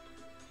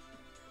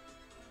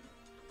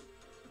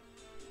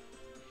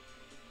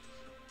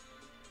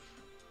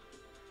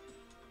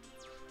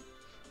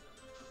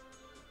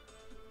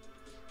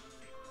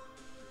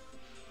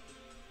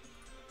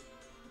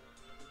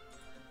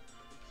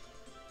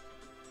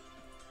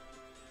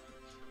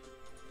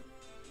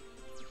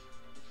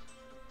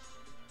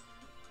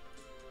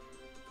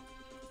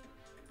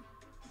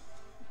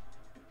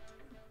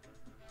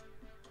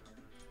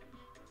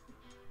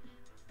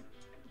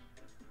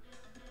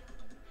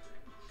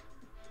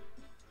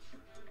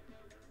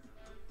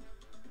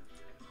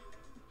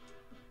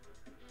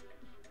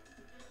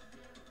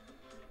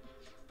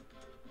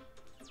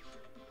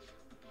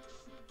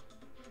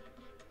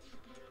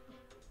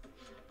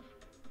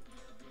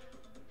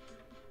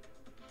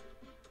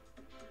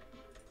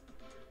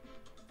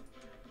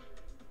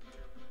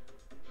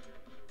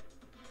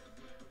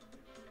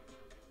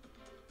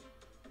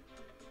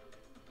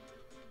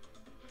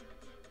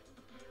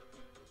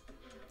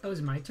 Oh, is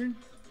it my turn?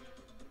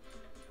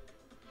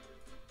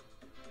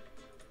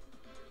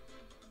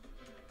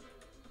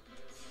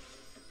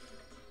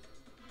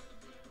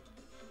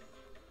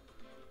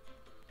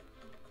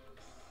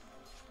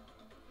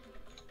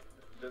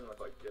 Doesn't look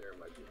like dinner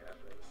might be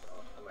happening, so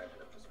I might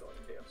end up just going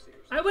to KFC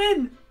or something. I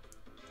win!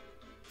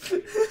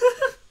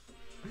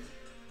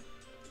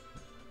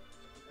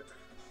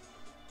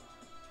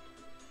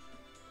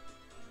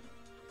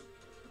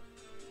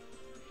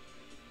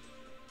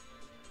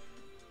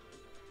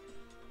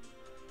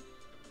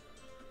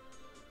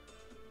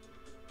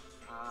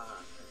 Ah,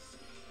 I see.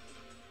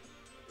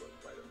 Look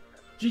right over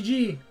there.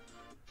 GG!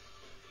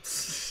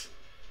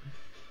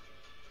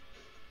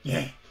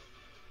 Yeah.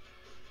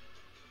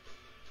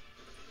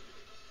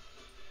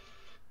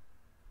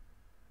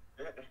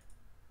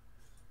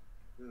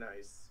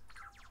 Nice.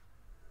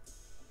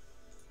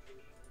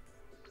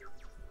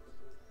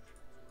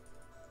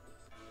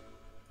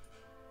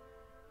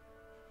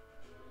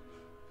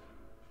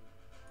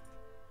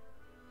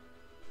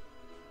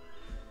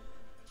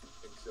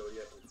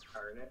 Exodia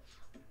Incarnate.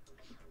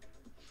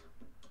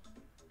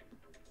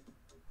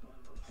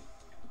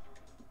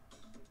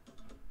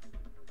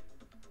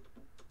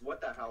 What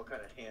the hell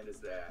kind of hand is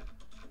that?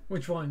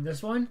 Which one?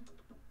 This one?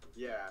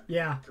 Yeah.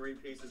 Yeah. 3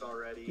 pieces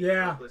already.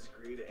 Yeah. Reckless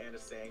Greed and a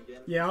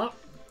Sangan. Yeah.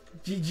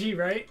 GG,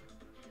 right?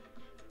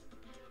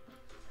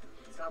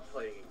 Stop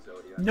playing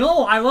Exodia.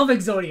 No, I love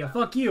Exodia.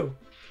 Fuck you.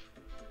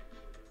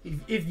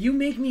 If you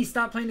make me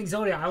stop playing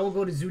Exodia, I will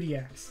go to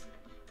Zodiacs.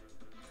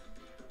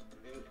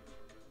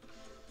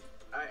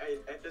 And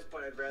at this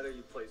point, I'd rather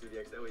you play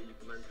Zodiacs. That way you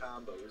can learn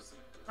combos.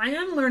 I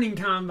am learning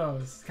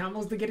combos.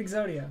 Combos to get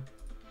Exodia.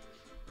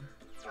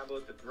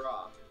 Combos to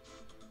draw.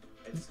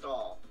 And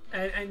stall.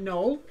 And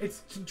no,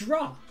 it's to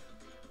draw.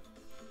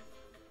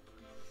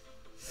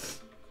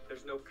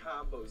 There's no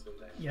combos in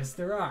that. Yes,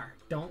 there are.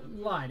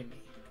 Don't lie to me.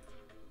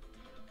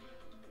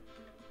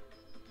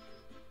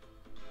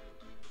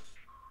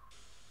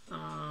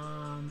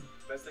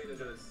 Best thing to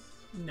do is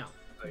No.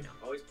 like No.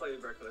 always play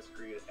Reckless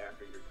Greed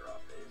after your draw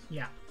phase.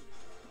 Yeah.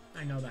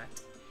 I know that.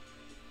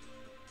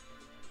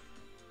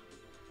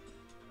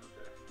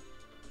 Okay.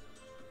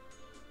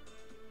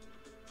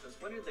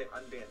 Since when did they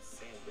unban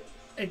Sangan?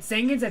 It's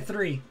Sangan's at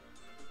 3.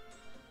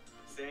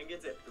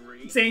 Sangan's at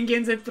 3?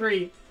 Sangan's at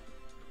 3.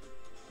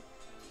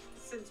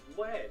 Since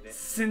when?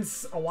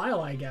 Since a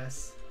while, I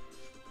guess.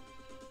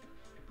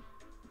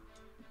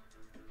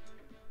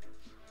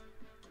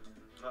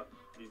 Oh,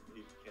 he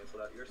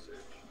canceled out your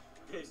search.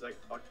 He's like,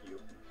 fuck you.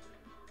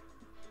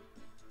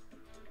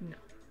 No.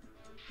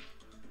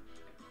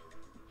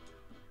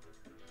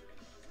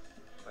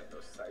 Find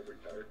those cyber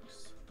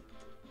darks.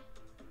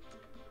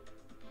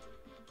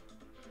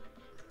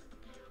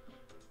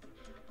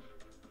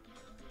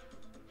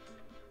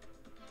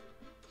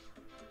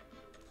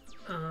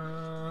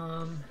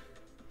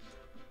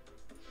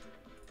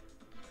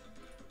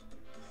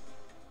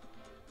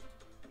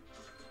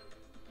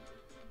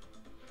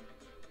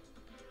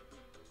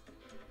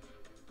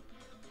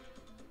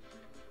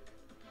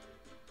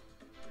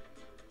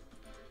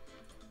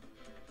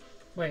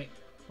 Wait,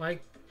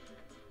 like...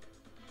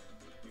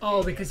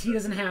 Oh, because he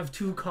doesn't have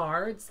 2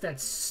 cards?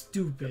 That's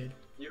stupid.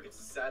 You can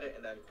set it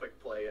and then quick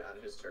play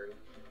on his turn.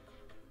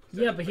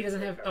 Yeah, but he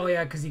doesn't have... Oh,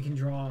 yeah, because he can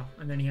draw,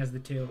 and then he has the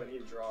 2. When he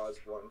draws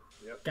 1.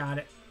 Yep. Got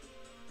it.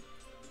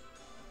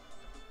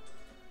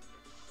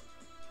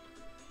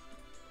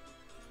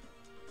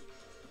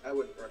 I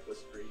wouldn't Reckless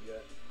Greed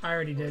yet. I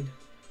already did.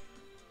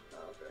 Oh,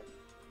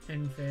 okay.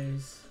 End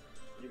phase.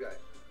 You got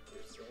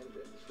your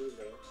Sangan too,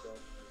 though, so...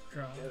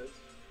 Draw. Yeah, that's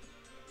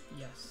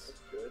Yes.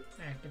 good.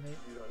 Activate.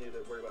 You don't need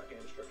to worry about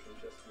hand destruction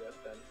just yet,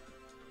 then.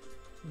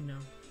 No.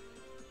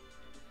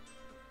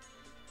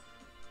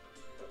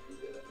 Well, you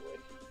did anyway.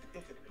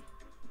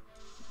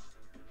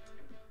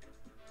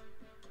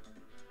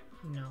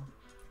 No.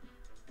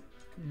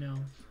 No.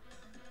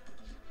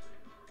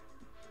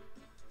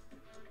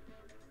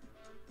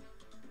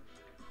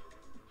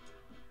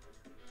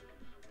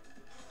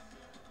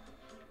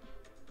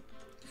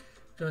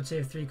 Don't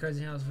save 3 cards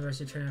in house for the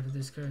rest of your turn after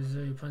this card. So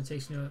your opponent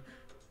takes no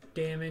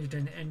damage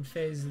during the end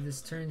phase of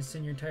this turn.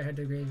 Send your entire head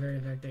to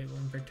graveyard activate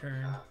one per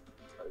turn.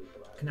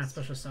 Cannot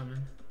special summon.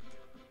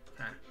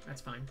 Ah,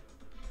 that's fine.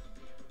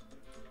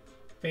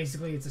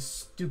 Basically, it's a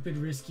stupid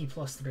risky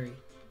 +3.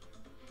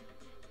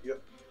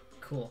 Yep.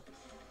 Cool.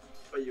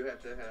 But you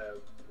have to have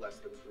less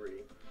than 3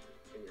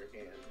 in your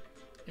hand.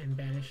 And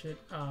banish it.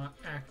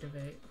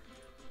 Activate.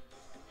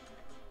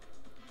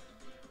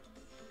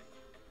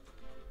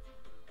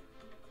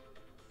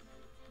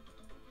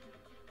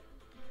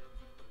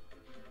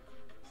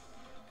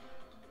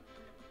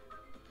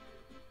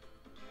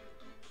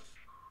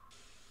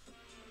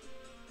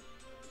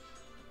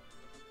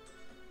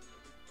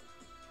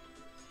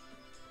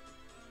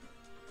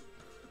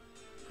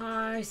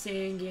 Hi,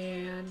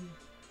 Sangan.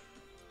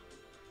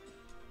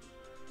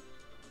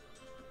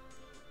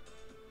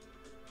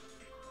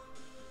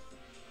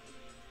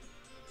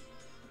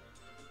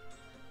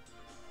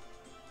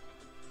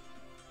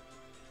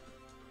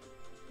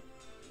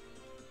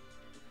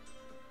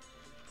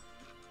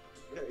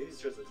 Yeah, he's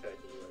just attacking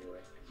you anyway.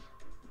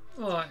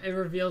 Well, it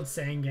revealed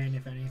Sangan,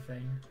 if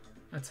anything.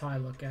 That's how I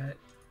look at it.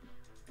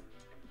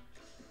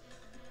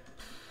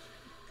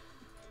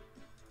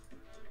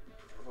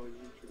 Oh, you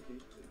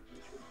tradition.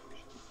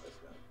 That's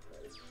not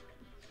nice.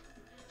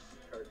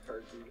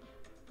 Card dude.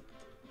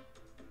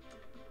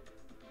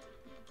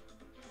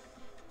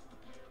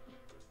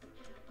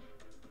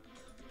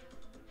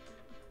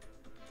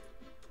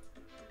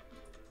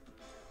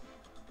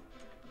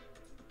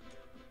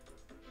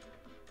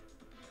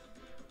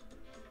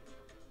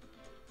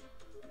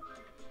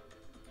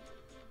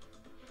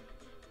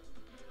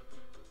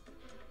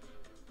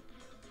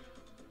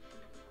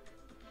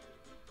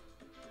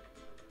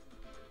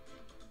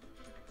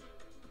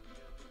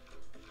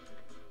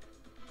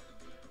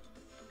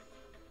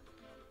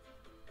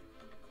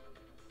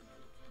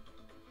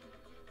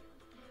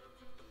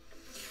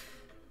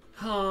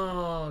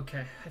 Oh,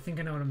 okay. I think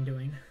I know what I'm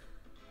doing.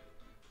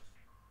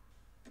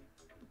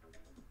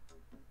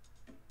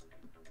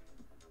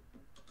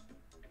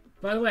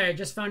 By the way, I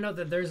just found out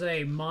that there's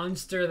a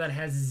monster that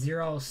has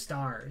 0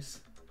 stars.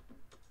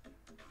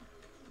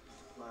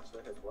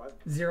 Monster has what?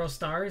 0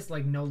 stars?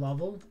 Like no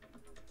level?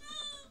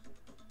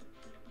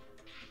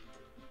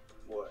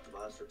 What?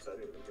 Monster? Because I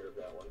didn't even hear of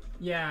that one.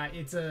 Yeah,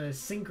 it's a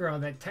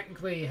synchro that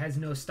technically has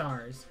no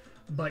stars,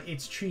 but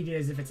it's treated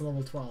as if it's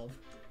level 12.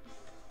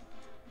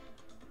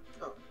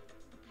 Huh.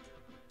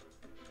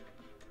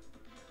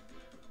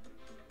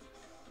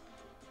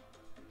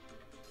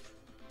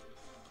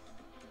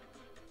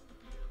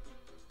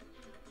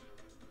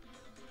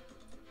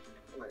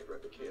 I might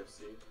rep the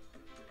KFC.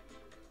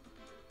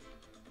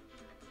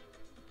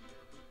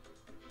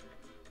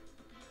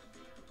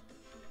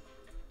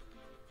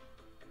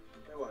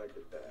 I want to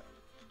get that.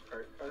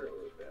 Card or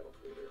battle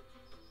leader.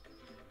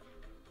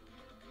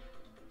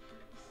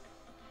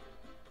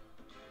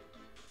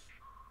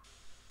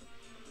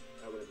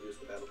 I would have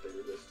used the battle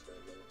leader this turn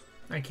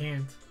though. I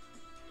can't.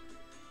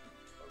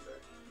 Okay.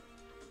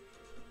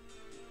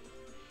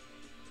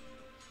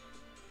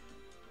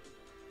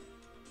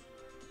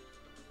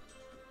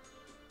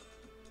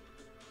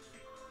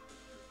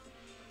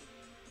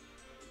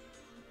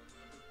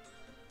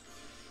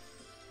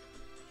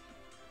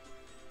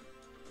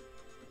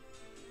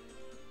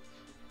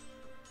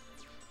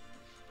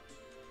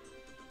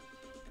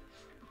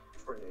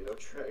 Tornado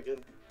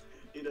Dragon.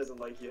 He doesn't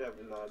like you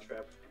having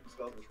non-trap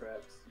spells and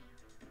traps.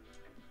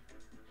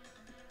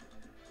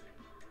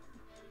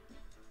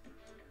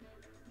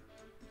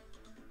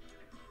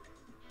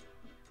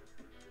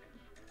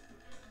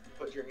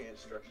 Put your hand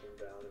instruction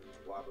down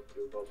and wobble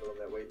through both of them.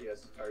 That way he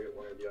has to target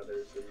one or the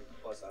other, so you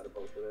plus out of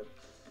both of it.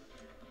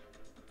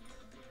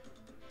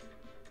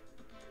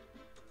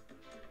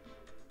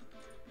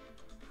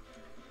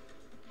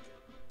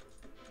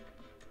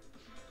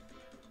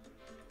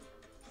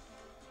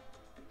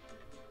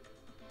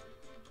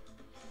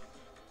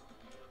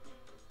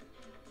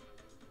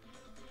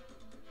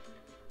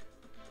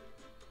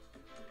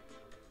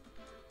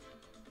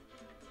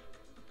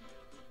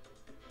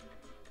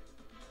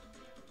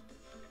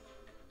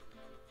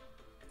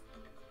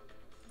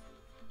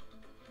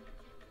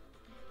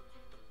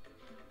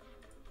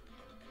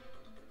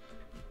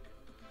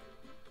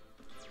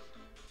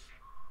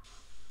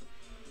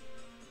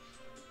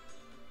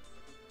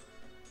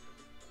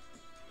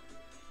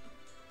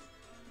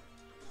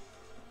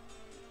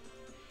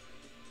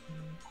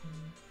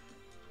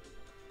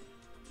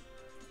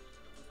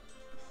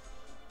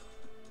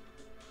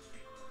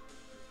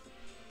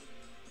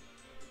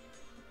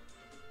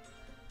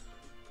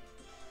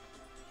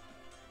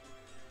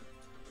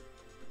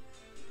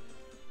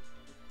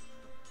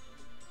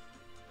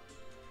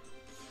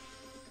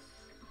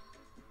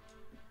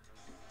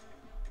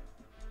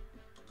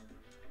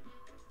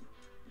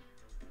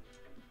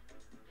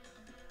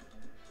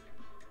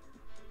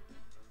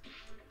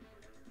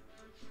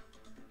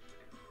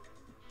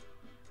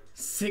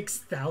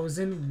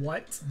 6,000?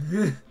 What?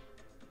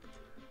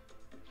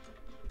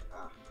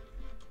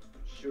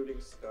 Shooting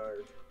Star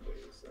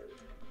Blazer.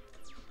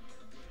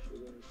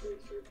 Shooting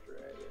Blazer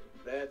Dragon.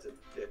 That's a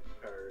dick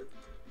card.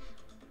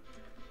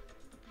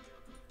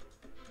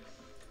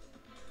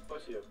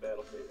 Plus you have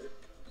Battle Fader.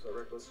 So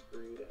Reckless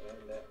Greed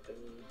and that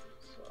thingy.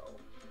 So.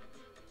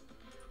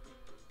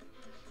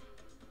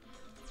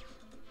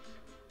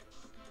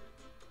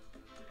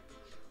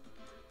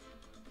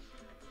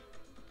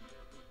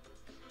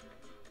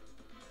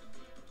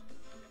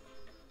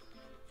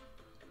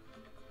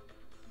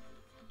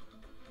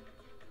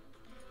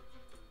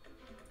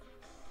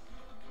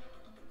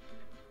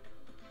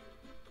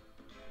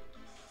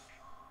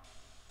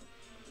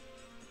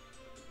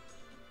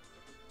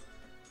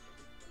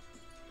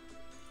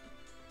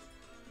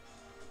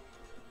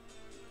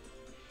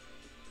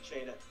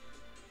 Chain it.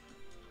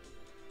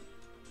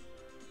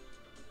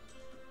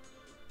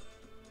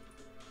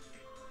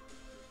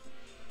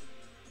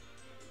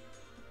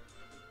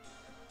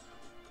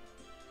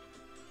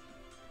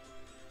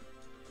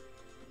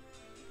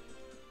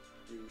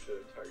 You should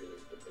have targeted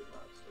the big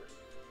monster.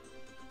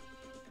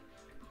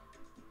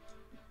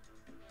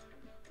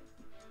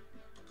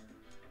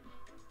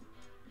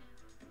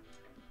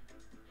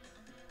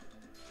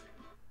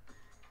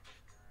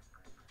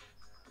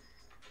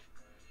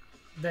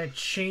 The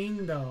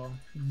chain, though,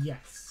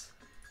 yes.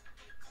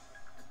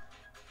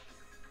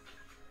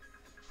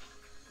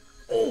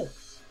 Oh!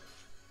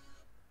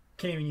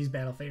 Can't even use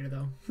Battle Fader,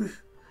 though.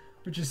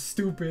 Which is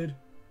stupid.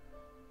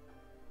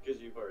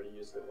 Because you've already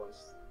used it once.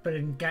 But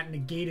it got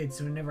negated,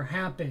 so it never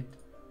happened.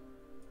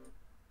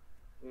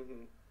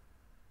 Mm-hmm.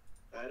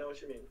 I know what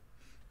you mean.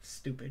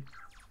 Stupid.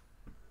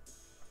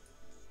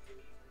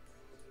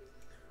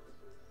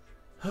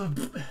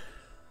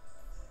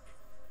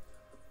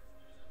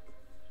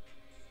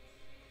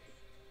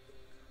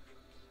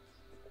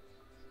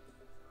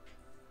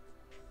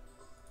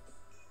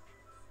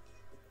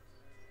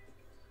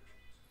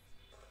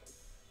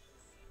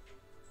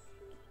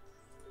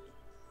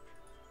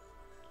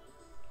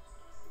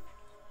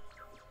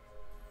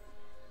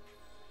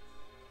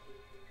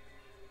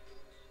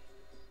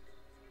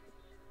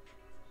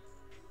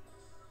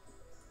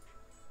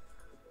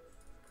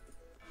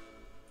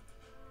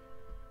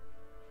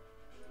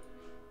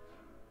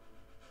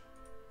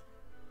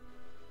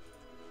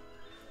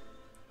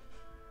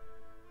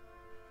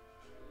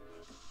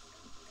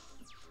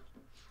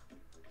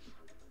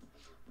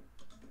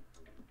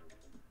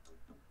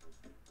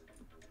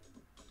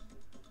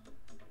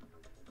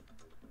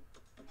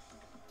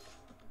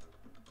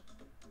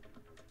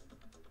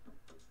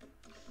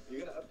 You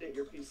gonna update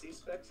your PC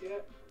specs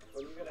yet?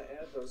 When are you gonna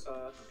add those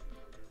to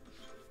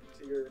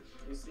your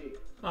PC?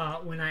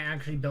 When I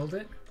actually build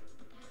it.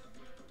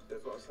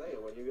 That's what I'm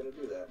saying. When are you gonna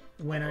do that?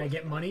 When I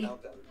get money.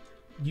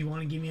 Do you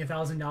want to give me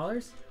 $1,000?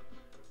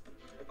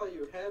 I thought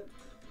you had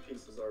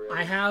pieces already.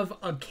 I have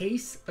a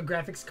case, a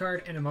graphics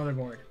card, and a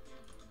motherboard.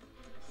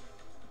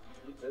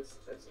 That's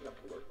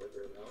enough to work with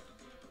right now.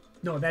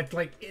 No,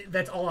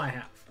 that's all I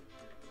have.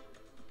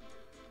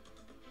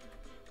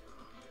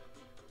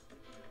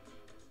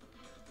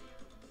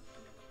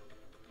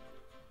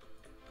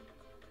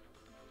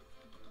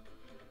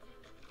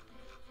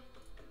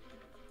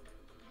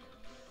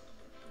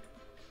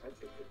 I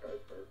take the card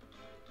for.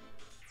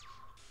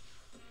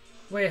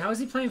 Wait, how is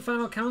he playing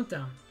Final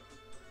Countdown?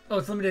 Oh,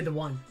 it's limited to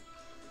 1.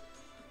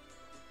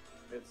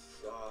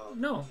 It's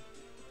No.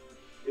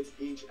 It's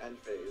each end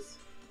phase.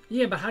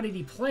 Yeah, but how did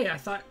he play? I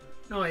thought...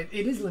 No, it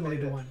is He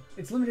limited to played it. 1.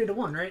 It's limited to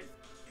 1, right?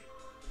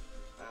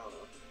 I don't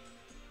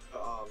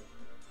know.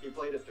 He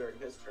played it during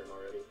his turn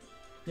already.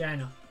 Yeah, I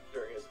know.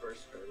 During his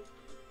first turn.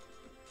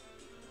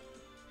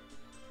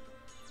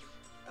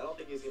 I don't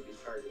think he's gonna be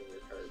targeting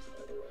your cards,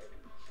 by the way.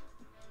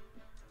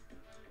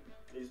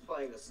 He's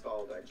playing a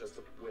stall deck just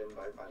to win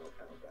by Final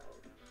Countdown.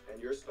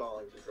 And you're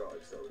stalling to draw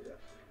Exodia.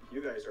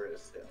 You guys are at a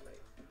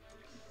stalemate.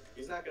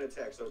 He's not gonna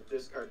attack, so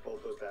discard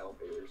both those Battle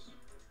Faders.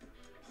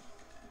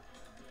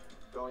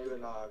 Don't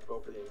even go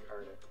for the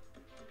Incarnate.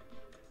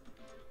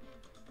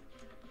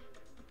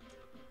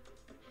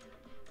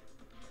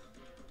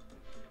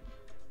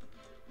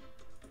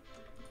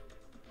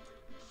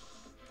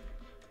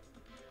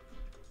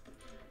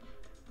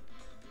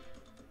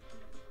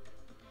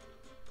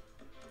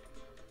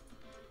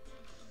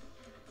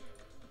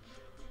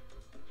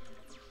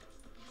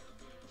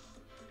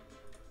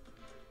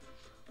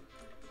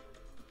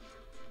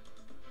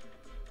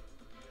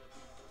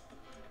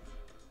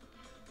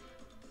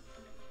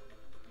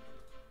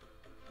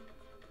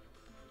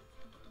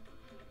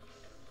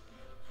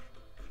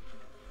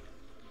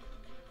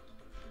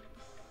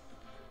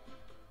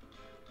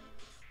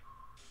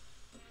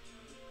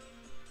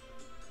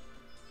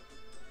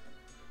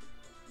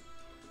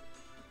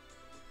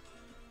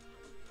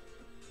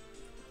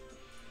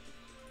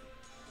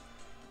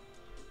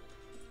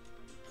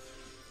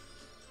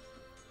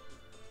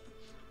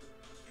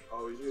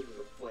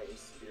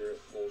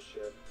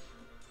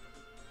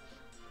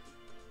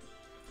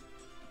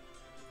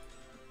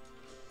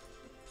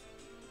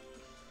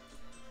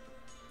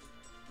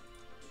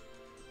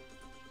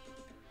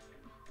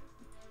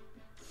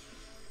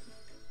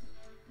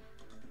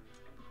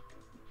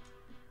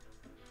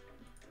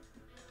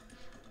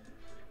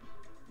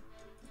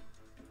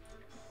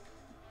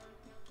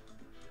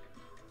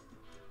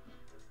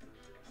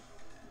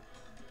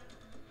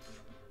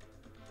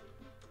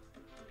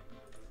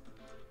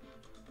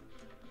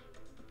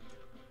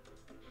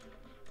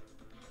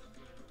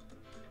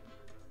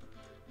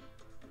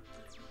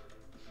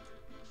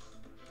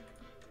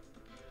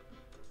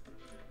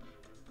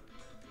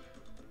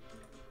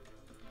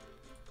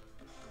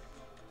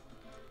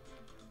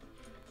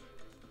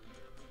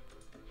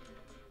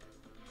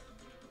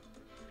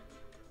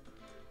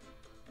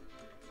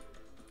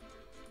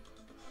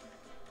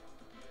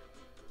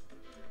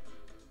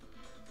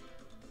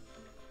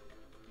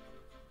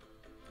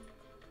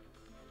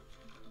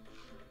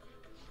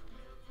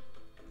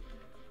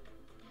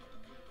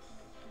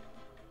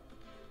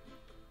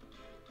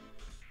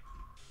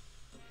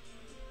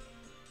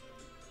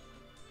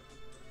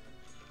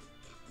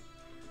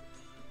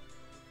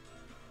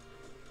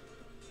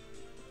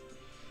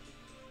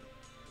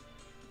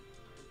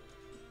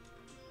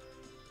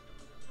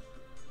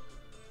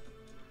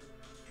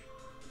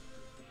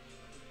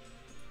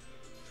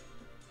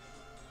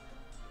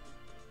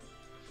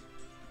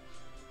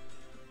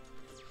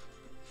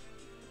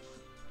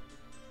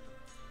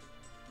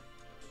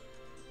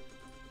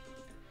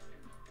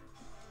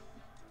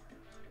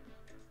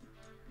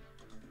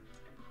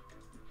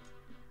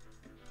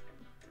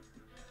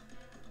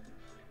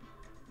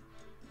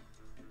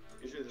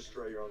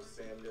 destroy your own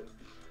stand-in?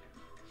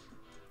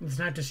 It's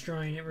not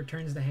destroying, it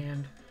returns the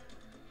hand.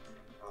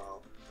 Oh.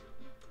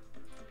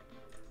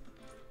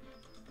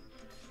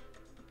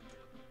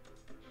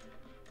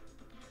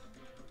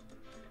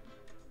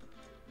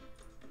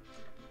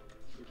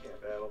 You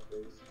can't battle,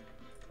 please.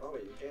 Oh,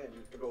 wait, you can.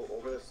 You can go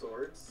over the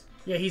swords?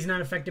 Yeah, he's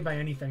not affected by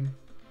anything.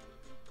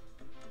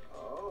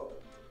 Oh.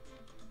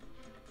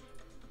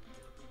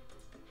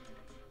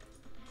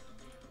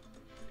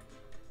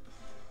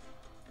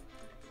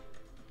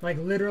 Like,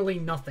 literally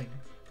nothing.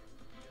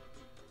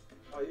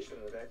 Oh, you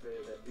shouldn't have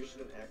activated that. You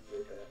shouldn't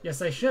activate that.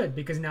 Yes, I should,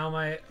 because now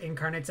my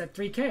incarnate's at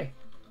 3k.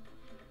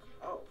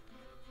 Oh.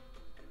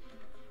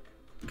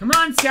 Come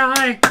on,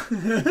 Sky!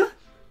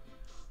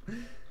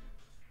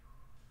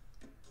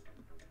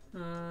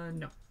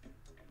 No.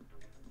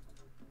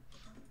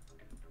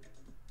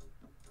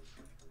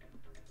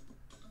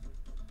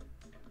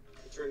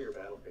 Return your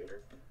battle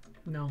fader.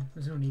 No,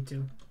 there's no need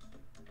to.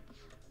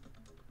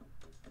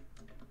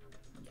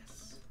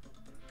 Yes.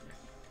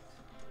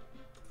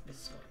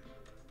 This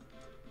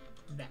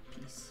one. That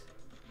piece.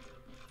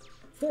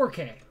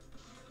 4k.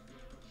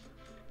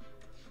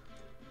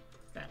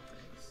 Battle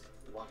phase.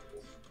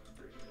 Waffles.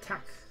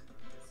 Attack.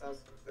 That sounds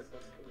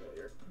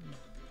familiar.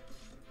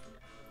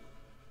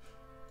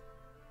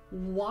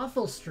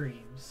 Waffle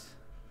streams.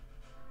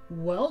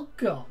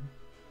 Welcome.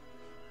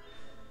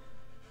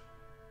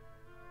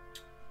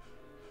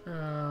 Card.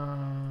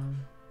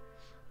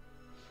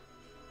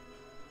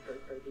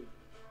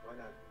 Why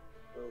not?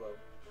 Lolo.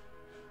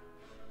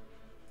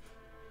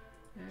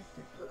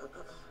 Active.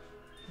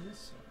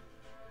 This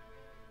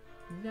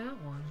one. That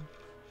one.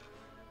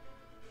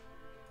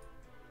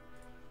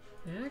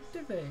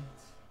 Activate.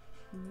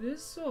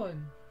 This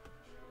one.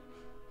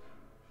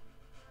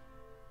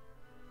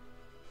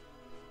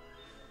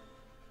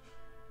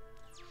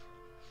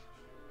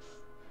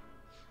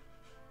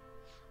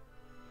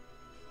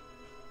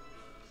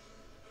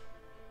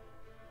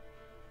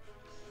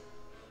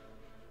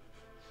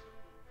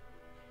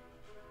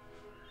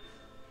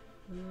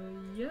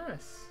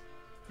 Yes.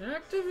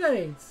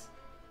 Activates.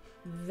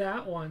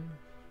 That one.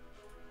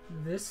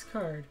 This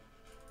card.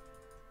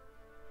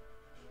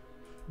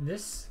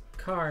 This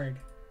card.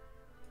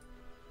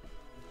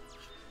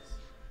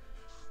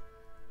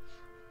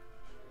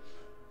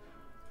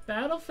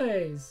 Battle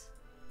phase.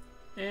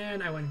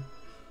 And I win.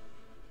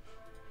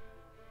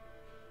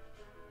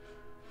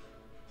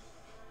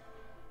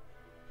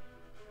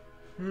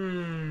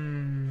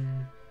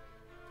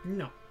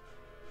 No.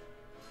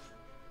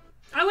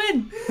 I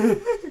win!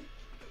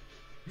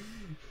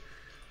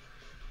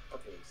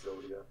 Okay,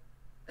 Zodia.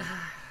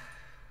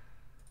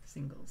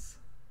 Singles.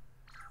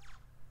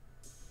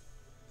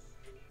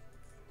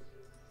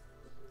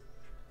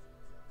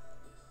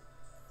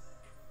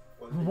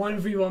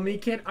 1v1 me,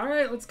 kid. All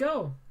right, let's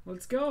go.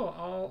 Let's go.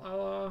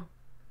 I'll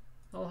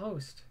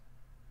host.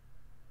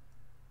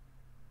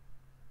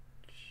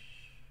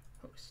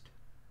 Host.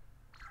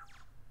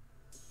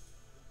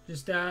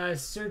 Just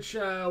search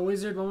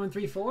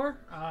Wizard1134.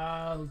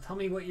 Tell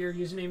me what your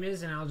username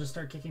is, and I'll just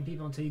start kicking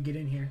people until you get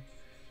in here.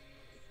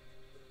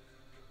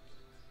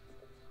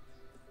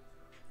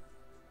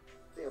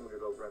 I think I'm gonna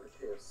go grab a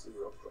KFC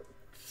real quick.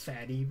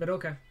 Fatty, but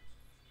okay.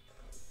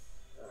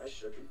 I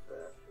should be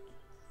fat.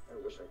 I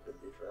wish I could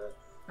be fat.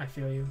 I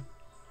feel you.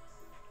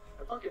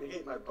 I fucking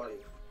hate my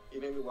buddy. He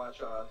made me watch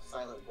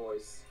Silent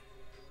Voice.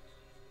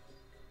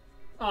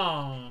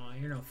 Aw,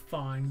 you're no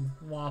fun,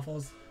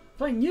 Waffles.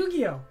 Playing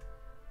Yu-Gi-Oh!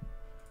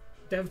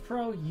 Dev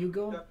Pro,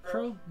 Yugo Dev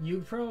Pro,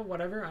 Yu Pro,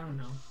 whatever. I don't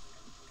know.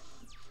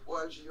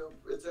 YGO.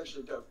 It's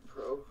actually Dev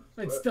Pro.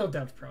 It's still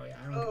Dev Pro, yeah.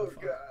 I don't Oh give a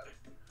fuck. god.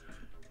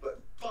 But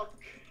fuck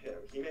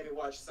him. He made me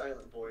watch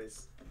Silent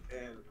Voice,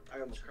 and I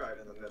almost cried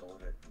in the middle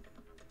of it.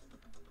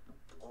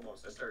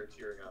 Almost. I started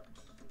tearing up.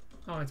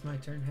 Oh, it's my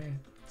turn. Hey,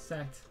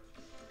 set.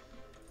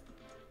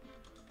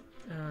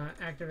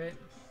 Activate.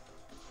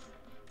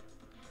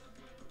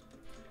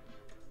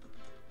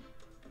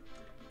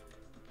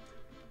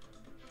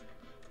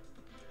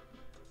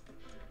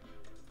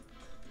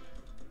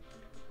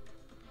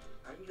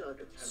 I need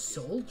like a 10-piece.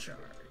 Soul charge.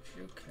 Okay. I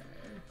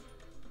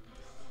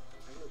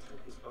need a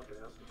 10-piece bucket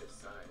house with its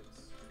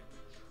sides.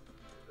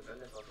 But then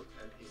there's also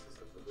 10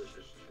 pieces of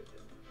delicious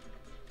chicken.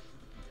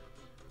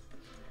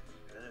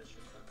 And then it's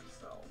just by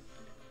myself.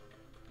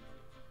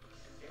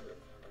 Can't really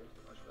complain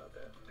too much about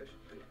that. It's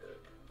actually pretty good.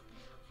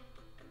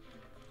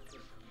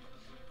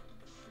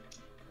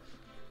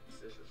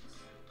 Decisions.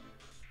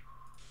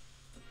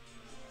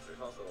 There's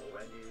also a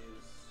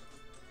Wendy's.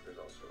 There's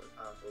also a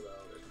Taco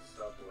Bell. There's a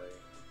Subway.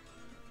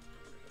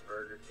 There's a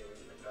Burger King,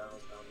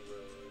 McDonald's down the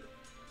road.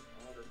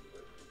 All this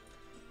delicious.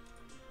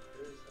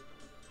 There's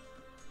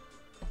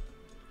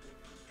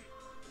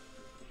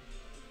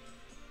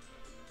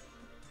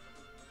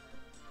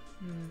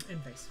In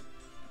face.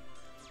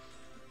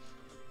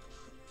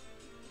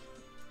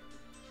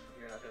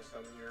 You're not gonna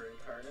summon your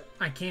incarnate?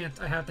 I can't.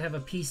 I have to have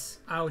a piece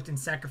out and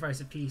sacrifice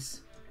a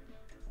piece.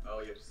 Oh,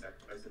 you have to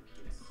sacrifice a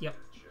piece. Yep.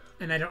 Gotcha.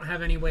 And I don't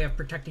have any way of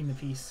protecting the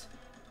piece.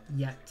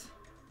 Yet.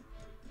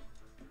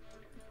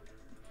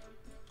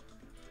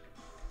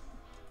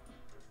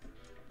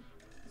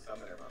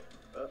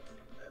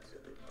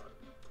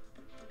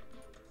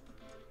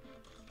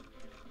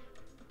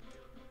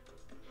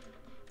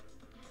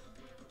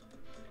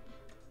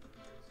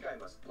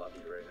 less fluffy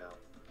right now.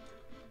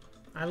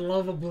 I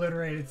love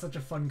Obliterate. It's such a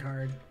fun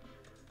card.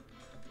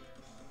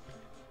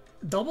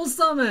 Double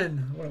summon!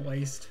 What a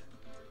waste.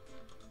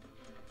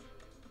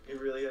 He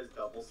really has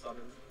double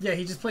summon. Yeah,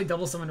 he just played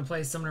double summon to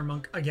play Summoner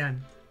Monk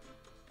again.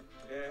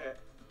 Yeah.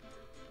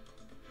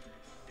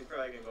 He's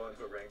probably gonna go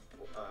into a rank,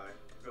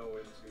 go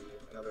into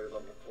another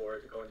level 4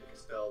 to go into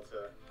Castell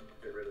to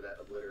get rid of that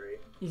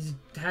Obliterate. He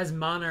has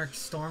Monarch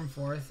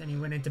Stormforth, and he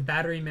went into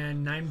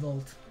Batteryman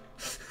 9-volt.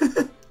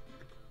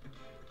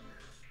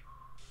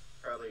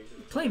 Probably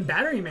Playing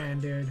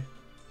Batteryman, dude.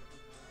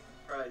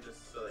 Probably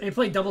just so And he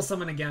played double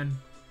summon again.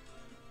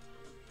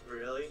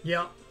 Really?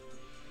 Yep.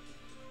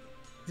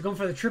 He's going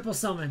for the triple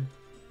summon.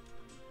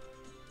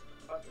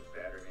 Fucking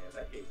Batterymans.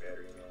 I hate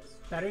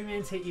Batterymans.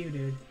 Batterymans hit you,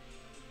 dude.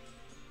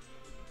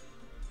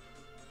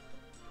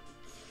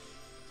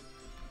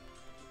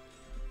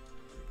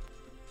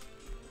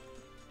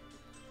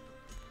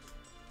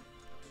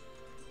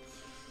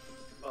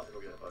 I'm about to go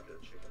get a bucket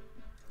of chicken.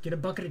 Get a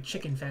bucket of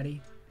chicken,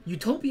 fatty.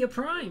 Utopia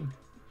Prime.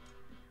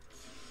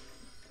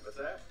 What's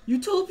that?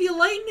 Utopia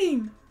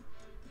Lightning.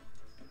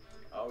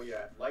 Oh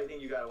yeah, Lightning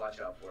you gotta watch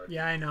out for.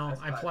 Yeah, I know.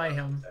 That's I 5,000 play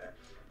him. attack.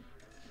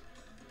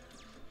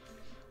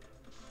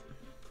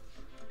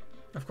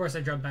 Of course,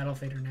 I draw Battle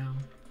Fader now.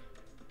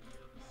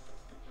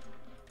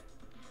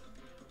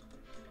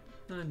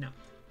 No.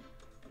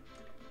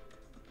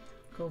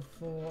 Go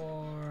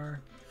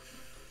for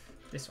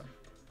this one.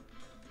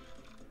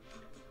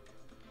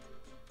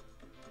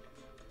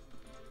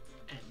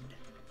 End.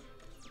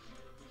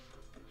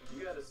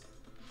 You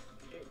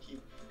can't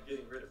keep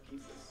getting rid of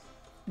pieces.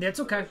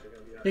 That's okay. Otherwise you're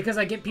gonna be out. Because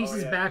I get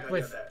pieces Oh, yeah, back yeah,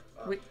 with... that.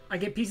 Wait, I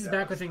get pieces that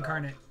back was with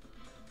Incarnate.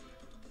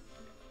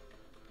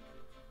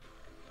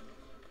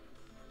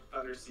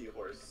 Undersea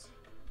Horse.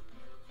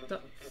 The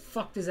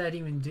fuck does that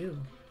even do?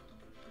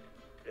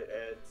 It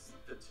adds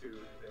the 2 things.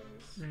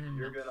 Mm,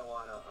 You're no. gonna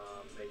wanna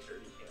make sure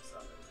he can't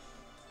summon.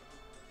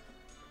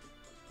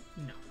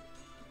 No.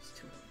 It's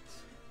too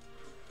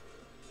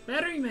late.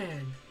 Battery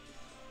Man!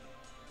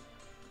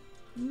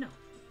 No.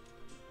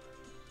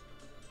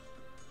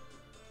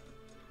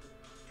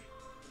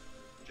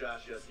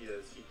 Josh, yes he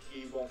is.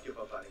 He won't give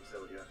up on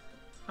Exodia.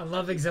 I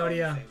love He's telling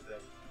the Exodia. same thing.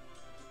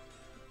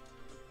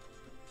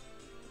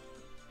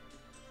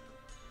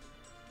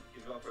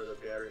 He's going for the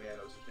Battery Man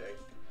OTK.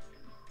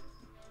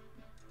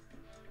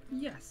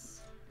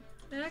 Yes.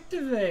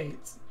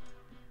 Activate.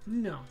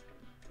 No.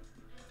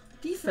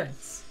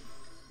 Defense.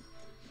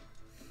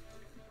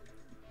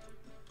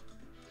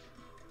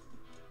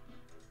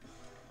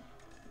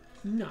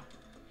 No.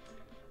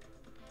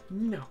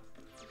 No.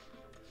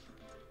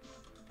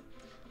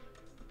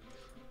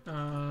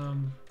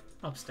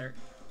 Upstart.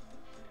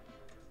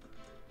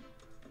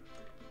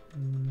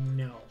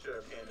 No. Should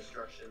have Hand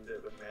Destruction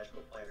did with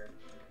Magical Planner.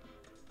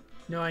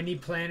 No, I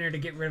need Planner to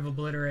get rid of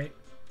Obliterate.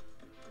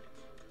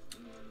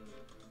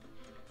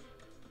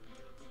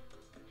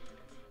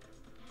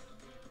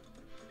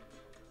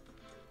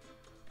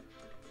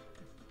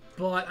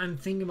 But I'm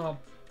thinking about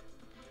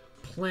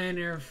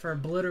Planner for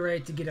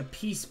Obliterate to get a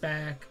piece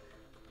back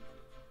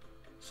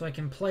so I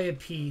can play a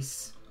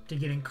piece to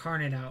get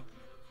Incarnate out.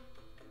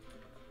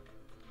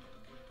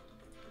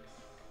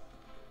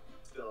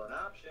 Still an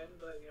option,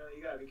 but you know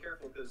you gotta be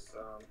careful because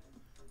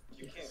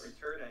you Yes. can't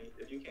return any.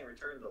 If you can't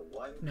return the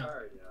one No.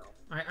 card, you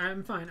know.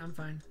 I'm fine, I'm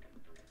fine.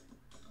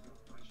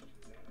 Why should you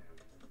do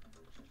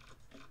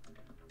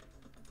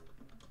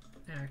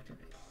that?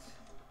 Activate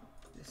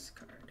this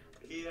card.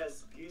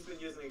 He's been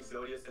using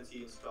Exodia since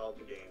he installed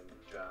the game,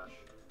 Josh.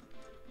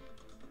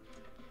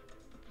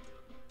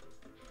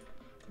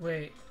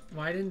 Wait,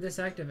 why didn't this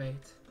activate?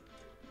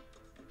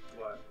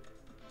 What?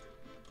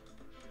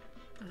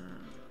 Uh,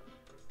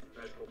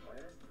 Magical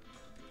Planner?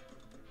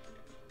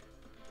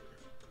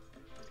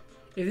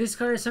 if this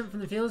card is sent from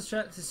the field,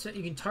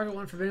 you can target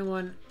one forbidden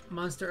one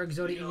monster or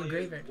Exodia in your only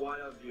graveyard. use one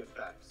of the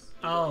effects.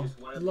 You Oh, only use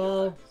one of the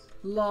lol. effects.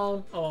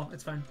 Lol. Oh,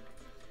 it's fine.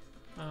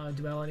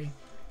 Duality.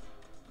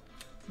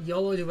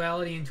 YOLO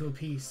Duality into a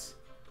piece.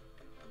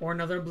 Or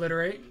another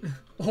Obliterate.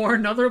 Or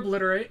another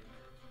Obliterate.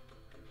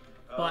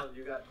 Oh, But-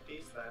 you got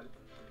peace then.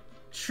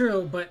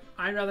 True, but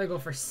I'd rather go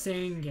for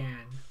Sangan.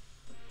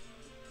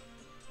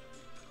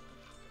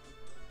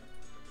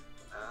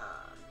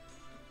 Ah,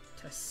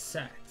 To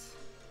set.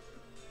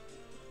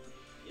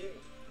 yeah. Good.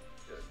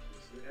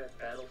 So you have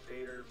Battle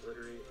Fader,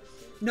 Obliterate, and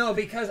Sing. No,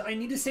 because I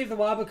need to save the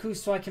Wabaku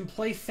so I can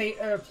play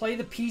play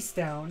the piece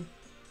down.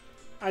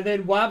 And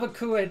then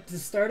Wabaku at the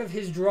start of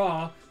his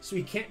draw, so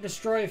he can't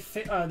destroy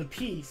the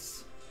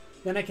piece.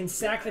 Then I can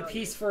sack the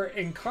piece for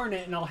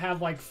Incarnate, and I'll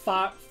have like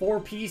 4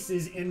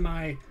 pieces in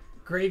my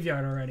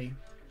graveyard already.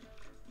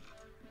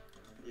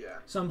 Yeah.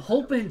 So I'm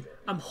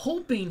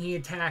hoping he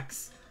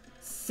attacks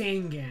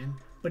Sangan,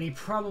 but he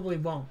probably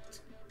won't.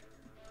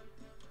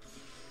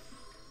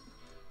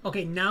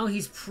 Okay, now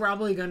he's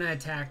probably gonna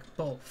attack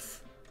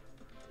both.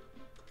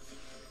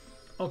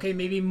 Okay,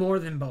 maybe more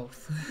than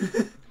both.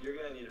 You're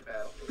gonna need a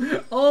Battle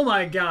Fader. Oh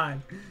my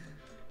god.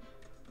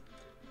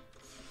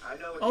 I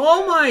know. What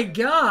Oh you my have.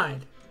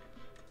 god.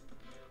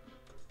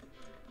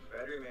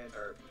 Battery Mans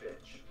are a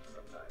bitch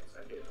sometimes. I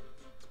hate them.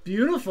 It's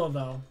beautiful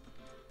though.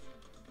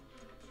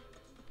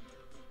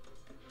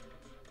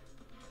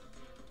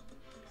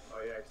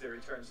 Oh yeah, because it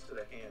returns to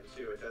the hand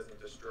too. It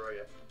doesn't destroy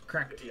it.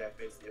 Correct. If he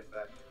activates the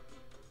effect.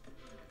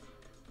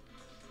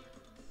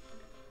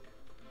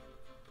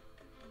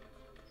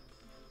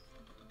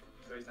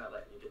 So he's not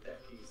letting you get that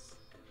piece.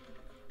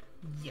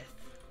 Yes.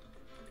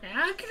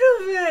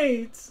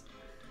 Activate!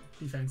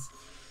 Defense.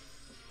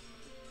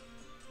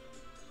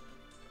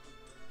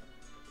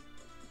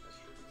 That's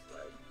true. It's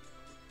like,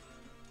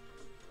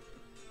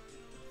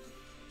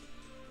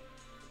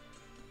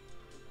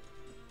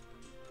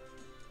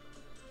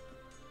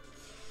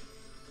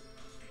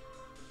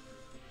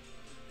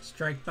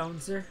 Strike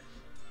bouncer.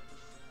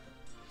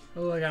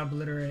 Oh, I got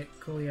obliterate.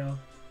 Coolio.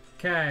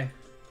 Okay.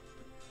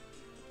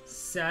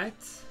 Set.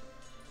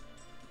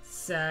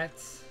 Set.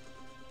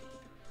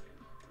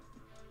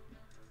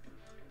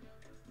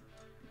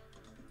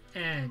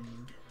 End.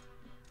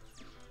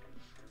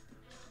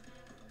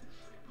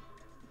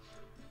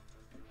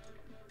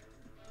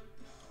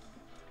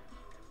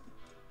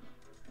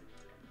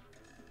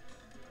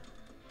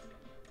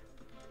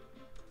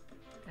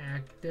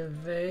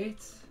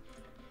 Activate.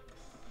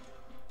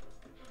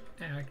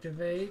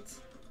 Activate.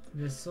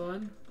 This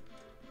one.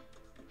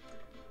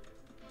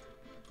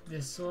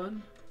 This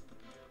one.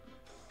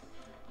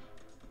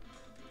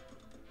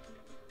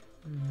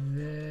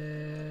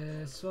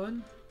 This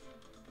one.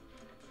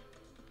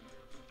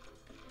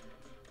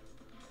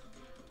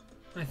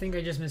 I think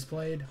I just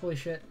misplayed. Holy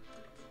shit.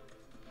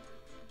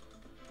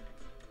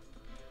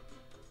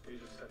 you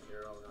just set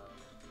your own.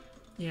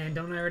 Yeah, and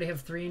don't I already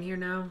have 3 in here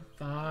now?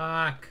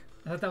 Fuck.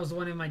 I thought that was the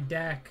one in my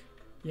deck.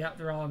 Yep,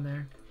 they're all in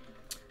there.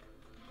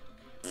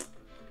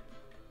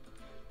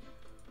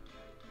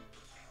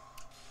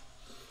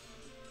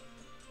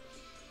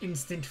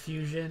 Instant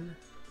fusion.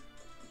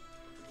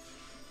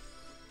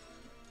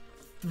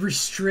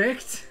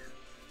 Restrict?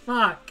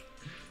 Fuck.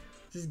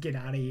 Just get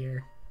out of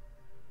here.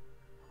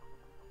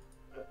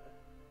 I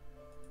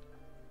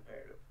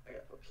got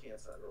to put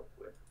pants on real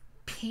quick.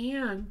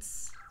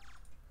 Pants?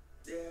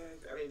 Yeah,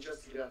 I mean,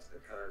 just to get out to the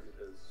car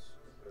because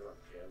we're not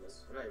pajamas.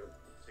 We're not even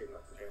taking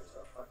off pajamas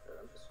off. Fuck that.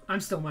 I'm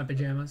still in my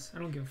pajamas. I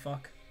don't give a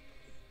fuck.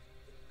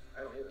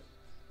 I don't either.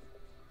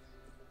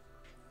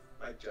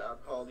 My job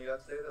called me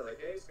up today. They're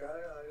like, hey, Scott,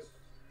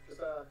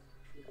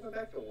 you coming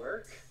back to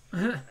work? I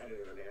didn't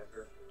even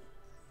answer.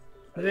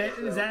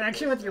 Is that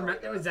actually what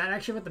was that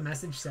actually what the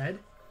message said?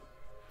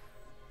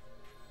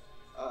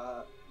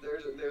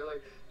 They're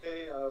like,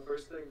 hey,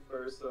 first thing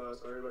first,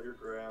 sorry about your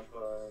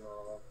grandpa and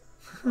all.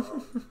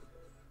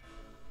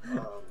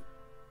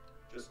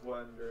 Just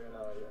wondering,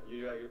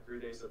 you got your 3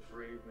 days of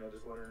bereavement.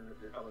 Just wondering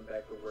if you're coming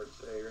back to work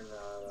today or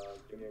not.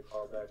 Give me a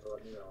call back to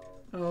let me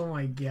know. Oh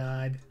my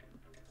god.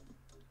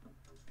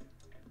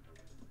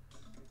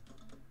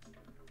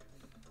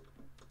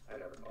 I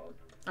never called.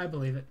 I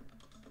believe it.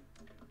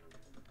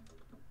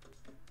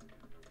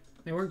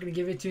 They weren't going to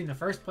give it to you in the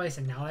first place,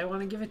 and now they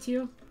want to give it to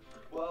you?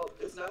 Well,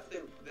 it's not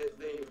that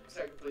they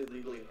technically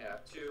legally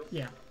have to.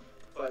 Yeah.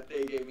 But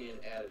they gave me an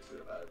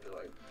attitude about it. They're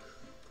like,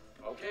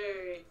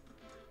 okay.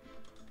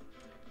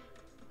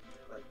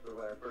 Like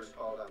when I first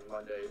called on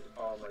Monday, to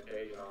call them like,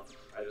 hey,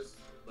 I just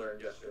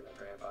learned yesterday my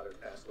grandfather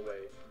passed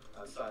away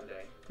on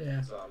Sunday.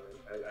 Yeah. So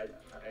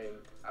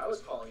I was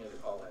calling in to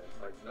call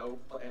in. Like no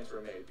plans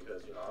were made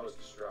because I was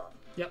distraught.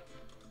 Yep.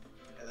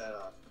 And then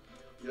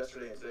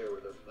yesterday and today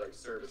were the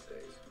service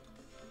days.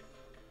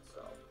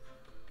 So.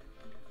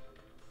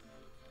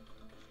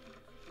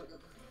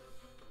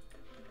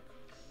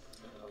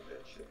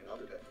 I'll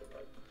be back in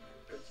like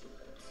 15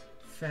 minutes.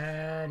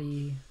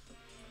 Fatty.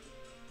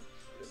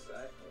 Just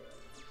that.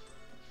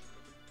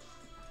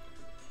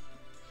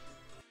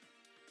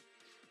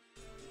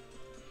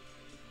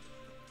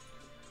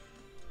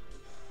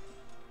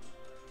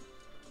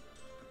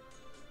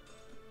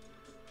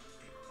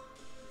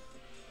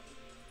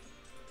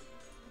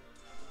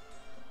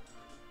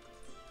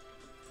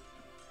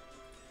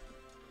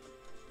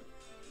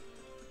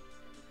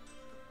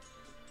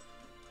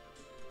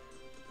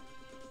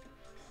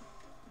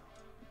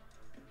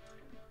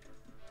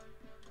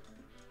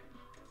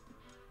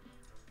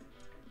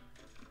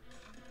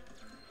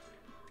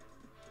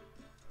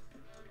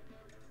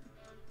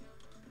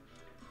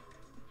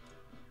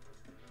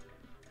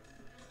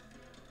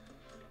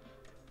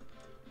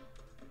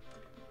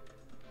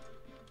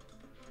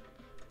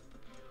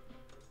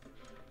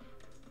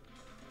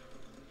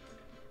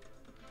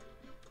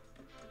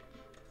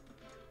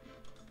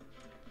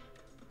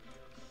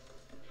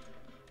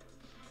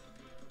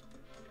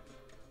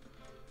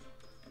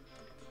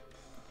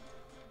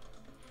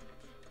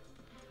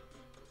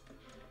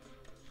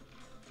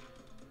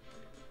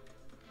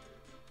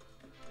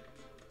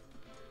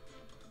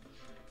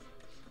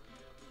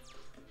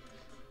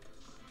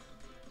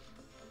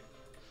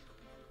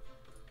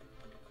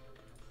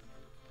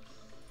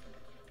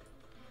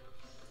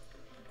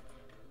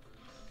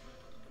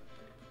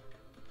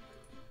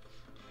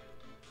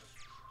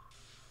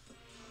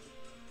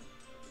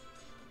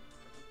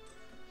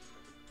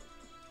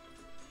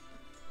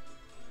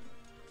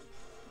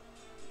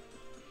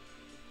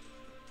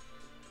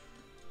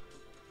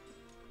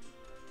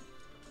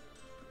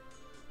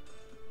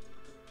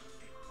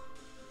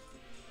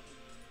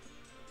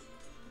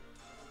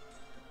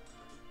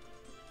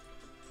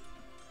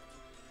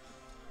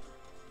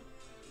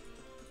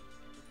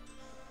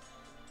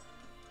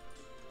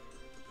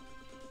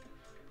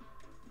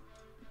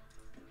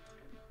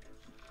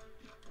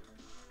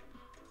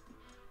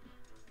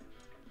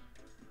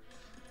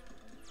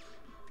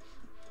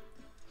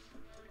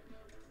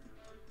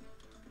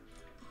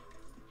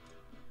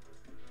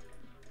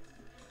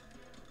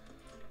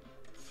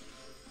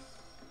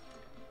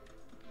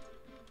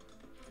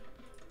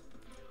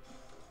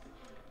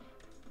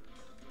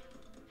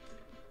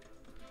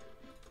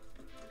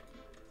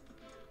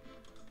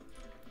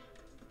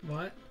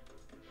 What?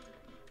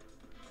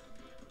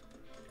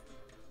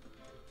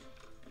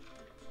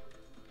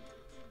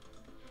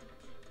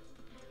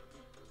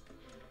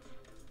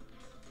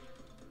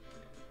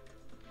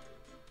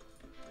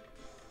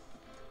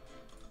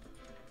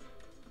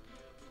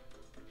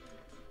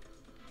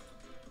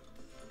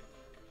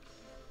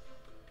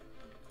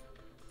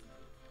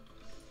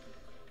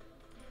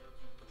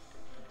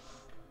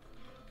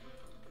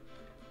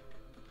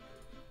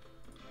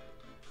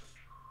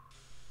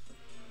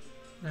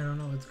 I don't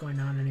know what's going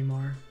on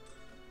anymore.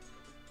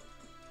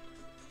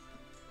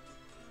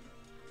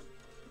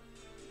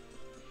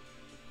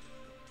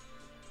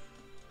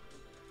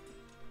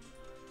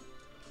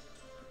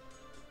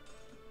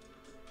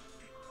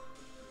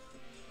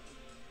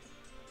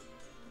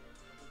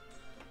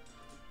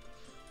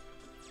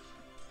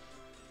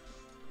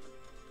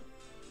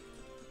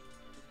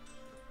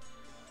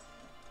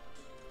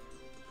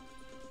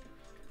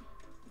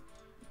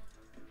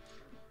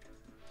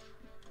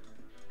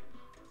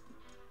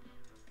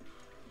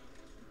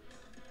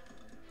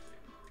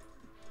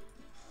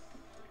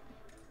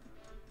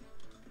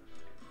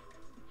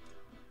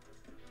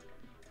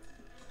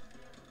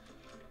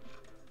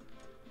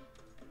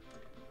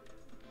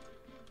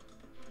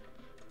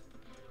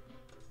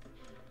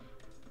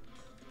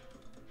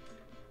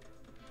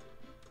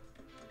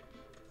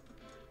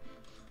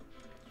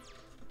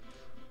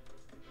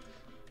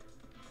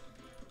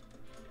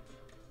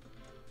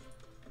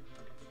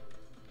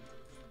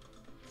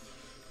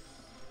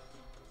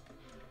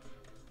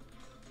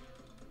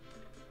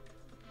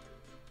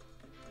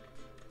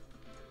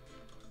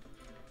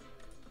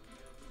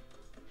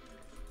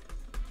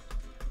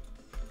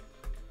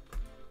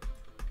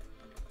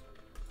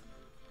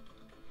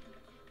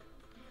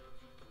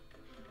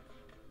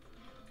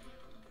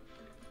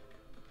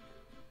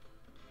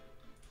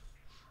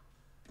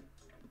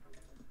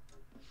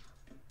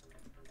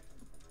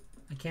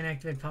 I can't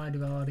activate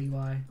polyduality.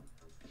 Why?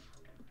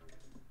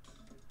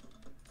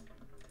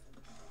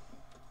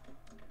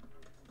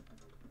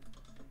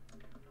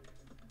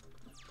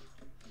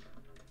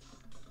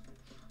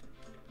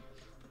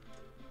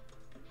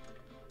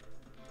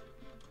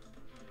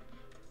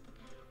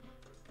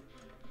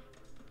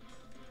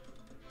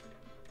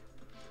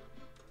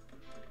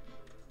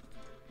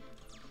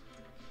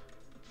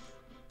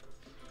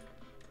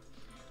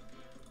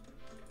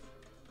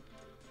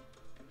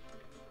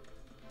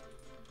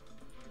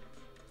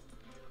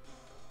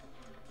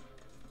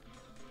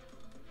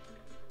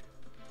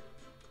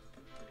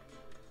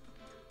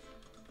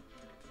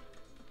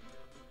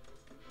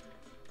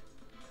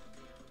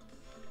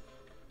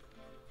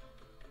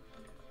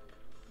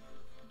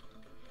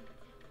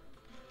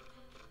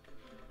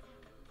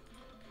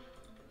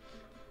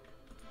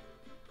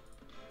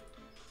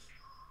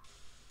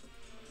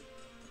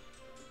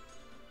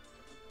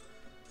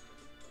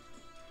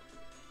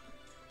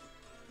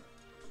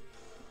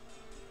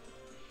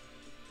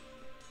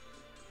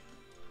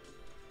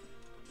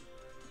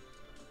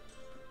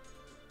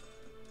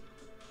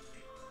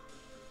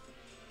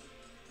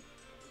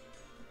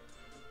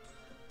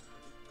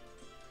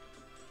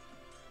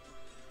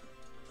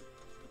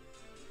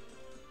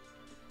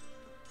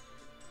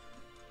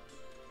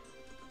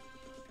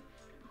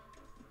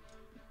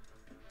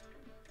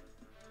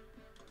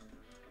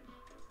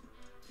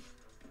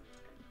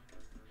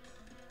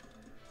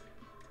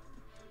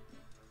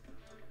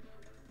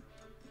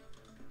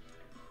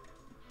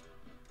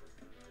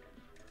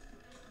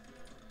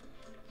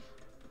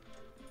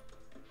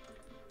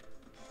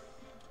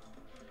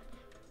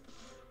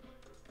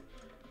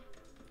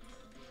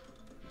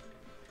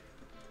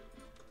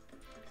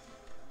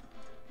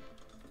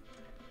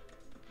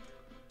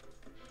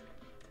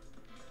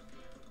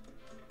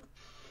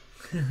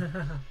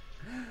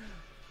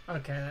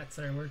 Okay, that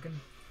started working.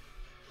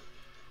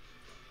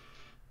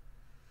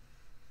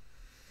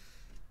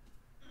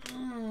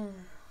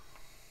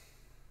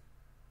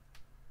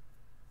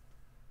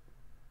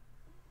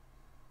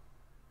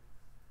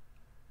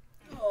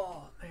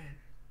 Oh man,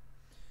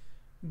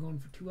 I'm going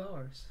for 2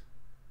 hours.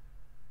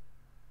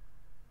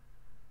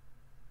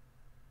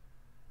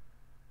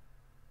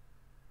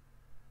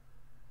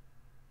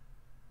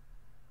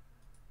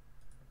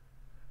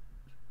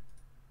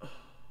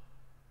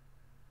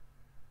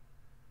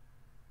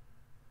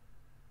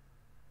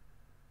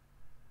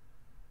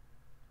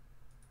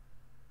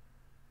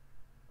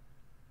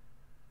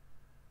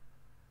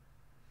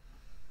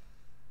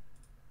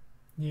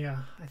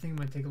 Yeah, I think I'm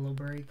gonna take a little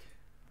break.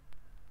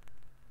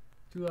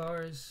 2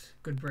 hours,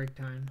 good break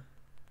time.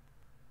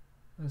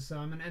 So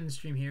I'm gonna end the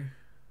stream here.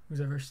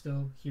 Who's ever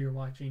still here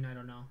watching, I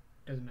don't know.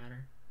 Doesn't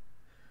matter.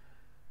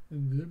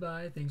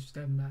 Goodbye. Thanks for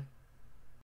stepping by.